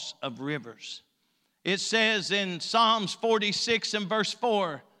because of rivers. It says in Psalms 46 and verse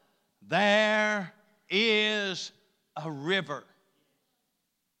 4, there is a river.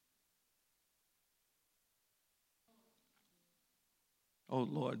 Oh,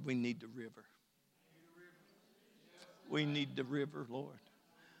 Lord, we need the river. We need the river, Lord.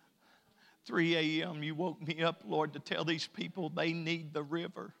 3 a.m., you woke me up, Lord, to tell these people they need the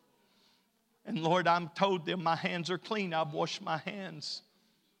river. And Lord, I'm told them my hands are clean. I've washed my hands.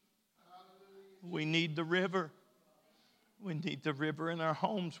 We need the river. We need the river in our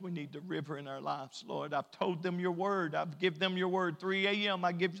homes. We need the river in our lives. Lord, I've told them your word. I've given them your word. 3 a.m.,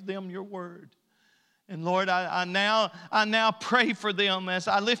 I give them your word. And Lord, I now pray for them as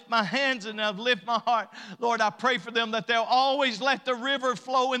I lift my hands and I lift my heart. Lord, I pray for them that they'll always let the river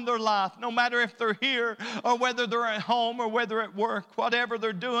flow in their life. No matter if they're here or whether they're at home or whether at work, whatever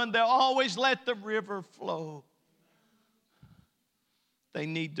they're doing, they'll always let the river flow. They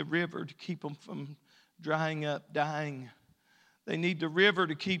need the river to keep them from drying up, dying. They need the river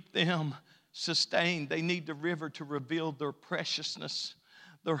to keep them sustained. They need the river to reveal their preciousness,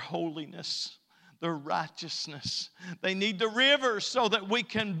 their holiness, their righteousness. They need the river so that we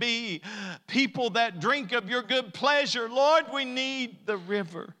can be people that drink of your good pleasure. Lord, we need the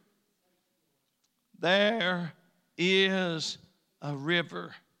river. There is a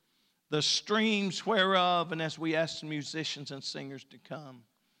river. the streams whereof, and as we ask the musicians and singers to come,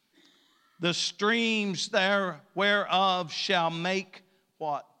 the streams there whereof shall make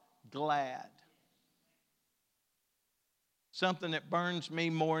what? Glad. Something that burns me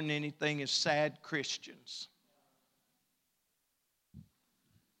more than anything is sad Christians.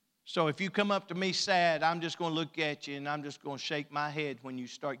 So if you come up to me sad, I'm just going to look at you and I'm just going to shake my head when you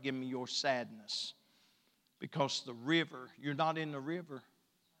start giving me your sadness. Because the river, you're not in the river.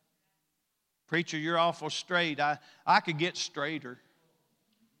 Preacher, you're awful straight. I could get straighter,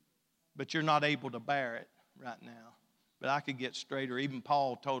 but you're not able to bear it right now. But I could get straighter. Even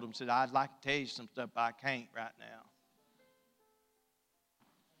Paul told him, said, I'd like to tell you some stuff, but I can't right now.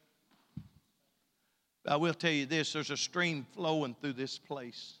 But I will tell you this, there's a stream flowing through this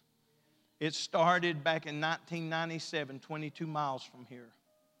place. It started back in 1997, 22 miles from here.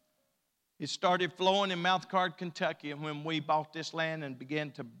 It started flowing in Mouthcard, Kentucky, and when we bought this land and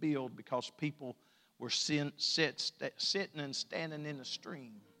began to build because people were sitting and standing in the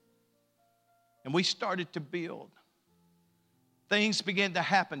stream. And we started to build. Things began to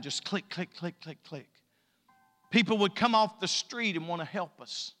happen, just click, click, click, click, click. People would come off the street and want to help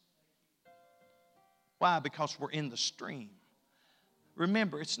us. Why? Because we're in the stream.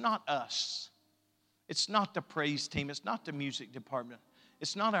 Remember, it's not us. It's not the praise team. It's not the music department.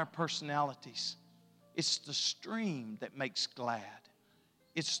 It's not our personalities. It's the stream that makes glad.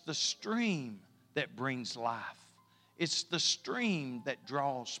 It's the stream that brings life. It's the stream that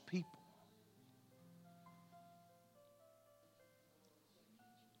draws people.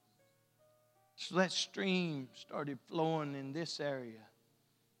 So that stream started flowing in this area.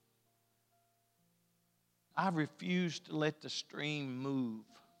 I refused to let the stream move.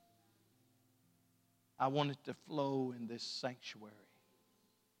 I want it to flow in this sanctuary.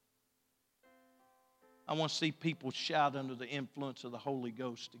 I want to see people shout under the influence of the Holy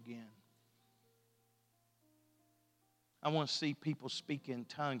Ghost again. I want to see people speak in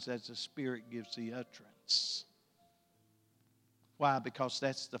tongues as the Spirit gives the utterance. Why? Because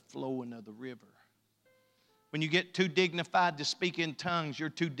that's the flowing of the river. When you get too dignified to speak in tongues, you're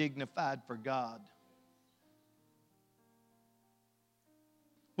too dignified for God.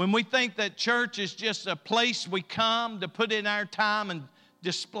 When we think that church is just a place we come to put in our time and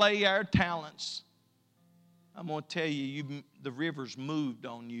display our talents, I'm going to tell you, the river's moved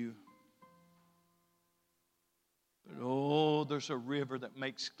on you. But oh, there's a river that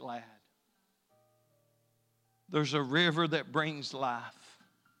makes glad. There's a river that brings life.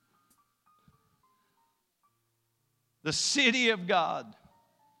 The city of God,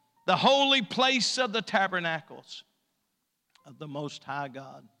 the holy place of the tabernacles of the Most High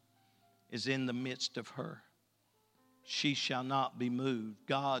God is in the midst of her. She shall not be moved.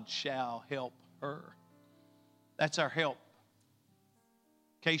 God shall help her. That's our help.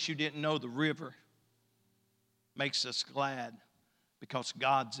 In case you didn't know, the river makes us glad because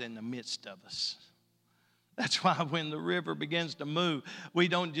God's in the midst of us. That's why when the river begins to move, we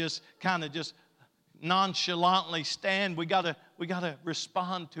don't just kind of just nonchalantly stand. We gotta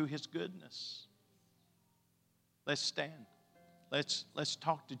respond to His goodness. Let's stand. Let's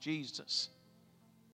talk to Jesus.